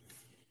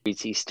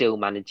 He still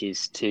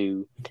manages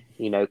to,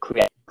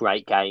 create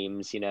great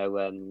games,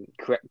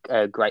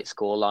 great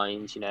score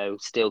lines,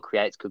 still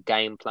creates good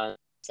game plans.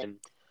 And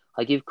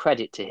I give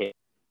credit to him.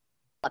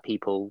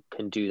 People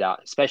can do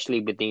that,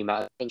 especially with the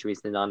amount of injuries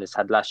the Niners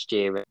had last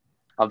year. And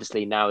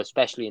obviously now,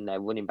 especially in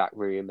their running back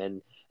room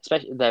and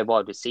especially their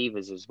wide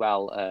receivers as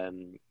well.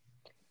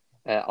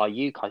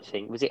 Ayuk, I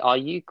think. Was it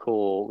Ayuk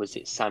or was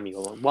it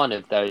Samuel? One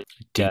of those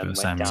went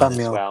down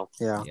as well.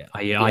 Yeah.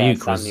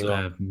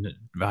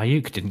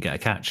 Ayuk didn't get a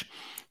catch,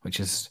 which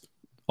is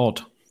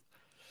odd.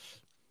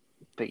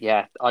 But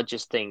yeah, I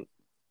just think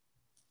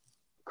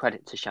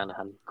credit to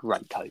Shanahan,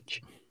 great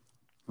coach.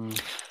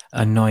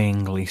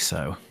 Annoyingly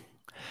so.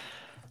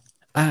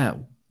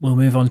 We'll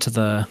move on to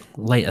the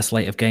latest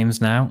slate of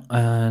games now.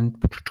 And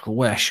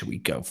where should we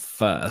go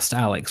first?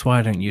 Alex,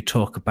 why don't you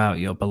talk about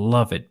your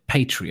beloved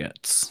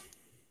Patriots?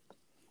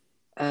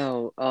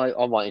 Oh,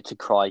 I wanted to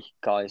cry,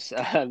 guys.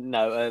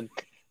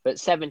 But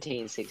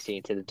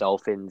 17-16 to the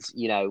Dolphins.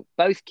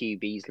 Both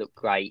QBs look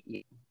great.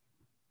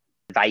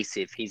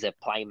 Evasive. He's a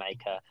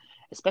playmaker,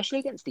 especially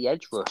against the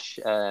edge rush.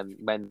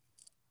 When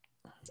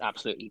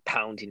absolutely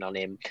pounding on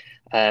him.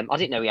 I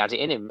didn't know he had it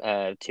in him,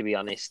 to be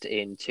honest,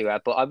 in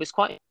Tua, but I was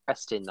quite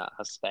impressed in that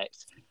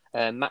aspect.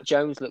 Matt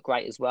Jones looked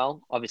great as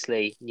well.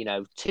 Obviously,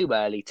 too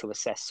early to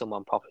assess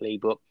someone properly,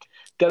 but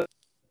go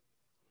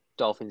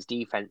Dolphins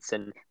defense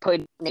and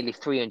putting nearly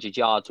 300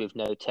 yards with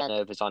no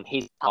turnovers on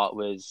his part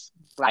was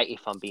great,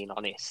 if I'm being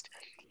honest.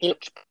 He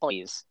looked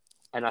poised,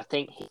 and I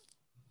think he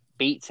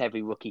beats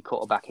every rookie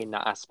quarterback in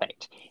that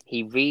aspect.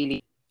 He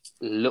really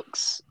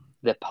looks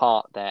the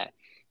part there.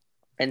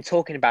 And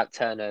talking about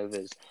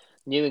turnovers,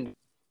 New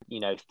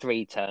England,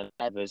 3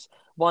 turnovers.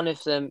 One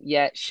of them,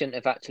 shouldn't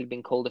have actually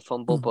been called a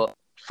fumble, but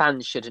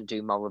fans shouldn't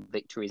do moral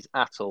victories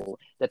at all.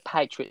 The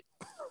Patriots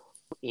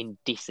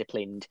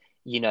indisciplined.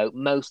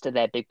 Most of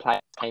their big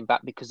players came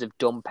back because of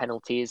dumb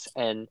penalties,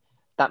 and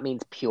that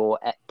means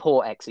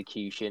poor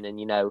execution.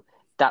 And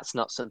that's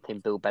not something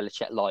Bill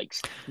Belichick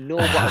likes. Nor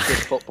what a good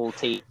football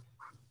team.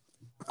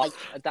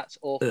 That's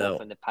awful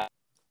from the Patriots.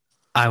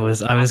 I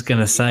was going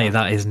to say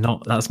that's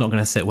not going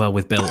to sit well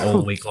with Bill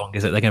all week long,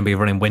 is it? They're going to be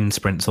running wind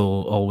sprints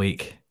all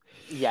week.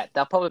 Yeah,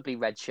 they'll probably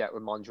redshirt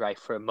Ramondre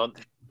for a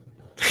month.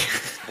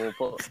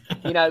 But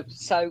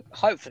so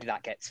hopefully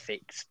that gets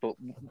fixed. But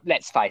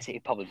let's face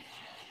it probably.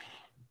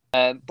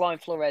 Brian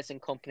Flores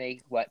and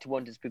company worked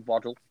wonders with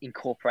Waddle,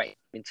 incorporating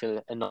him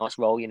into a nice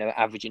role,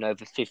 averaging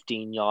over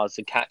 15 yards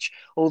a catch.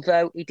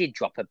 Although he did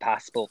drop a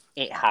pass, but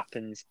it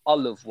happens. I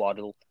love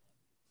Waddle.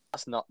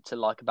 That's not to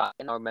like about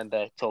it. I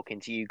remember talking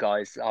to you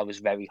guys. I was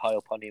very high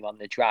up on him on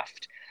the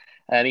draft.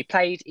 He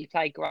played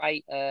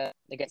great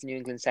against New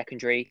England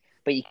secondary,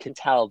 but you can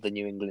tell the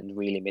New England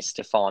really missed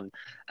Stephon.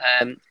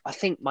 I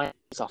think my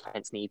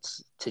offense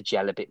needs to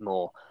gel a bit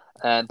more,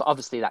 but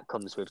obviously that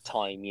comes with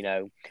time,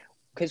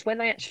 because when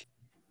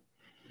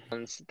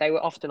they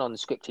were often on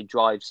scripted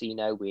drives,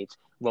 with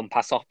run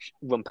pass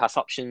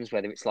options,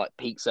 whether it's like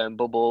peak zone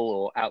bubble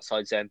or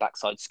outside zone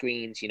backside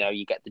screens,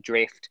 you get the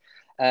drift.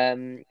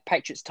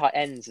 Patriots tight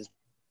ends as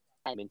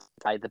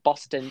play the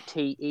Boston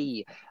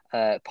TE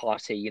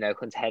party,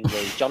 Hunter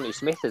Henry, Johnny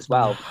Smith as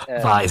well.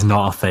 That is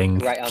not a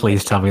thing.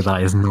 Please tell me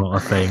that is not a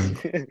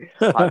thing.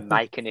 I'm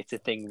making it a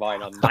thing,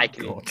 Ryan. I'm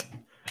making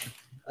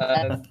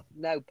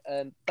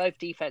it. Both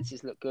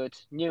defenses look good.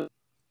 New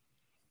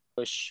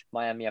Bush,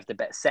 Miami have the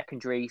better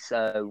secondary,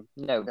 so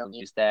no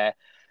news there.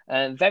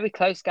 Very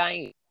close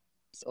game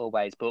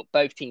always, but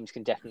both teams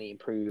can definitely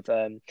improve.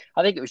 I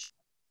think it was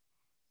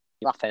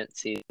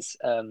offenses.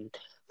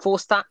 4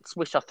 stats,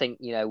 which I think,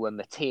 were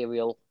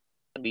material.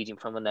 I'm reading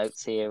from the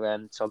notes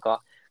here. So I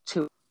got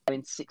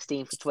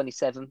 16 for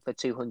 27 for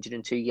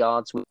 202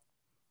 yards with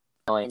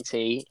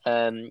 90.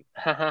 To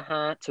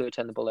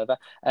return the ball over.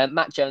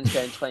 Matt Jones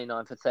going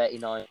 29 for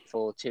 39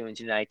 for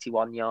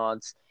 281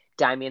 yards.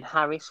 Damian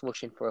Harris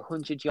rushing for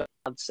 100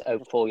 yards,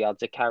 over 4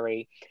 yards a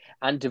carry.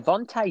 And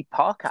Devontae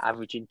Parker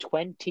averaging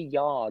 20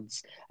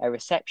 yards, a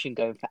reception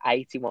going for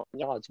 81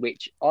 yards,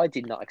 which I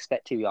did not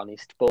expect, to be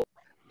honest. But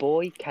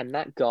boy, can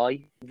that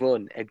guy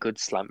run a good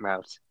slant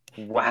route.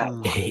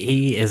 Wow.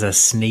 He is a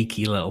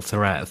sneaky little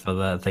threat for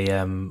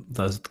the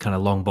those kind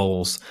of long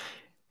balls.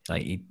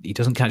 Like he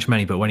doesn't catch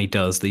many, but when he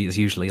does, he's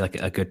usually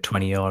like a good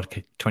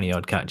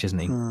 20-yard catch, isn't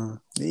he?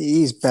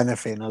 He's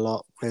benefiting a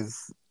lot with,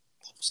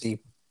 obviously,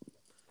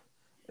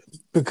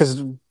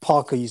 because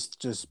Parker used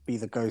to just be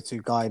the go-to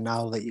guy.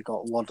 Now that you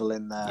got Waddle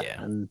in there,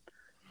 and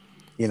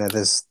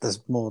there's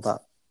more of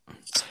that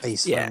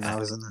space now,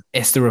 isn't there?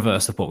 It's the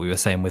reverse of what we were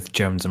saying with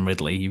Jones and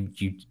Ridley.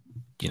 You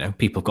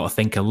people got to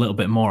think a little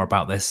bit more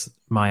about this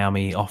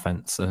Miami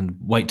offense and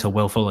wait till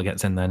Will Fuller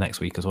gets in there next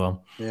week as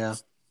well. Yeah.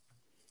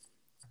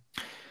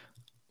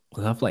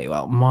 Lovely.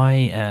 Well,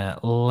 my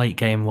late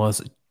game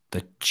was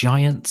the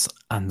Giants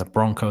and the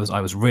Broncos.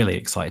 I was really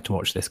excited to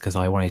watch this because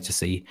I wanted to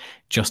see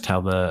just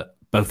how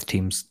both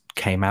teams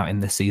came out in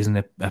this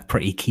season, a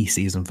pretty key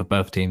season for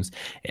both teams.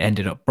 It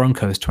ended up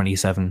Broncos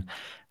 27,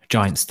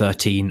 Giants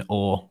 13,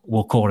 or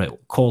we'll call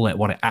it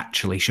what it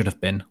actually should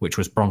have been, which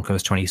was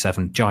Broncos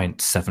 27,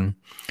 Giants 7.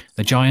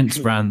 The Giants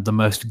ran the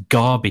most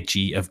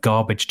garbagey of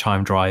garbage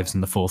time drives in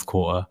the fourth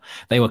quarter.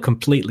 They were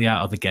completely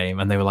out of the game,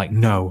 and they were like,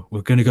 no,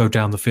 we're going to go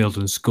down the field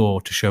and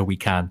score to show we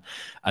can.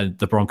 And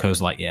the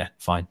Broncos like, yeah,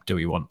 fine, do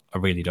what you want. I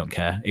really don't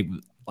care.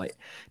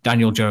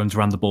 Daniel Jones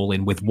ran the ball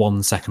in with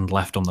 1 second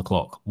left on the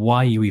clock. Why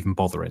are you even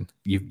bothering?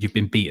 You've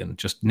been beaten.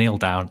 Just kneel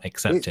down,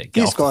 accept it.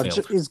 He's got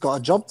a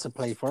job to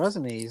play for,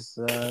 hasn't he?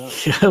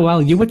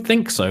 Well, you would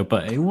think so,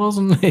 but it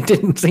wasn't. It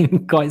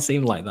didn't quite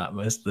seem like that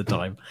most of the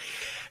time.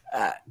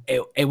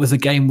 It was a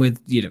game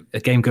with a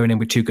game going in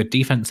with 2 good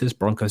defenses.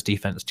 Broncos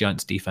defense,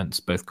 Giants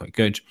defense, both quite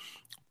good.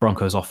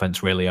 Broncos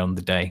offense really owned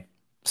the day.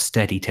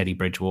 Steady Teddy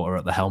Bridgewater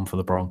at the helm for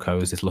the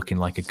Broncos is looking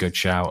like a good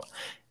shout.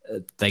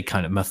 They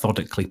kind of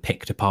methodically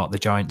picked apart the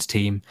Giants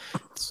team.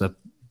 It's a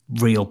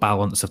real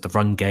balance of the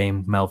run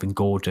game, Melvin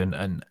Gordon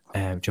and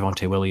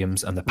Javonte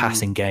Williams, and the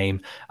passing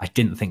game. I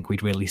didn't think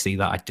we'd really see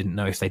that. I didn't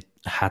know if they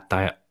had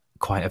that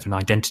quite of an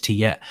identity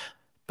yet.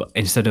 But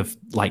instead of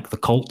like the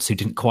Colts, who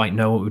didn't quite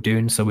know what we're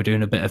doing, so we're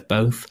doing a bit of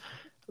both,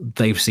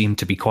 they've seemed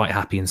to be quite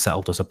happy and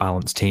settled as a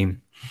balanced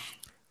team.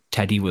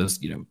 Teddy was,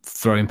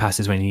 throwing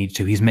passes when he needed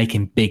to. He's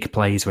making big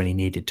plays when he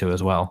needed to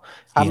as well.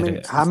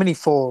 How many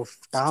fourth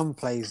down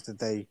plays did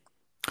they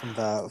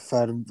convert?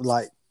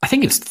 I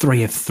think it's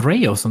 3 of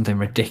 3 or something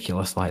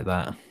ridiculous like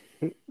that.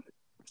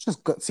 It's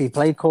just gutsy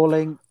play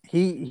calling.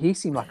 He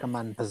seemed like a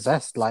man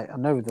possessed. Like, I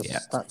know the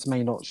stats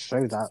may not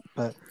show that,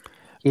 but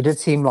he did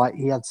seem like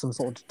he had some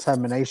sort of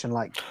determination,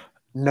 like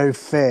no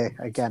fear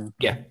again.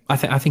 Yeah, I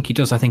think he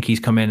does. I think he's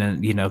come in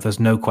and, there's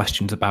no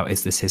questions about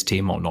is this his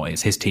team or not.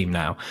 It's his team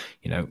now.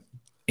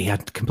 He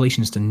had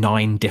completions to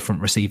 9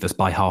 different receivers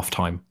by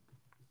halftime.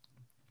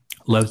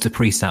 Loads of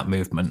pre-snap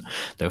movement.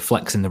 They were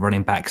flexing the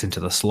running backs into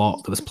the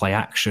slot. There was play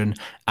action,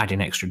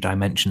 adding extra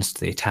dimensions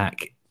to the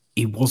attack.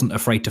 He wasn't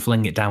afraid to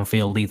fling it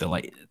downfield either.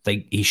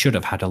 He should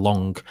have had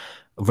a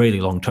really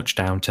long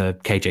touchdown to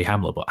KJ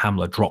Hamler, but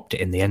Hamler dropped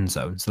it in the end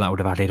zone, so that would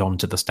have added on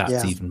to the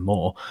stats even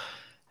more.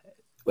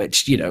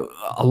 Which,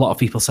 a lot of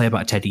people say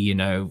about Teddy,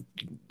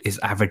 his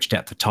average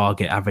depth of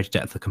target, average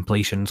depth of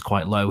completion is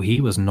quite low.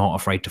 He was not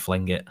afraid to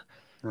fling it.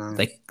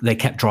 They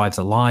kept drives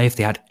alive.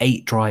 They had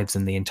 8 drives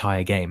in the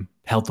entire game,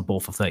 held the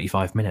ball for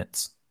 35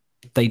 minutes.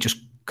 They just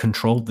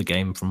controlled the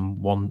game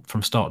from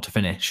start to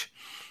finish.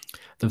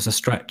 There was a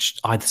stretch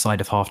either side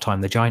of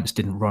halftime. The Giants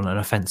didn't run an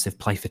offensive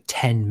play for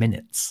 10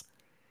 minutes.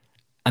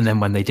 And then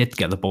when they did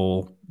get the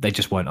ball, they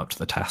just weren't up to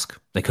the task.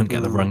 They couldn't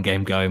get the run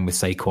game going with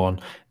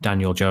Saquon.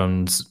 Daniel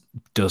Jones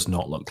does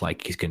not look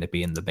like he's going to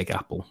be in the Big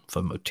Apple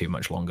for too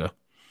much longer.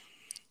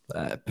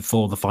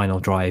 Before the final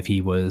drive,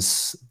 he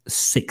was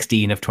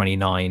 16 of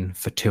 29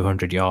 for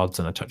 200 yards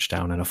and a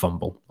touchdown and a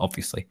fumble,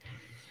 obviously.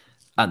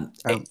 And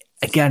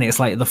again, it's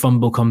like the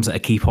fumble comes at a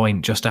key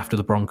point just after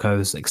the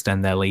Broncos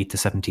extend their lead to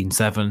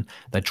 17-7.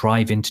 They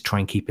drive in to try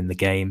and keep in the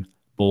game.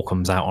 Ball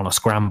comes out on a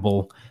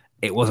scramble.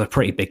 It was a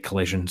pretty big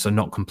collision, so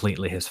not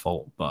completely his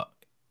fault. But,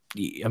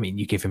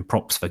 you give him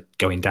props for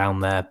going down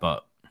there,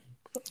 but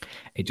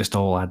it just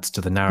all adds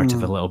to the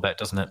narrative a little bit,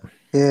 doesn't it?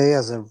 Yeah, he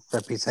has a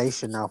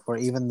reputation now for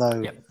it, even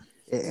though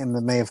it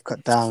may have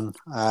cut down,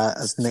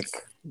 as Nick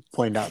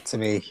pointed out to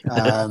me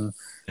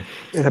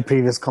in a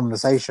previous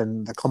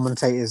conversation. The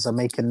commentators are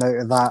making note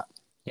of that.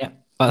 Yeah,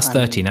 that's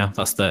 30 now.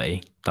 That's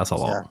 30. That's a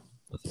lot. Yeah.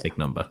 That's a big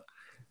number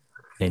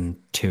in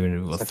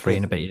 2 or 3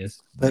 and a bit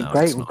years. But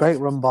great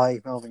run by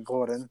Melvin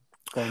Gordon.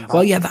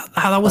 Well, yeah,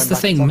 that was the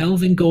thing.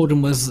 Melvin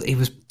Gordon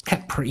was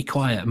kept pretty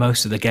quiet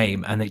most of the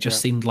game, and it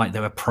just seemed like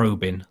they were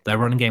probing. Their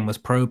running game was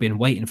probing,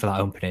 waiting for that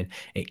opening.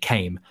 It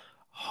came.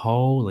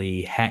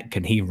 Holy heck,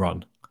 can he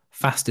run?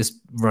 Fastest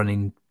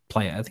running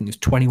player, I think it was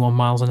 21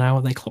 miles an hour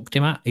they clocked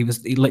him at. It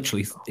was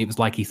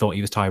like he thought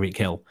he was Tyreek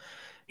Hill.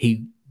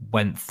 He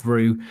went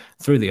through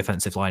the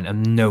offensive line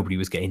and nobody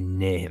was getting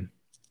near him.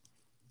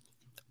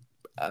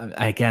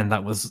 Again,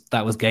 that was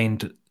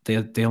gained.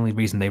 The only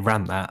reason they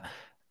ran that,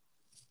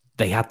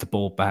 they had the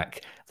ball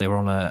back. They were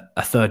on a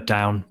 3rd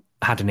down,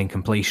 had an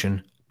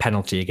incompletion,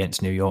 penalty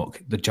against New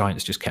York. The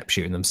Giants just kept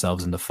shooting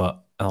themselves in the foot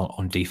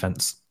on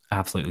defense,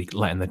 absolutely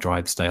letting the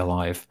drive stay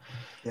alive.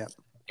 Yeah,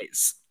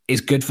 it's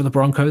good for the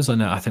Broncos.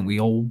 I think we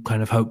all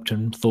kind of hoped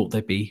and thought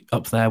they'd be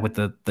up there with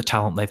the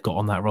talent they've got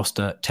on that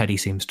roster. Teddy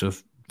seems to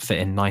have fit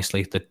in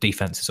nicely. The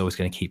defense is always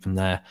going to keep them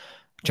there.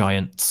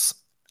 Giants,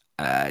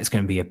 it's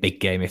going to be a big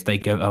game if they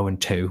go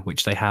 0-2,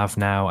 which they have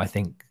now. I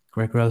think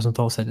Greg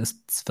Rosenthal said it's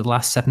for the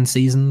last 7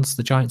 seasons,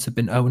 the Giants have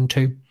been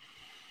 0-2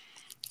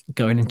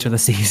 going into the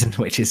season,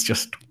 which is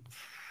just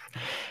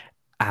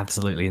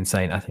absolutely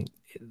insane. I think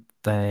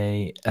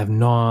the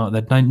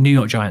New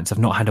York Giants have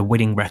not had a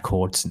winning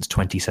record since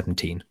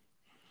 2017.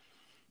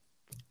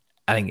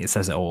 I think it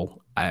says it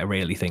all. I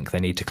really think they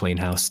need to clean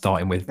house,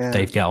 starting with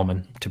Dave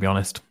Gettleman, to be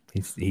honest.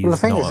 He's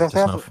not up to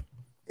snuff.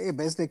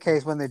 But it's the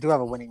case when they do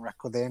have a winning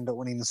record, they end up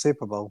winning the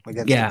Super Bowl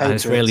against the Patriots. And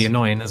it's really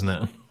annoying, isn't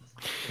it?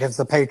 Against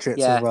the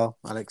Patriots as well,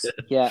 Alex.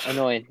 Yeah,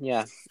 annoying.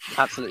 Yeah,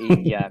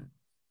 absolutely. Yeah.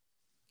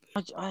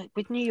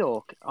 With New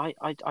York,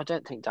 I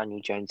don't think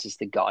Daniel Jones is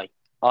the guy.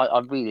 I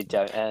really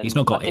don't. He's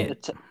not got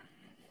it.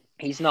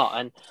 He's not,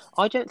 and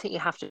I don't think you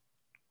have to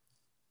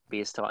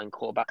be a starting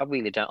quarterback. I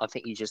really don't. I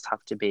think you just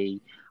have to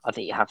be. I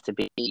think you have to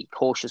be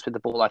cautious with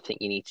the ball. I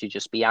think you need to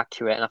just be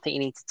accurate, and I think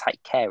you need to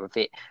take care of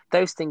it.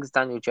 Those things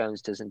Daniel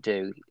Jones doesn't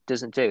do,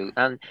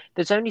 and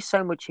there's only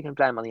so much you can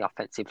blame on the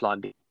offensive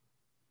line. It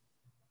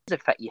does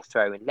affect your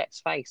throwing. Let's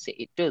face it,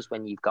 it does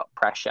when you've got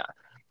pressure.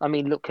 I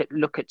mean, look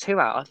at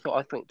Tua. I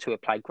thought Tua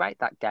played great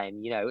that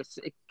game. It's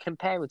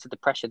comparing to the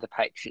pressure the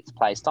Patriots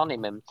placed on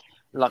him, and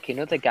like in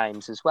other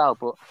games as well.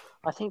 But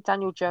I think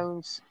Daniel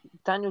Jones's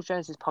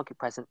pocket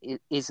presence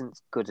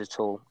isn't good at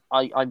all.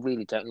 I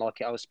really don't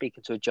like it. I was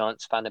speaking to a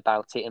Giants fan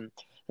about it, and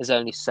there's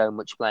only so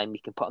much blame you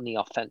can put on the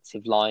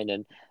offensive line,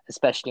 and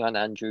especially on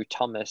Andrew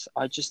Thomas.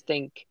 I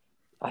think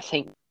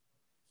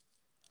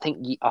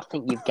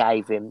you've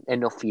gave him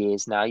enough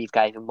years now. You've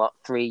gave him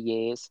 3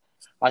 years.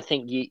 I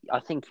think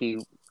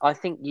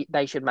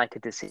they should make a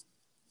decision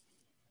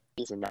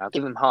now.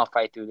 Give him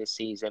halfway through this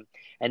season,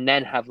 and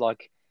then have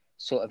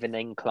sort of an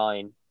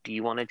incline. Do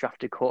you want to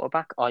draft a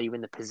quarterback? Are you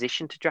in the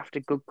position to draft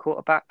a good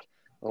quarterback,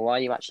 or are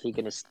you actually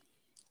going to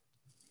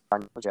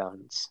Daniel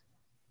Jones?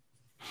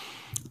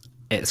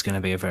 It's going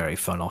to be a very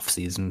fun off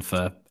season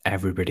for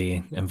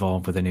everybody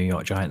involved with the New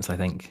York Giants. I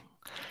think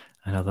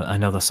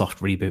another soft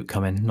reboot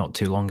coming not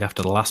too long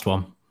after the last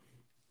one.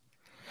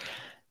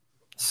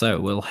 So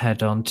we'll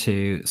head on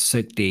to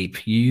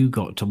Sukhdeep. You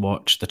got to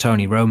watch the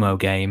Tony Romo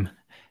game.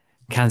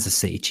 Kansas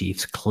City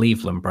Chiefs,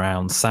 Cleveland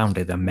Browns.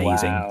 Sounded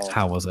amazing. Wow.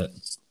 How was it?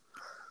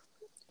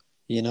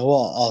 You know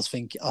what?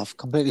 I've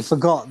completely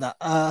forgot that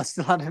I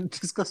still hadn't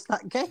discussed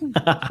that game.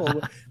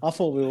 I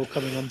thought we were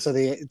coming on to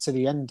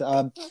the end.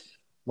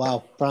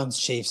 Wow, Browns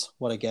Chiefs,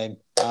 what a game!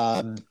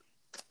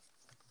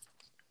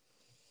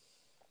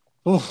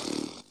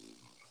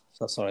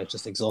 So sorry,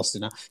 just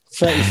exhausted now.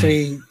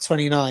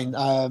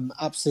 33-29,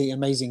 absolutely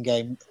amazing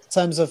game. In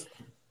terms of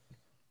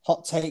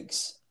hot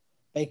takes,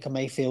 Baker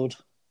Mayfield,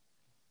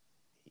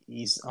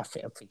 I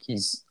think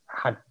he's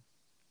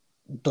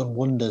done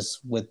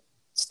wonders with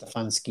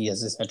Stefanski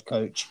as his head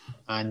coach,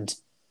 and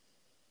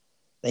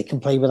they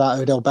can play without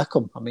Odell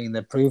Beckham. I mean,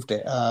 they proved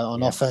it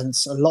on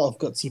offense. A lot of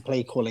gutsy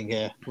play calling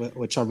here,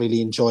 which I really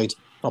enjoyed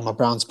from a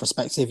Browns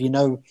perspective. You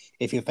know,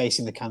 if you're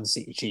facing the Kansas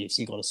City Chiefs,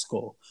 you got to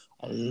score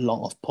a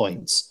lot of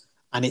points,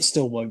 and it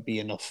still won't be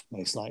enough,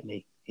 most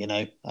likely. You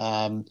know,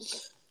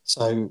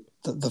 so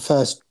the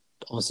first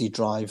obviously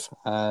drive,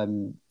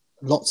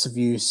 lots of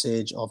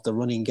usage of the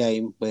running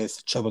game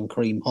with Chubb and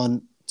Kareem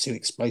Hunt, two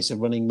explosive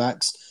running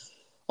backs.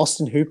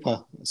 Austin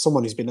Hooper,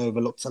 someone who's been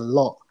overlooked a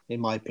lot,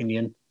 in my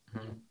opinion,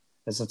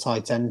 as a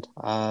tight end.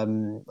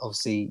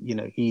 Obviously, you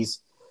know, he's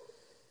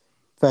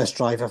first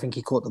drive, I think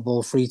he caught the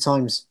ball 3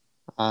 times,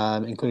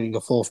 including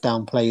a 4th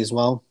down play as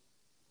well.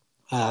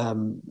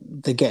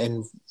 They're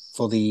getting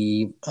for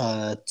the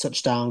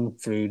touchdown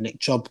through Nick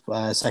Chubb,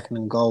 2nd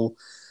and goal.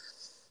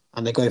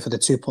 And they go for the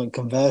 2-point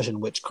conversion,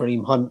 which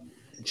Kareem Hunt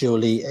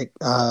duly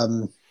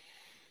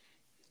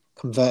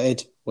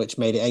converted, which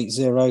made it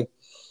 8-0.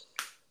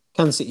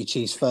 Kansas City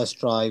Chiefs first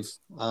drive.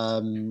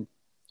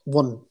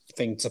 One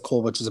thing to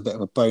call, which was a bit of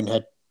a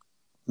bonehead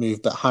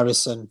move, but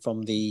Harrison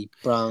from the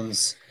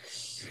Browns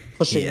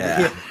pushing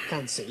the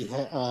Kansas City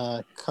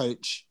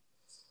coach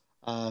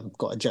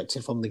got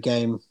ejected from the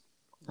game.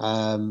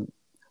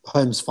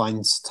 Holmes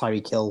finds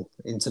Tyreek Hill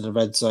into the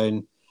red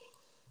zone.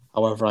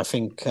 However, I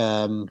think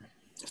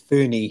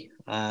Fooney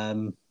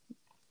got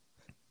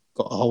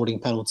a holding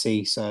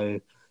penalty,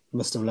 so he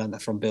must have learned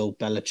that from Bill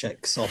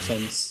Belichick's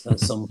offense at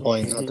some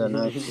point. I don't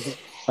know.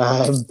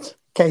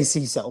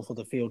 KC settled for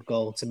the field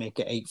goal to make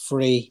it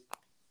 8-3.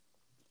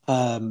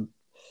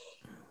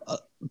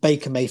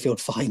 Baker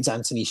Mayfield finds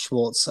Anthony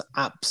Schwartz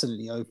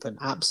absolutely open,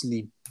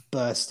 absolutely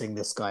bursting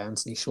this guy.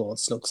 Anthony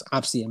Schwartz looks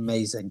absolutely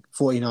amazing.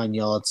 49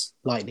 yards,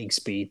 lightning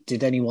speed.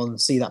 Did anyone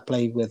see that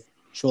play with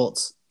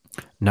Schwartz?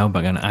 No, but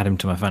I'm going to add him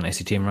to my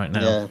fantasy team right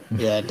now.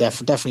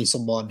 Definitely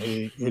someone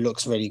who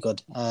looks really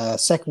good.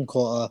 Second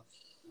quarter,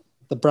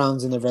 the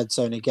Browns in the red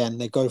zone again.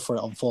 They go for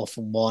it on 4th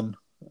and 1.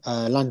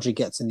 Landry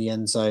gets in the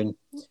end zone,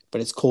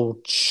 but it's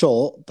called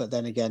short. But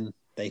then again,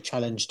 they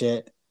challenged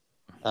it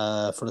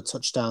for a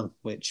touchdown,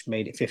 which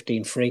made it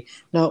 15-3.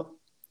 Now,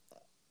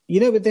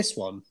 you know, with this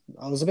one,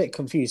 I was a bit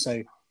confused.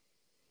 So,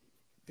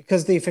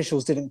 because the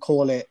officials didn't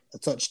call it a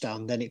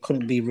touchdown, then it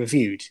couldn't be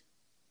reviewed.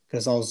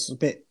 Because I was a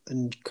bit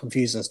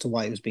confused as to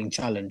why it was being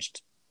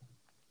challenged.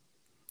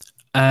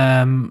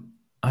 I'm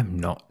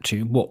not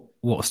too.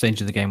 What stage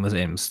of the game was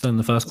it in? Still in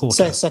the first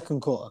quarter? Second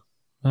quarter.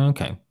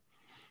 Okay.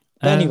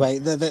 But anyway,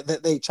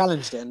 they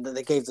challenged it and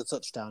they gave the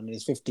touchdown. It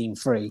was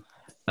 15-3.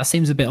 That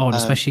seems a bit odd,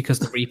 especially because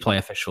the replay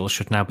officials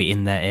should now be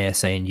in their ear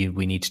saying,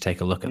 we need to take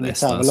a look at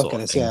this. Have a look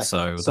at this, yeah.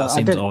 So that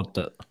seems odd.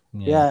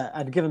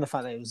 And given the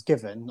fact that it was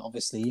given,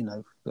 obviously, you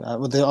know,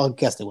 I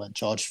guess they weren't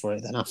charged for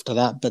it then after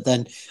that. But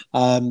then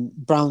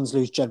Browns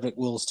lose Jedrick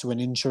Wills to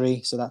an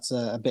injury, so that's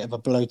a bit of a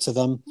blow to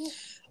them.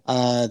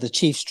 The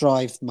Chiefs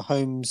drive,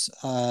 Mahomes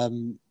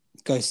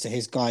goes to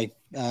his guy,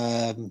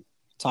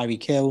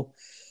 Tyreek Hill.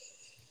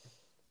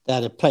 They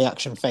had a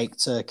play-action fake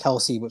to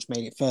Kelsey, which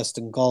made it 1st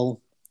and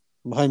goal.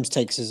 Mahomes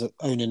takes his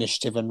own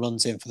initiative and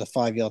runs in for the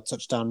 5-yard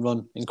touchdown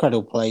run.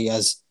 Incredible play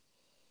as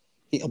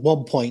at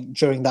one point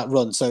during that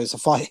run. So it's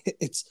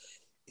it's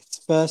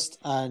 1st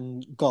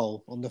and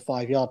goal on the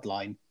 5-yard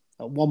line.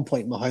 At one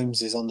point,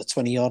 Mahomes is on the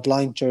 20-yard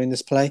line during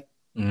this play.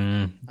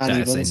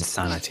 That's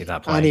insanity,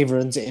 that play. And he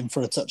runs it in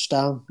for a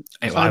touchdown.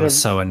 I was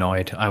so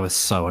annoyed.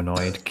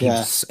 He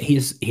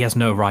has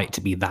no right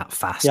to be that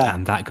fast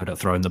and that good at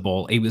throwing the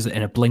ball. He was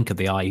in a blink of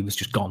the eye. He was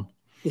just gone.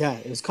 Yeah,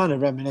 it was kind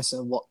of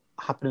reminiscent of what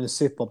happened in the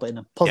Super Bowl, but in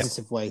a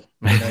positive way.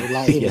 You know,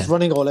 like he was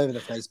running all over the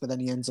place, but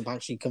then he ends up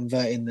actually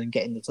converting and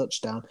getting the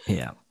touchdown.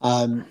 Yeah.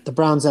 The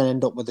Browns then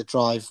end up with a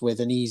drive with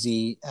an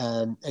easy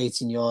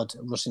 18-yard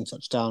rushing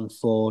touchdown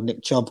for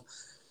Nick Chubb.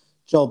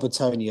 Joel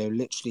Bitonio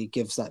literally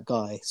gives that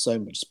guy so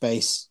much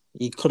space.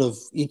 He could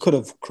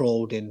have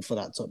crawled in for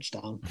that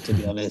touchdown, to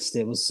be honest.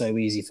 It was so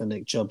easy for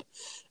Nick Chubb.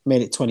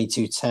 Made it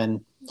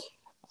 22-10.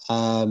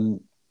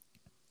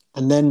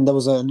 And then there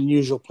was an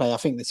unusual play. I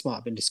think this might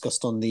have been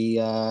discussed on the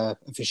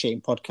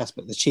officiating podcast,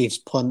 but the Chiefs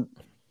punt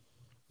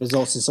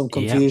results in some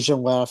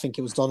confusion where I think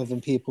it was Donovan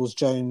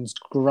Peoples-Jones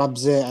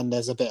grabs it and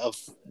there's a bit of,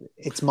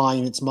 it's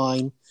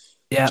mine.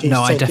 Yeah, Chiefs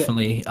no, I take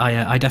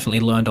it.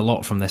 definitely learned a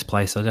lot from this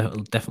place. I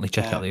definitely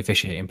check out the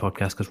officiating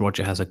podcast because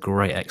Roger has a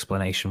great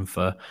explanation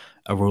for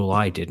a rule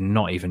I did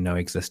not even know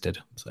existed.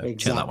 So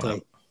check that one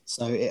out. Exactly.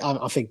 So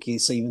I think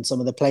it's even some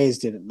of the players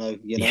didn't know.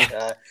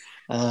 Yeah.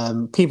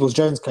 Peoples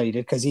Jones clearly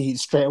did because he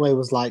straight away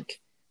was like,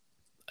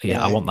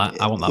 Yeah, I want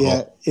that. I want that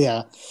ball.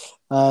 Yeah.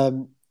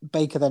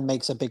 Baker then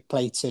makes a big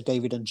play to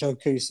David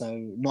Njoku. So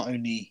not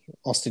only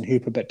Austin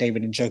Hooper, but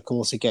David Njoku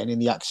also getting in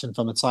the action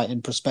from a tight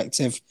end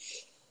perspective.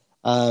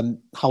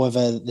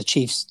 However, the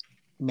Chiefs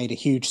made a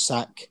huge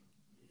sack.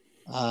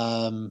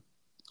 And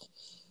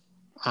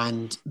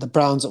the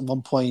Browns at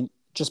one point,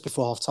 just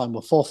before halftime,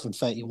 were 4th and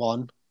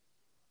 31.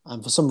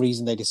 And for some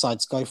reason, they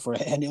decided to go for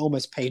it. And it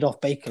almost paid off.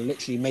 Baker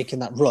literally making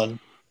that run.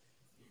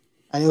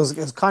 And it was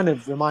kind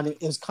of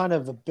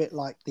a bit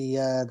like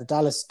the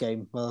Dallas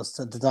game,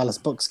 the Dallas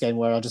Bucks game,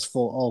 where I just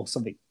thought,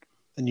 something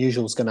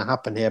unusual is going to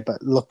happen here.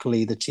 But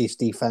luckily, the Chiefs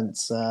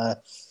defense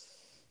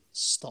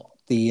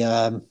stopped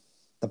the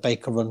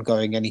Baker run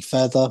going any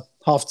further.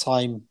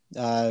 Halftime,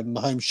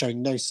 Mahomes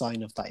showing no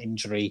sign of that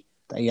injury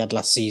that he had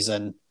last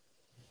season,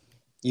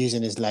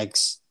 using his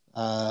legs.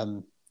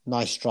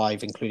 Nice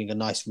drive, including a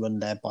nice run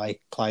there by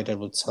Clyde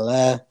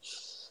Edwards-Helaire.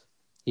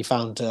 He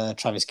found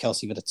Travis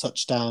Kelce with a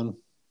touchdown,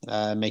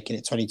 making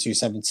it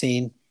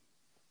 22-17.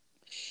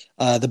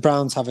 The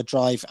Browns have a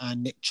drive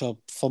and Nick Chubb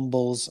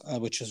fumbles,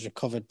 which was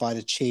recovered by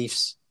the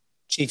Chiefs.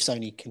 Chiefs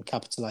only can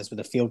capitalize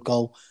with a field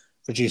goal,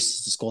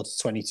 reduces the score to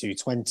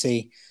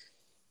 22-20.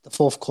 The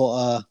fourth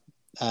quarter,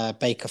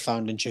 Baker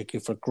found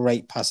Njoku for a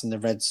great pass in the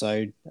red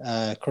zone.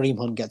 Kareem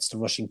Hunt gets the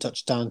rushing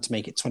touchdown to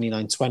make it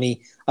 29-20.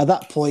 At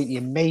that point,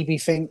 you maybe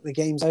think the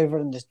game's over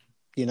and the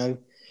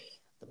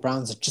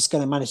Browns are just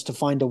going to manage to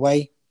find a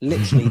way.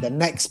 Literally, the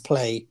next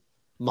play,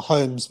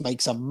 Mahomes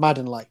makes a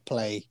Madden-like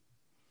play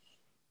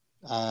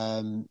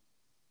and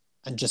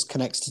just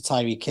connects to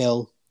Tyreek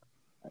Hill.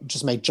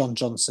 Just made John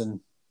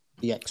Johnson,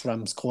 the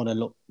ex-Rams corner,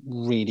 look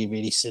really,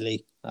 really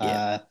silly.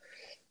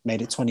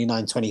 Made it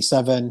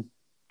 29-27.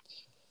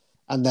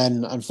 And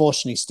then,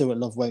 unfortunately, Stuart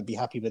Love won't be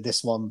happy with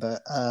this one,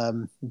 but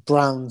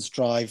Browns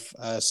drive,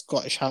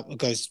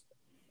 the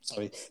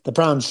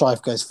Browns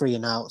drive goes 3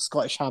 and out.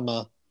 Scottish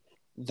Hammer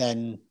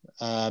then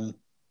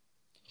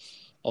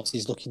obviously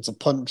is looking to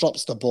punt,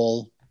 drops the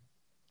ball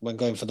when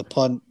going for the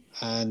punt,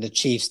 and the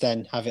Chiefs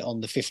then have it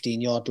on the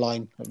 15-yard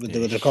line with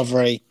the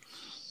recovery.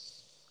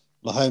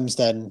 Mahomes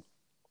then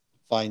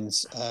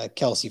finds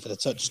Kelce for the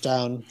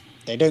touchdown.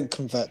 They don't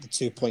convert the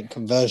 2-point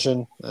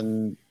conversion,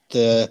 and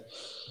the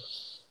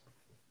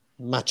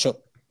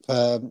matchup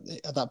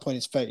at that point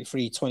it's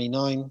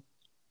 33-29.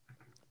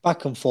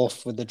 Back and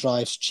forth with the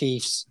drives.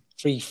 Chiefs,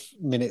 3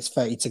 minutes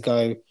 30 to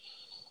go.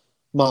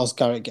 Myles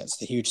Garrett gets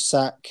the huge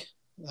sack.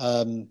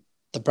 The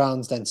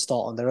Browns then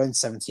start on their own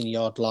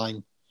 17-yard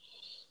line.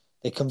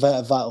 They convert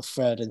a vital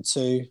 3rd and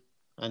 2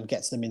 and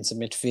gets them into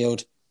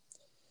midfield.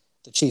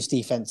 The Chiefs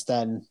defense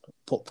then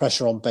put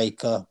pressure on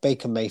Baker.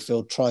 Baker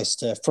Mayfield tries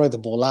to throw the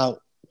ball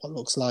out, what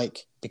looks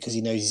like, because he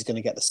knows he's going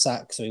to get the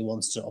sack, so he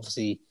wants to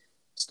obviously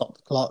stop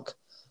the clock.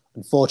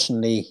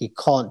 Unfortunately, he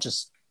can't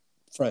just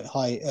throw it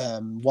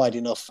wide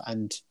enough,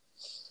 and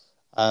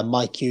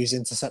Mike Hughes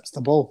intercepts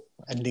the ball,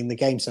 ending the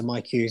game. So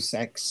Mike Hughes,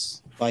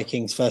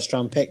 ex-Vikings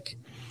first-round pick,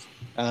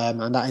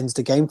 and that ends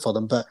the game for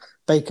them. But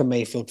Baker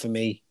Mayfield, for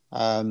me,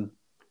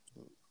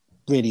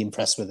 really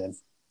impressed with him.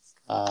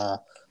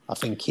 I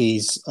think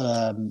he's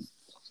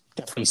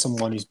definitely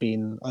someone who's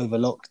been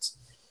overlooked.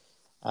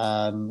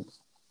 Hot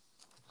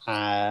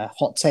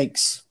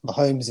takes,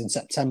 Mahomes in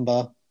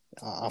September.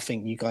 I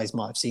think you guys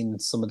might have seen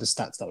some of the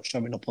stats that were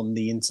showing up on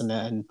the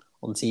internet and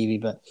on TV,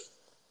 but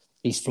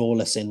he's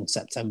flawless in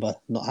September.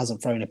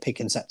 Hasn't thrown a pick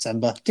in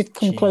September. Did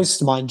come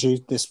close, mind you,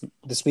 this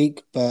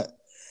week, but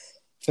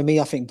for me,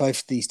 I think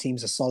both of these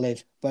teams are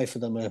solid. Both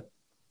of them are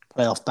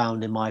playoff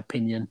bound, in my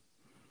opinion.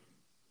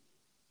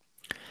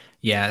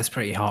 Yeah, it's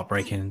pretty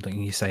heartbreaking. Like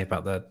you say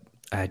about the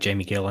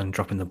Jamie Gillan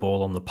dropping the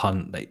ball on the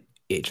punt.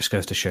 It just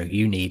goes to show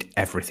you need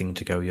everything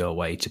to go your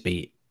way to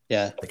beat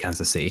the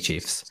Kansas City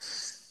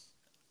Chiefs.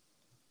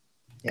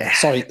 Yeah,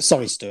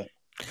 sorry, Stuart.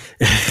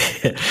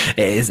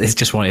 It's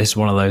just one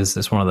of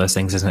those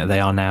things, isn't it? They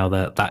are now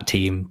that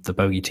team, the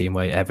bogey team,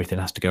 where everything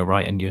has to go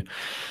right. And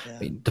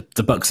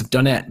the Bucks have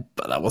done it,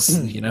 but that was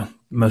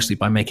mostly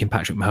by making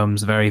Patrick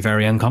Mahomes very,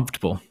 very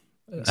uncomfortable.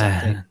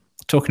 Exactly.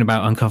 Talking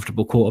about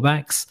uncomfortable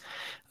quarterbacks,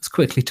 let's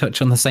quickly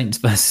touch on the Saints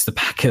versus the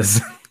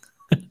Packers.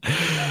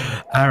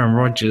 Aaron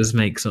Rodgers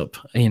kicks up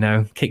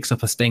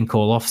a stink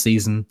all off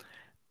season,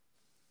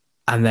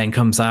 and then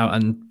comes out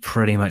and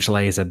pretty much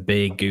lays a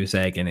big goose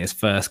egg in his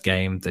first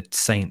game. The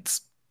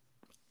Saints,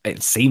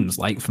 it seems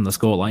like from the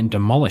scoreline,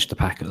 demolished the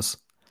Packers.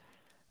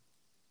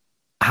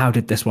 How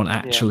did this one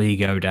actually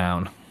go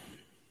down?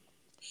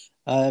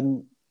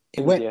 It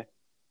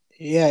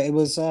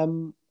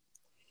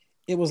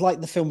was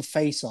like the film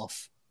Face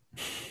Off.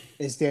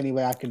 Is the only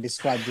way I can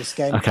describe this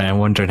game. Okay, I'm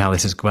wondering where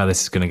this is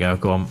going to go.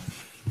 Go on.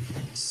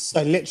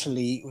 So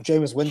literally,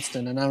 Jameis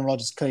Winston and Aaron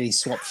Rodgers clearly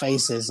swapped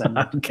faces, and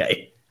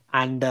okay.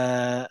 And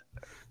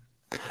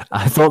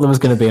I thought there was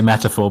going to be a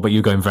metaphor, but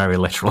you're going very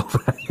literal.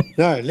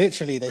 No,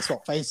 literally, they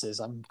swap faces.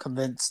 I'm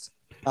convinced.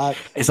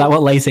 Is that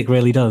what LASIK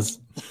really does?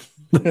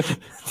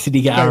 Did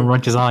he get Aaron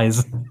Rodgers'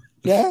 eyes?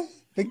 Yeah,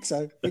 I think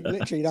so. I think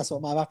literally that's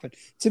what might happen.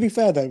 To be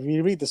fair, though, when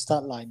you read the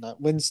stat line, like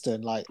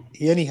Winston, like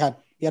he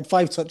had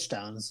 5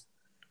 touchdowns,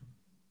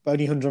 but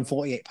only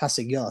 148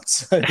 passing yards.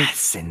 So,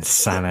 That's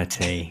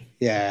insanity.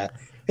 yeah,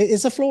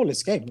 it's a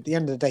flawless game. At the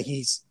end of the day,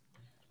 he's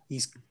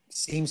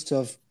seems to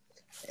have.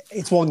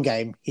 It's one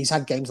game. He's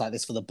had games like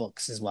this for the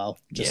Bucks as well,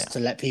 just to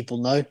let people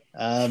know.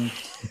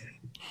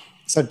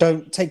 So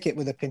don't take it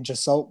with a pinch of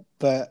salt.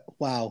 But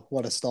wow,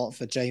 what a start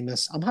for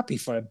Jameis. I'm happy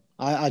for him.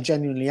 I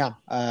genuinely am.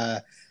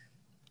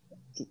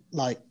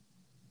 Like,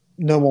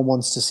 no one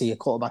wants to see a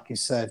quarterback who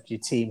served your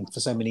team for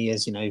so many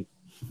years,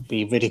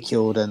 be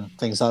ridiculed and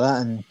things like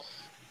that.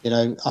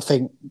 And I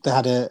think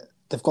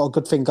they've got a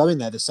good thing going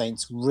there. The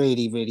Saints,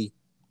 really, really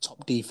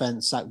top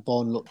defense. Zach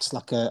Bond looks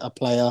like a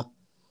player.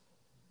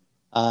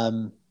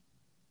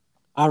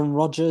 Aaron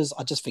Rodgers,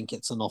 I just think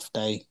it's an off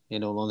day,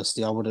 in all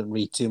honesty. I wouldn't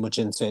read too much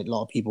into it. A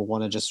lot of people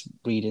want to just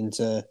read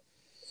into,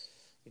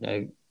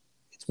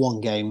 it's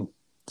one game.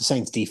 The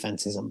Saints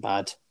defense isn't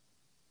bad.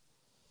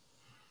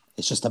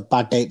 It's just a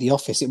bad day at the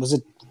office. It was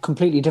a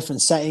completely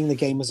different setting. The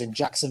game was in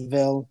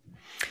Jacksonville.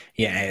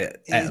 Yeah,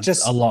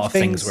 a lot of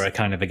things were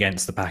kind of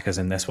against the Packers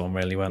in this one,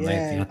 really, weren't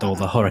they? You had all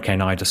the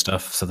Hurricane Ida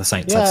stuff, so the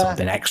Saints had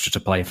something extra to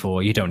play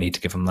for. You don't need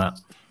to give them that.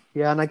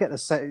 Yeah, and I get the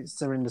Saints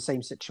are in the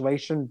same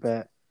situation,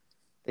 but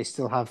they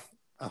still have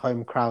a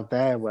home crowd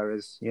there,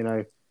 whereas,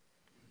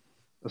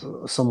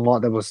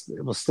 somewhat it was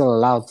still a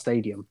loud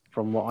stadium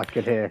from what I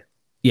could hear.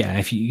 Yeah,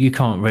 if you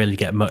can't really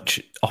get much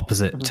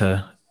opposite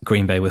to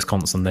Green Bay,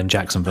 Wisconsin than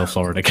Jacksonville,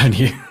 Florida, can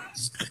you?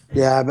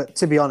 Yeah, but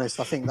to be honest,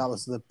 I think that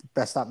was the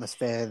best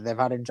atmosphere they've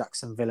had in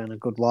Jacksonville in a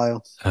good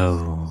while.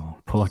 Oh,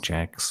 poor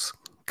Jags.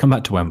 Come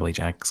back to Wembley,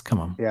 Jags.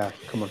 Come on. Yeah,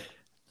 come on.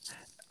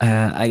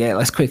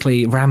 Let's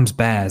quickly,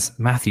 Rams-Bears,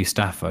 Matthew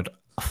Stafford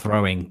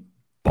throwing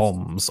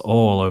bombs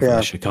all over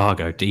the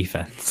Chicago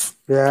defense.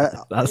 Yeah.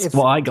 That's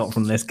what I got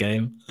from this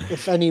game.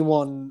 If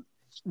anyone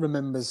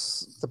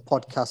remembers the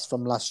podcast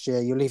from last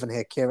year, you'll even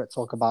hear Kieran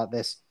talk about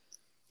this.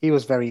 He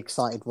was very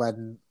excited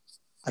when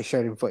I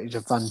showed him footage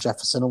of Van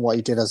Jefferson and what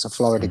he did as a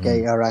Florida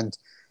Gator. And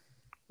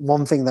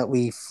one thing that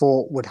we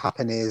thought would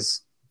happen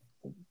is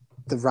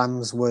the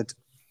Rams would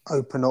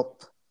open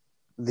up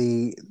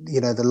the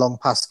long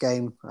pass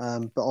game.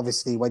 But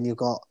obviously when you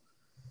got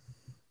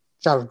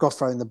Jared Goff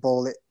throwing the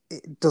ball,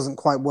 it doesn't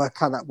quite work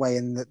out that way.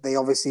 And they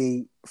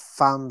obviously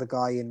found the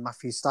guy in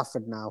Matthew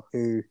Stafford now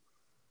who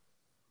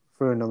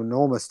threw an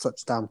enormous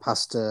touchdown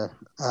pass to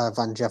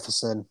Van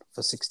Jefferson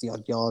for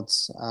 60-odd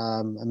yards.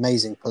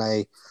 Amazing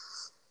play.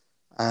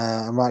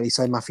 And rightly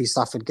so, Matthew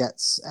Stafford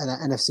gets an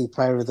NFC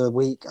Player of the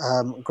Week.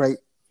 Great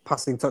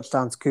passing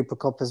touchdown to Cooper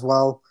Kupp as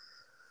well.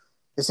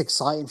 It's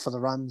exciting for the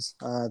Rams.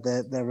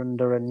 They're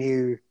under a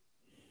new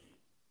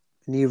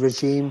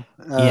regime.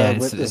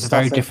 It's a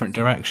very different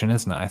direction,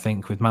 isn't it? I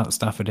think with Matt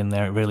Stafford in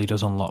there, it really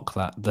does unlock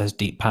those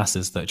deep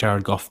passes that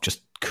Jared Goff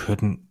just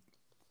couldn't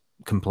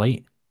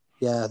complete.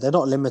 Yeah, they're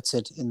not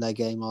limited in their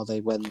game, are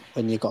they? When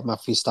you got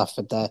Matthew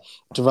Stafford there,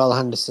 Darrell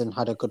Henderson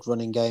had a good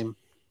running game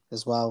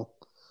as well.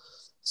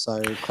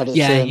 So credit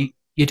to him.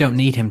 You don't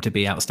need him to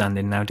be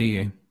outstanding now, do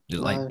you?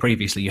 Like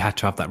previously, you had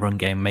to have that run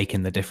game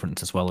making the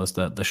difference as well as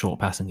the short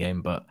passing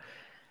game. But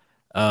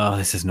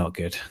this is not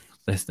good.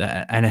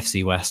 The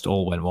NFC West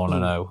all went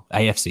 1-0.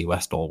 AFC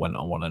West all went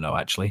on 1-0.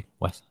 Actually,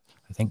 West,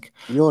 I think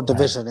your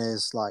division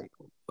is like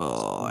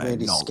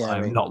really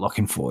scary. I'm not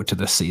looking forward to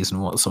this season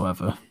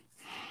whatsoever.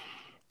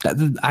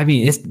 I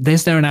mean,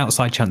 is there an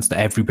outside chance that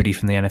everybody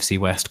from the NFC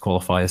West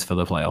qualifies for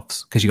the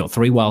playoffs? Because you've got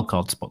 3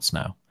 wildcard spots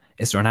now.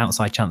 Is there an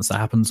outside chance that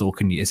happens, or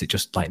is it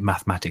just like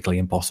mathematically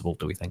impossible,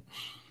 do we think?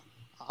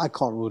 I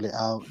can't rule it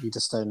out. You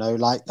just don't know.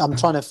 Like, I'm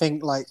trying to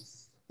think, like,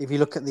 if you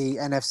look at the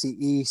NFC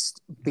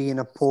East being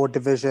a poor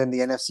division, the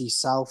NFC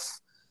South,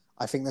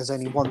 I think there's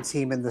only one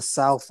team in the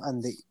South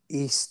and the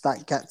East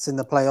that gets in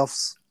the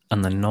playoffs.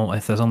 And the North,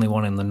 if there's only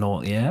one in the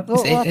North,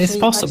 it's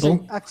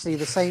possible. Actually,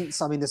 the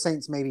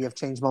Saints maybe have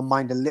changed my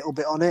mind a little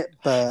bit on it,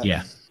 but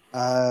yeah.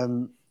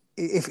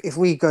 If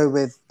we go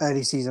with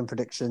early season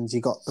predictions, you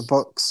got the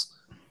Bucks,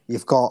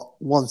 you've got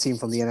one team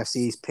from the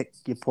NFC, pick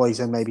your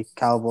poison, maybe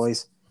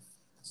Cowboys.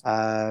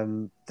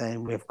 Then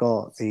we've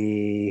got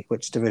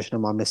which division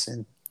am I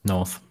missing?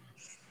 North.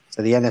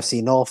 So the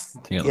NFC North.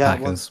 The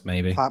Packers,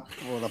 maybe.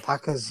 The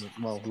Packers,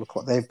 look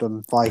what they've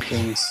done.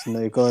 Vikings,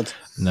 no good.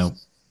 No.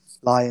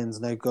 Lions,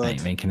 no good.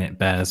 Ain't making it.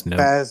 Bears, no.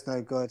 Bears,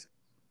 no good.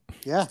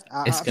 Yeah.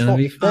 It's going to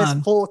be fun.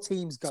 There's 4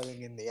 teams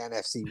going in the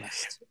NFC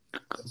West.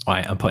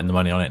 Right, I'm putting the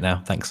money on it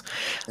now. Thanks.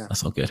 Yeah.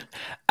 That's all good.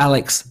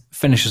 Alex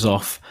finishes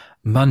off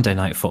Monday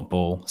Night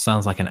Football.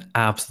 Sounds like an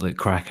absolute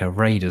cracker.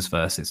 Raiders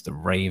versus the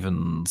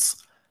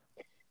Ravens.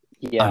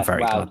 Yeah, I'm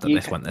very glad that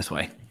this went this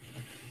way.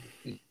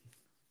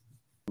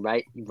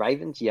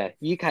 Ravens, yeah.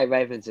 UK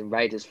Ravens and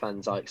Raiders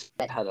fans, I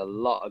expect, had a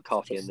lot of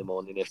coffee in the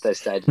morning if they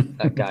stayed at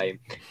that game.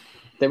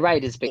 The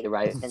Raiders beat the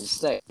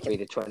Ravens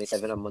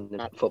 33-27 on Monday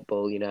Night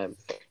Football. You know,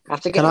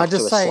 after Can getting I off to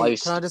just a say? slow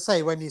Can I just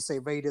say when you say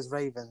Raiders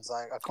Ravens,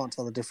 I can't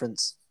tell the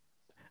difference.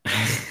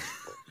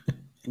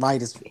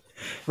 Ravens.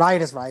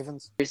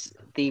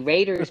 The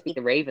Raiders beat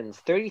the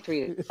Ravens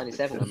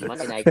 33-27 on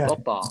Monday Night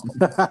Football.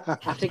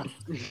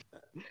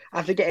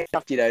 After getting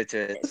off,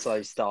 to a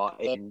slow start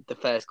in the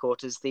first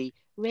quarters, the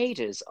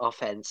Raiders'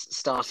 offense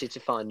started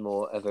to find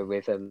more of a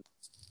rhythm.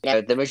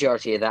 The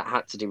majority of that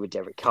had to do with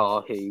Derek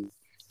Carr, who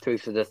threw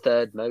for the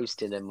third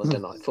most in a Monday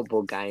Night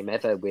Football game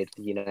ever with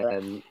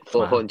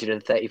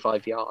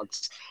 435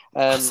 yards.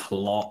 That's a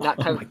lot.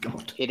 Oh my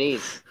God. It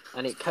is,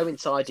 and it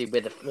coincided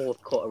with the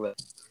fourth quarter of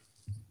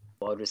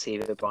wide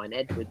receiver Bryan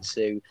Edwards,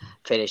 who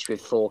finished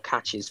with 4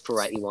 catches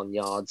for 81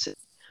 yards.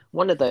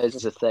 One of those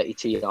was a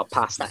 32-yard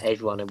pass that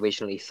everyone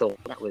originally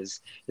thought that was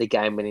the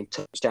game-winning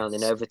touchdown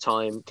in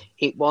overtime.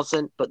 It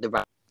wasn't, but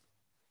the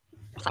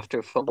after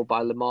a fumble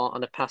by Lamar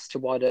on a pass to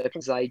wide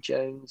open Zay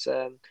Jones.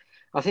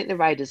 I think the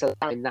Raiders are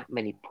allowing that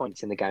many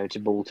points in the game to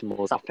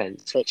Baltimore's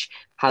offense, which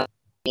has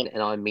been,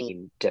 and I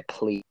mean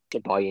depleted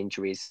by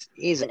injuries,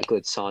 isn't a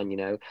good sign. They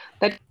don't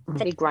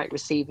have any great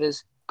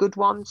receivers. Good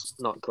ones,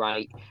 not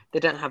great. They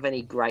don't have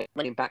any great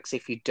running backs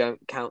if you don't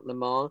count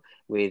Lamar,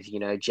 with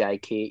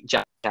J.K.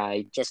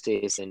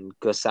 Justice and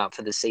Gus out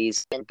for the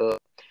season. But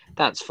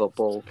that's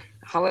football.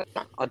 However,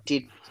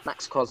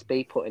 Max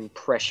Crosby putting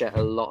pressure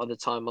a lot of the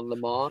time on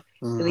Lamar.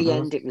 In the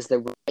end, it was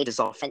the Raiders'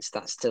 offense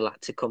that still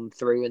had to come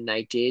through, and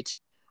they did.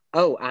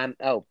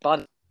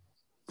 Bud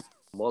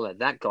Waller,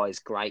 that guy's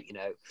great.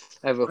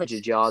 Over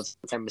 100 yards,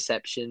 10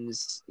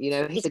 receptions.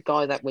 He's a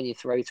guy that when you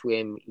throw to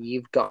him,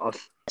 you've got to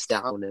face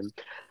down him.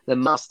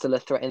 Lamar's still a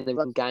threat in the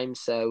run game,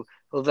 so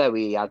although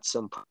he had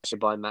some pressure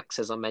by Max,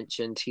 as I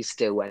mentioned, he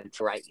still went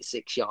for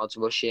 86 yards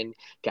rushing,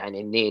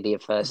 getting nearly a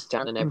first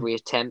down in every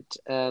attempt.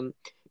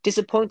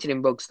 Disappointed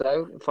in Ruggs,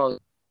 though. If I was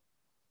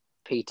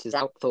Peters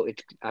out, thought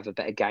he'd have a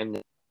better game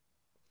than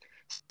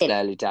still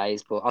early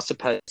days, but I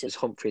suppose it was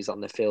Humphries on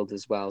the field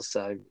as well,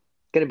 so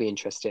going to be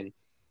interesting.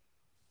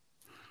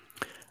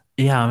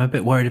 Yeah, I'm a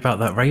bit worried about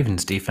that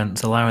Ravens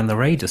defense allowing the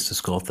Raiders to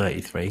score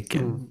 33.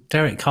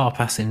 Derek Carr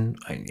passing,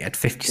 he had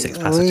 56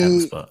 pass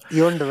attempts, but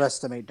you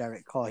underestimate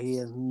Derek Carr. He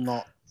is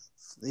not.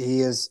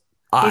 He is.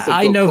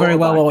 I know very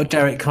well what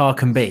Derek Carr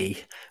can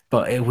be,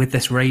 but with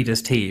this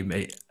Raiders team,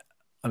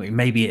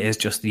 maybe it is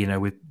just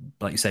with,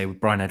 like you say, with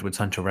Bryan Edwards,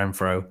 Hunter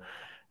Renfrow.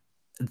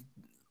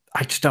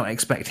 I just don't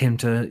expect him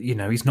to.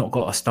 He's not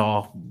got a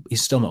star.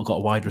 He's still not got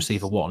a wide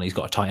receiver one. He's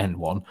got a tight end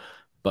one.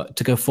 But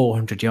to go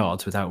 400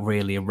 yards without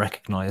really a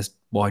recognised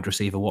wide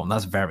receiver one,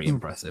 that's very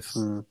impressive.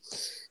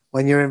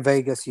 When you're in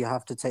Vegas, you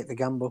have to take the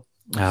gamble.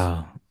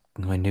 Oh,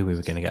 I knew we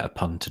were going to get a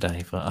pun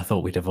today, but I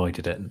thought we'd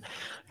avoided it.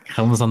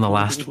 Comes on the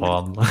last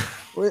one.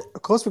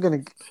 Of course we're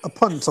going to... A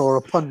punt or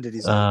a pun, did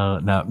he say?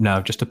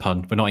 No, just a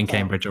pun. We're not in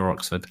Cambridge or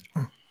Oxford.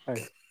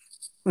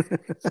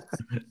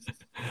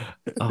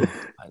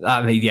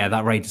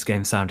 That Raiders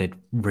game sounded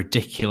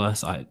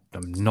ridiculous. I'm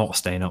not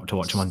staying up to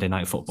watch Monday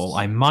Night Football.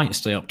 I might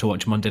stay up to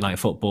watch Monday Night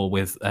Football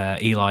with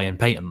Eli and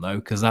Peyton, though,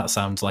 because that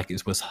sounds like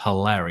it was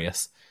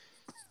hilarious.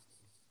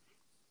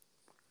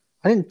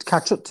 I didn't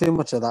catch up too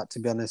much of that, to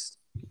be honest.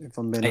 If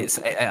I'm being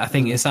I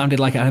think it sounded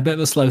like a bit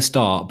of a slow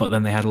start, but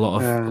then they had a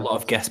lot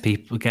of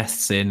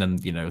guests in, and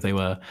they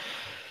were.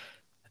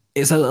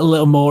 It's a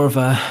little more of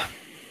a.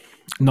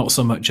 Not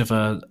so much of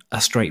a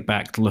straight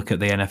back look at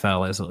the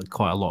NFL. There's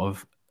quite a lot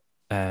of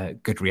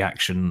good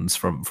reactions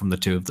from the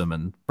two of them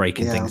and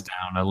breaking things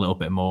down a little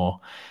bit more.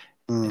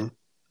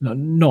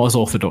 Not as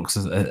orthodox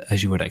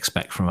as you would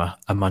expect from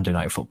a Monday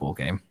Night Football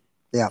game.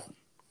 Yeah.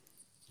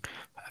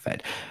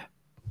 Perfect.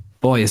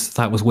 Boys,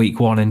 that was week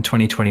 1 in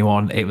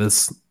 2021. It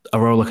was a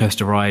roller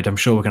coaster ride. I'm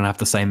sure we're going to have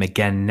the same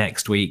again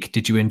next week.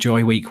 Did you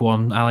enjoy week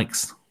 1,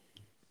 Alex?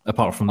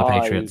 Apart from the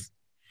Patriots?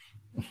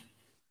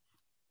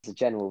 The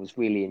general was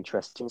really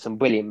interesting. Some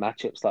brilliant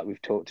matchups like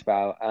we've talked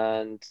about,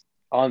 and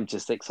I'm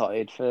just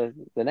excited for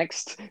the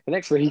next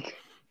week.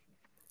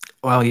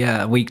 Well,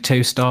 yeah, week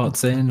 2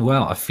 starts in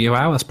a few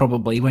hours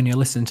probably when you're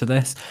listening to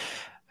this.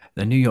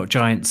 The New York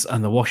Giants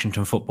and the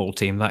Washington football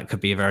team. That could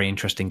be a very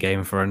interesting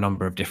game for a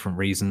number of different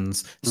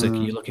reasons. So, are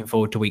you looking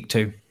forward to week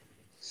 2?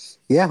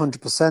 Yeah,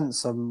 100%.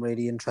 Some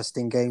really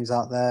interesting games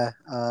out there.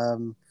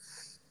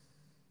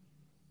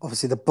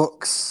 Obviously, the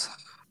Bucs.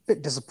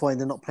 Bit disappointed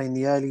they're not playing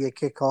the earlier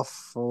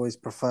kickoff. Always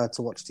prefer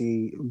to watch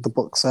the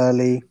Bucs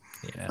early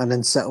and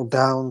then settle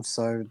down.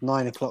 So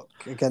 9:00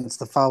 against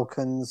the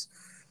Falcons.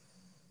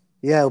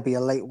 Yeah, it'll be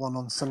a late one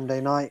on Sunday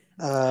night,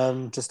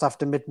 just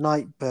after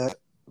midnight. But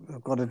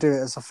we've got to do it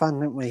as a fan,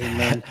 haven't we? And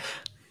then,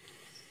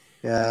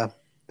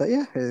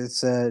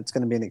 it's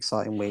going to be an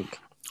exciting week.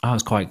 I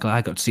was quite glad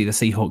I got to see the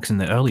Seahawks in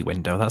the early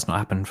window. That's not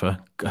happened for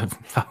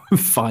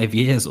 5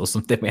 years or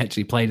something. We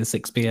actually played a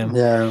 6 p.m.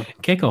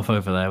 kickoff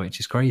over there, which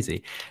is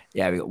crazy.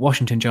 Yeah, we got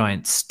Washington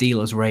Giants,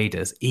 Steelers,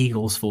 Raiders,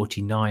 Eagles,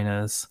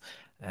 49ers.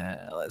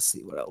 Let's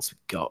see what else we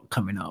got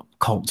coming up.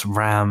 Colts,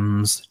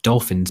 Rams,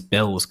 Dolphins,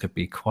 Bills could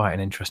be quite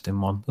an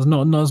interesting one. There's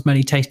not as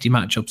many tasty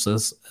matchups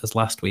as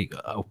last week.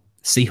 Oh,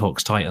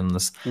 Seahawks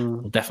Titans.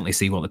 We'll definitely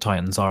see what the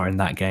Titans are in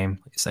that game.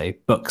 Say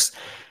Bucks,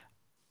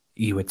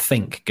 you would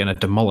think, going to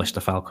demolish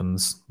the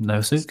Falcons.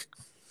 No, Suk?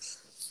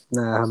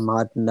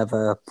 I'd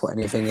never put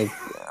anything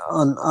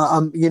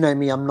on. You know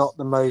me. I'm not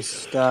the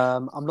most.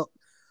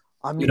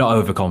 You're not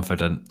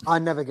overconfident. I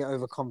never get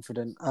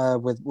overconfident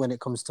when it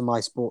comes to my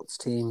sports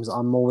teams.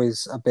 I'm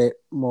always a bit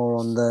more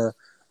on the,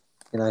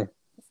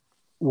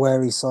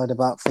 wary side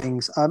about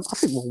things. I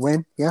think we'll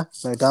win. Yeah,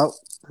 no doubt.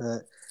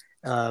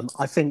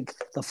 I think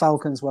the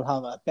Falcons will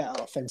have a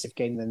better offensive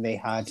game than they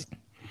had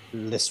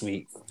this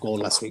week or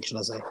last week, should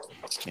I say?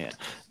 Yeah.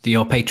 Are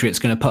your Patriots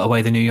going to put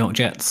away the New York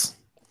Jets?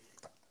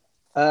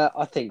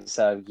 I think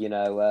so.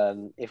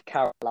 If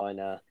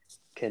Carolina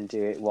can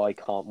do it, why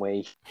can't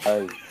we?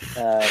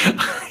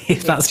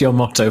 If that's your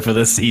motto for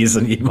the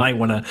season, you might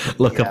want to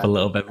look up a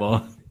little bit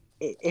more.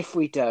 If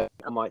we don't,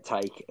 I might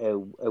take a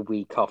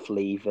week off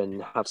leave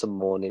and have some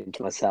morning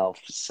to myself.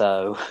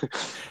 So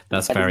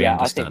that's very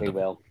understandable. I think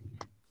we will.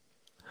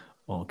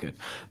 All good.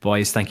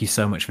 Boys, thank you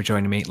so much for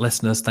joining me.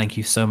 Listeners, thank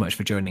you so much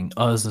for joining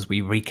us as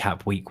we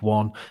recap week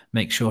 1.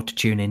 Make sure to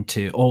tune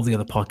into all the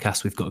other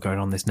podcasts we've got going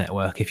on this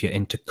network. If you're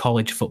into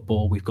college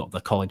football, we've got the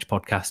college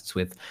podcasts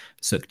with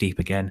Suck Deep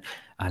again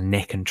and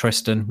Nick and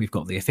Tristan. We've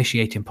got the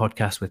officiating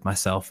podcast with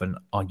myself and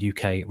our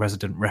UK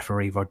resident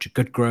referee, Roger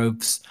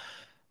Goodgroves.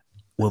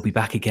 We'll be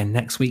back again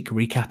next week,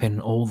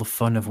 recapping all the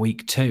fun of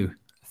week 2.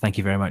 Thank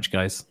you very much,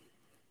 guys.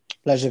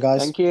 Pleasure,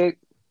 guys. Thank you.